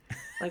flume,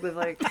 like with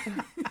like.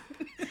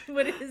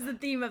 What is the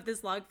theme of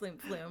this log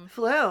flume?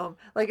 Flume.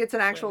 Like it's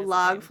an actual Flume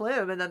log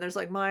flume, and then there's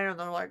like mine, and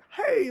they're like,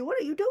 "Hey, what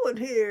are you doing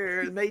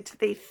here?" And they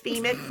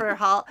theme it for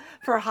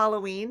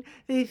Halloween.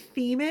 They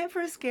theme it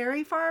for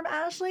Scary Farm,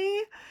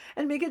 Ashley,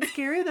 and make it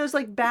scary. There's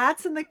like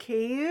bats in the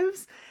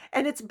caves,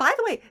 and it's, by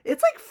the way,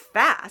 it's like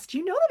fast.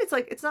 You know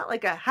that it's not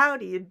like a how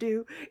do you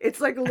do. It's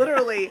like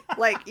literally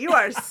like you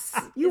are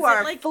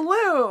like,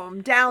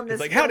 flume down this.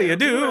 It's like, how do you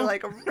do?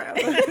 Like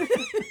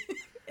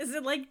Is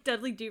it like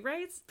Dudley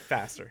Do-Rights?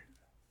 Faster.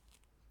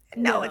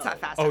 No, it's not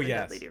faster than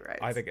yes. Dudley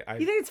Do-Rights.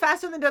 You think it's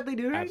faster than Dudley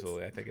Do-Rights?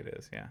 Absolutely, I think it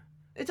is, yeah.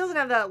 It doesn't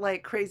have that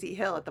like crazy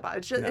hill at the bottom.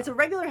 It's just it's a No.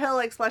 regular hill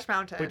like Splash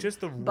Mountain. But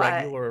just the but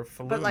regular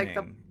fluming, like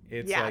the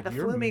it's yeah, like the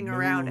you're fluming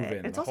around it.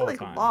 moving It's the also whole like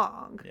time.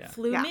 long. Yeah.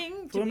 Fluming?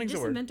 Did we Fluming's a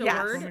just word. invent a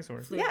Yes. word? Fluming's a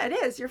word. Yeah, it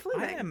is. You're I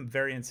fluming. am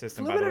very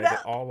insistent, by Flume the way, it that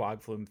up. all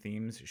log flume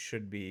themes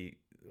should be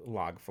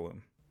log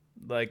flume.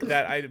 Like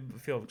that, I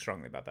feel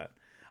strongly about that.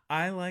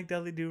 I like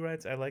Dudley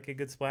Do-Rights. I like a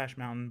good Splash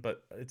Mountain,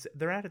 but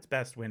they're at its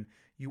best when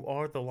you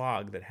are the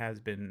log that has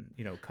been,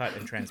 cut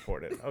and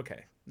transported.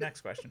 Okay,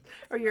 next question.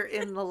 Or you're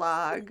in the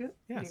log.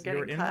 Yes, you're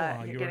you're getting in cut. the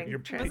log. You're You're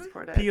getting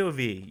transported.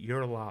 POV.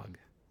 You're a log.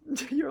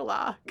 You're a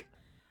log.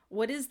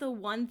 What is the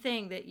one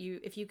thing that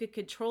if you could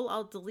Control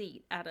Alt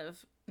Delete out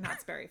of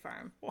Knott's Berry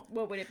Farm,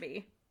 what would it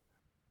be?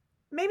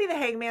 Maybe the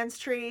Hangman's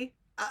Tree.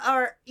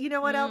 Or you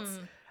know what else?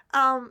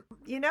 Mm.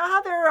 You know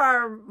how there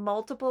are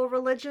multiple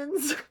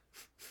religions?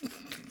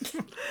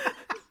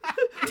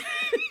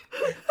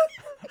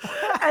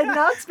 At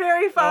Knott's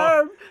Berry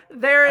Farm,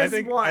 there is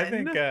one. I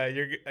think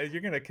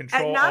you're gonna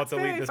control Knott's alt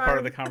delete Berry this part of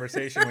Farm- the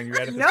conversation when you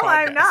edit this No,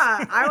 podcast. I'm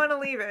not. I want to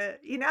leave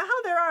it. You know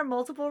how there are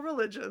multiple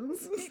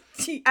religions?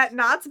 At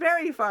Knott's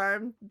Berry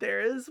Farm,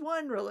 there is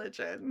one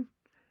religion.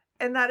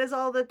 And that is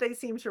all that they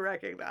seem to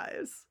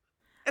recognize.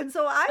 And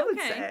so I would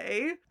Okay.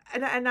 say,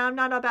 and I'm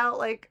not about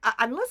like,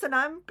 I'm listen,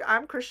 I'm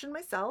Christian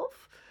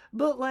myself,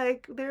 but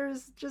like,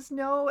 there's just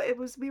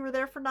we were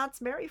there for Knott's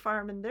Berry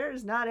Farm, and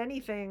there's not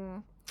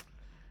anything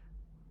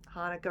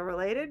Hanukkah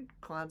related,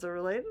 Kwanzaa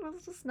related.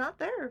 It's just not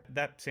there.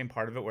 That same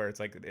part of it where it's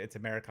like it's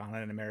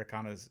Americana and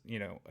Americana's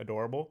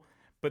adorable,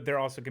 but there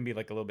also can be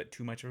like a little bit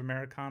too much of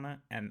Americana,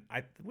 and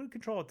I would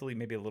control alt delete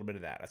maybe a little bit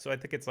of that. So I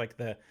think it's like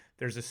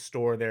there's a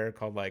store there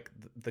called like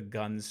the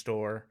gun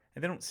store,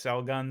 and they don't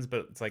sell guns,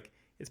 but it's like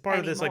it's part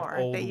of this like Anymore.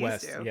 old They used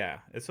west, to. yeah.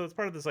 So it's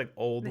part of this like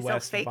old They sell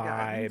west fake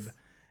vibe, guns.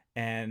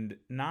 and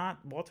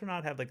Walter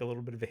Knott had like a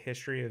little bit of a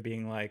history of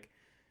being like,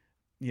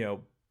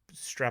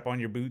 strap on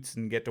your boots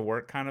and get to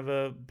work kind of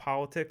a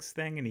politics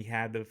thing, and he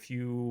had a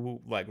few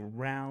like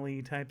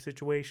rally type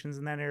situations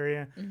in that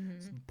area,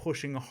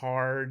 pushing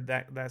hard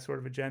that sort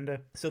of agenda.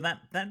 So that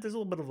there's a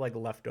little bit of like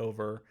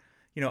leftover.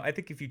 I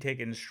think if you take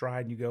it in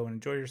stride and you go and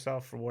enjoy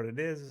yourself for what it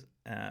is,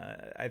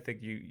 I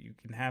think you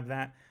can have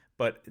that.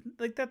 But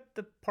like that,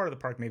 the part of the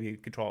park maybe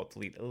Control Alt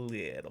Delete a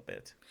little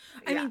bit.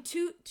 I mean,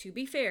 to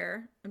be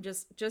fair, I'm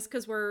just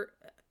because we're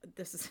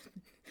this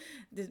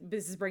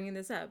is bringing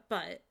this up,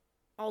 but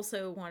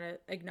also want to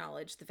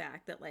acknowledge the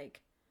fact that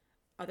like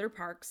other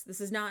parks, this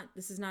is not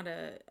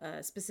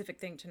a specific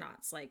thing to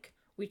Knott's. Like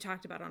we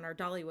talked about on our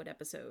Dollywood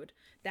episode,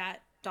 that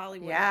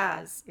Dollywood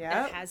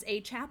has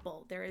a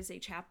chapel. There is a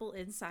chapel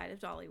inside of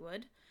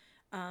Dollywood,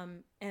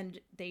 and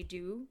they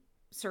do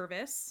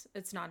service.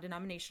 It's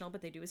non-denominational,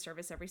 but they do a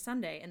service every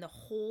Sunday. And the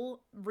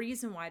whole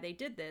reason why they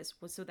did this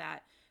was so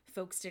that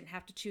folks didn't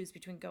have to choose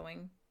between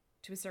going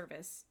to a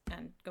service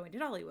and going to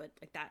Dollywood.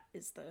 Like that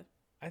is the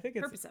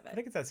purpose of it. I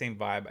think it's that same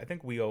vibe. I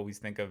think we always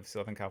think of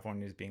Southern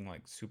California as being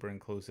like super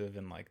inclusive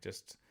and like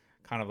just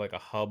kind of like a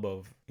hub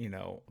of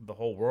the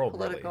whole world.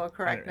 Political really.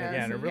 correctness.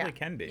 Yeah, and it really Yeah.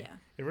 can be. Yeah.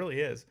 It really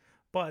is.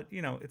 But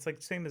it's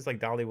like same as like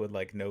Dollywood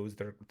like knows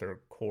their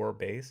core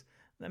base.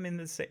 I mean,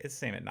 it's the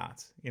same at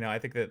Knott's. I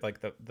think that like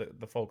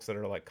the folks that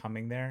are like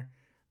coming there,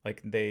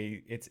 like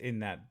it's in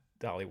that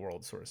Dolly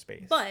World sort of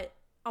space. But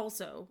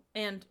also,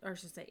 and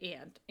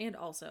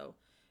also,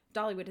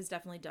 Dollywood has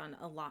definitely done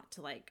a lot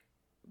to like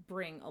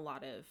bring a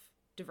lot of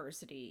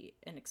diversity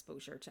and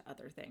exposure to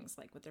other things,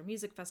 like with their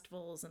music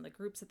festivals and the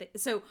groups that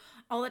so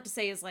all that to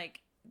say is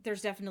like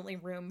there's definitely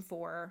room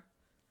for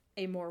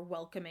a more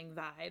welcoming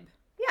vibe.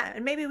 Yeah,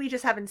 and maybe we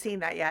just haven't seen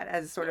that yet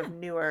as sort of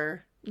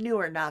newer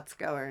Knott's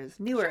goers,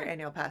 newer Sure.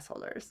 annual pass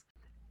holders.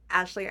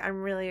 Ashley,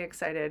 I'm really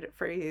excited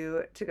for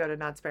you to go to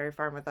Knott's Berry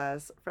Farm with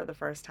us for the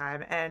first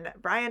time. And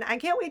Brian, I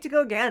can't wait to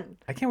go again.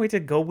 I can't wait to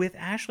go with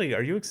Ashley.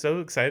 Are you so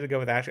excited to go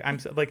with Ashley? I'm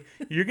so, like,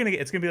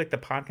 it's gonna be like the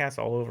podcast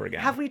all over again.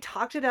 Have we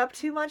talked it up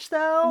too much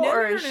though?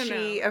 Or is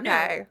she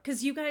okay?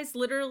 Because you guys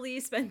literally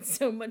spent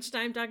so much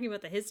time talking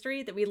about the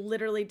history that we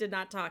literally did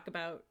not talk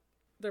about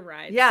the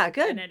ride. Yeah,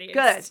 good.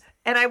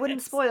 And I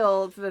wouldn't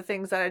spoil the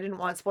things that I didn't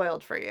want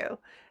spoiled for you.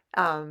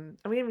 And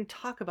we didn't even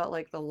talk about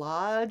like the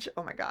lodge.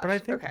 Oh my gosh. But I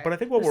think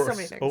what There's we're so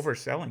many things.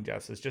 overselling,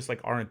 Jess, is just like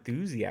our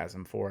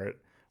enthusiasm for it,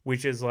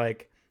 which is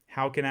like,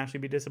 how can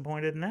Ashley be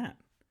disappointed in that?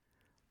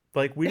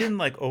 Like we didn't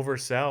like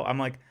oversell. I'm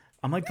like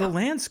the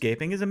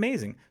landscaping is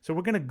amazing. So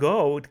we're gonna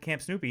go to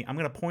Camp Snoopy. I'm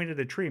gonna point at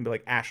a tree and be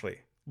like, Ashley,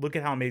 look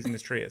at how amazing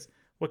this tree is.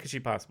 What could she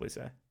possibly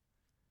say?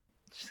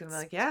 She's gonna be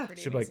like, yeah.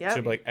 Pretty She'd be like, amazing.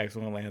 she'd be like,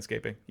 excellent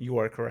landscaping. You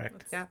are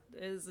correct.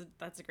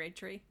 That's a great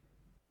tree.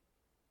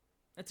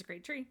 That's a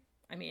great tree.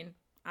 I mean,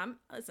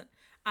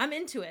 I'm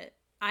into it.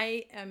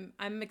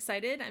 I'm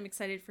excited. I'm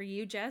excited for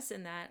you, Jess,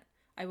 in that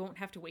I won't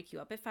have to wake you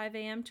up at 5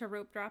 a.m. to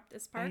rope drop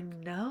this park. I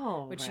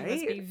know, which right? you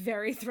must be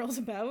very thrilled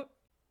about.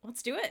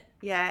 Let's do it.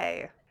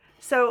 Yay.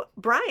 So,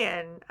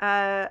 Brian,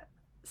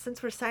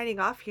 since we're signing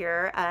off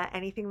here,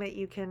 anything that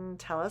you can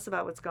tell us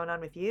about what's going on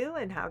with you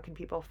and how can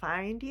people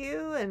find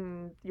you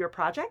and your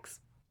projects?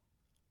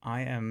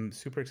 I am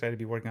super excited to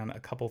be working on a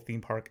couple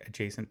theme park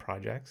adjacent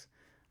projects.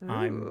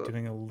 I'm Ooh.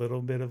 doing a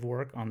little bit of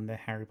work on the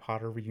Harry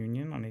Potter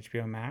reunion on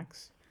HBO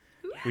Max,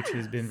 which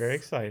has been very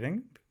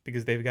exciting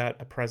because they've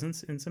got a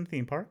presence in some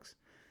theme parks.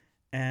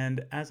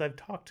 And as I've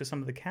talked to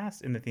some of the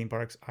cast in the theme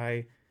parks,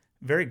 I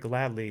very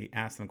gladly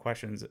ask them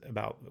questions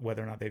about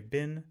whether or not they've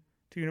been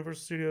to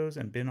Universal Studios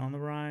and been on the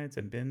rides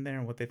and been there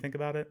and what they think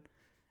about it.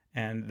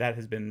 And that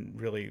has been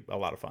really a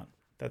lot of fun.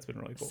 That's been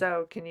really cool.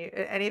 So can you,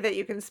 any that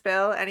you can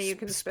spill? Any you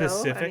can spill?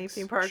 Any Specifics?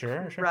 theme park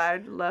Sure.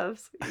 ride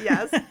loves?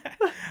 Yes.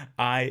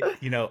 I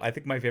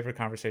think my favorite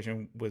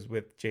conversation was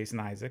with Jason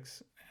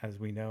Isaacs, as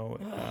we know,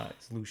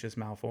 it's Lucius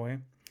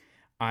Malfoy.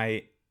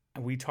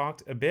 We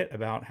talked a bit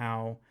about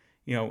how,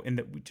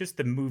 in just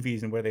the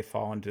movies and where they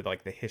fall into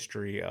like the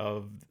history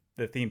of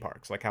the theme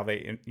parks, like how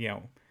they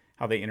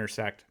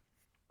intersect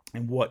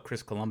and what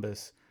Chris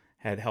Columbus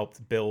had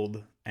helped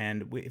build.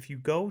 And if you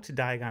go to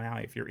Diagon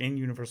Alley, if you're in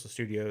Universal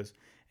Studios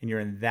and you're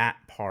in that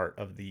part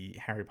of the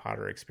Harry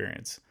Potter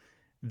experience,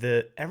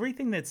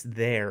 everything that's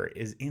there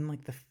is in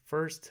like the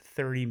first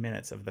 30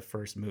 minutes of the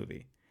first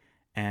movie.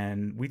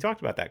 And we talked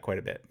about that quite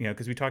a bit,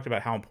 because we talked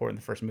about how important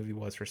the first movie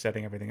was for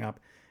setting everything up.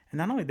 And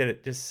not only did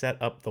it just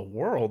set up the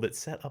world, it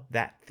set up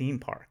that theme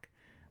park,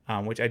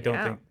 which I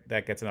don't think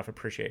that gets enough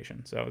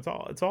appreciation. So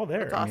it's all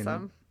there. That's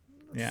awesome.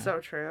 Yeah. So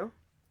true.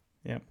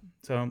 Yeah.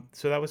 So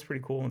that was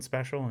pretty cool and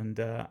special. And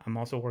I'm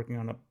also working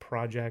on a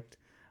project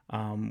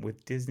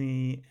with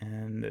Disney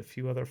and a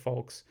few other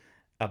folks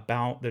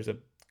there's a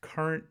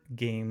current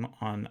game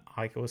on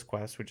Oculus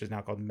Quest, which is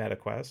now called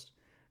MetaQuest,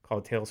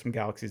 called Tales from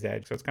Galaxy's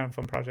Edge. So it's kind of a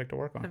fun project to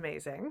work on.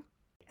 Amazing.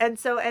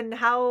 And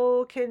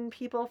how can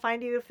people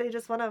find you if they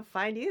just want to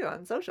find you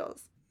on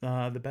socials?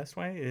 The best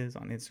way is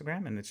on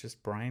Instagram, and it's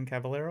just Brian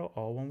Cavallero,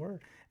 all one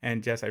word.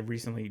 And Jess, I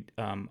recently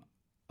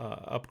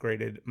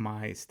upgraded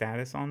my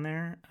status on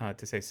there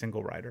to say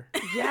single rider.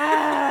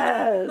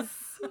 Yes.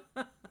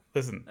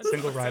 Listen,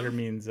 single rider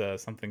means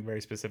something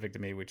very specific to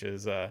me, which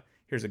is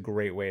here's a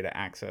great way to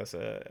access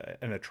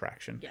an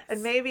attraction. Yes.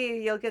 And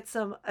maybe you'll get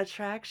some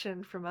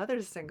attraction from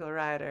other single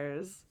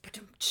riders.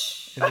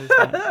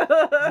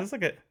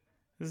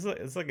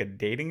 It's like a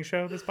dating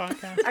show, this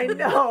podcast. I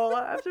know.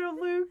 After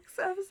Luke's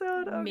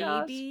episode, oh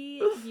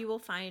Maybe you will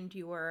find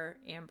your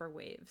amber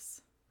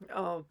waves.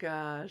 Oh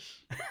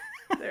gosh.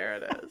 There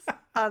it is.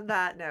 On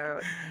that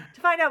note,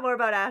 to find out more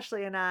about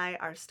Ashley and I,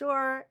 our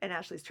store, and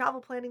Ashley's travel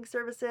planning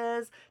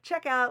services,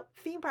 check out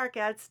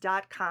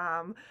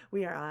themeparkettes.com.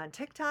 We are on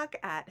TikTok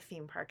at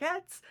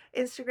themeparkettes,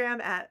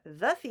 Instagram at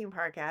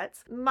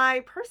thethemeparkettes.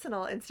 My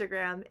personal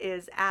Instagram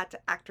is at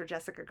actor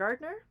Jessica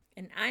Gardner.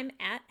 And I'm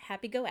at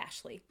Happy Go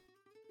Ashley.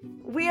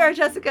 We are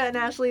Jessica and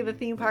Ashley, the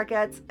Theme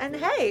Parkettes, and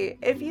hey,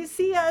 if you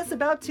see us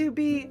about to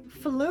be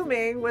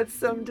fluming with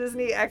some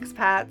Disney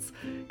expats,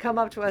 come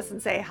up to us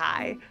and say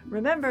hi.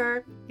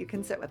 Remember, you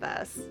can sit with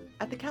us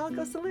at the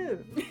Calico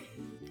Saloon.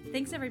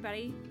 Thanks,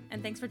 everybody,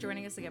 and thanks for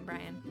joining us again,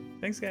 Brian.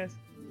 Thanks, guys.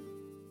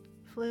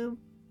 Flume.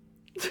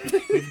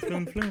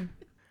 Flume, flume.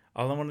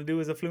 All I want to do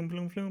is a flume,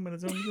 flume, flume, and a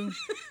zoom, zoom.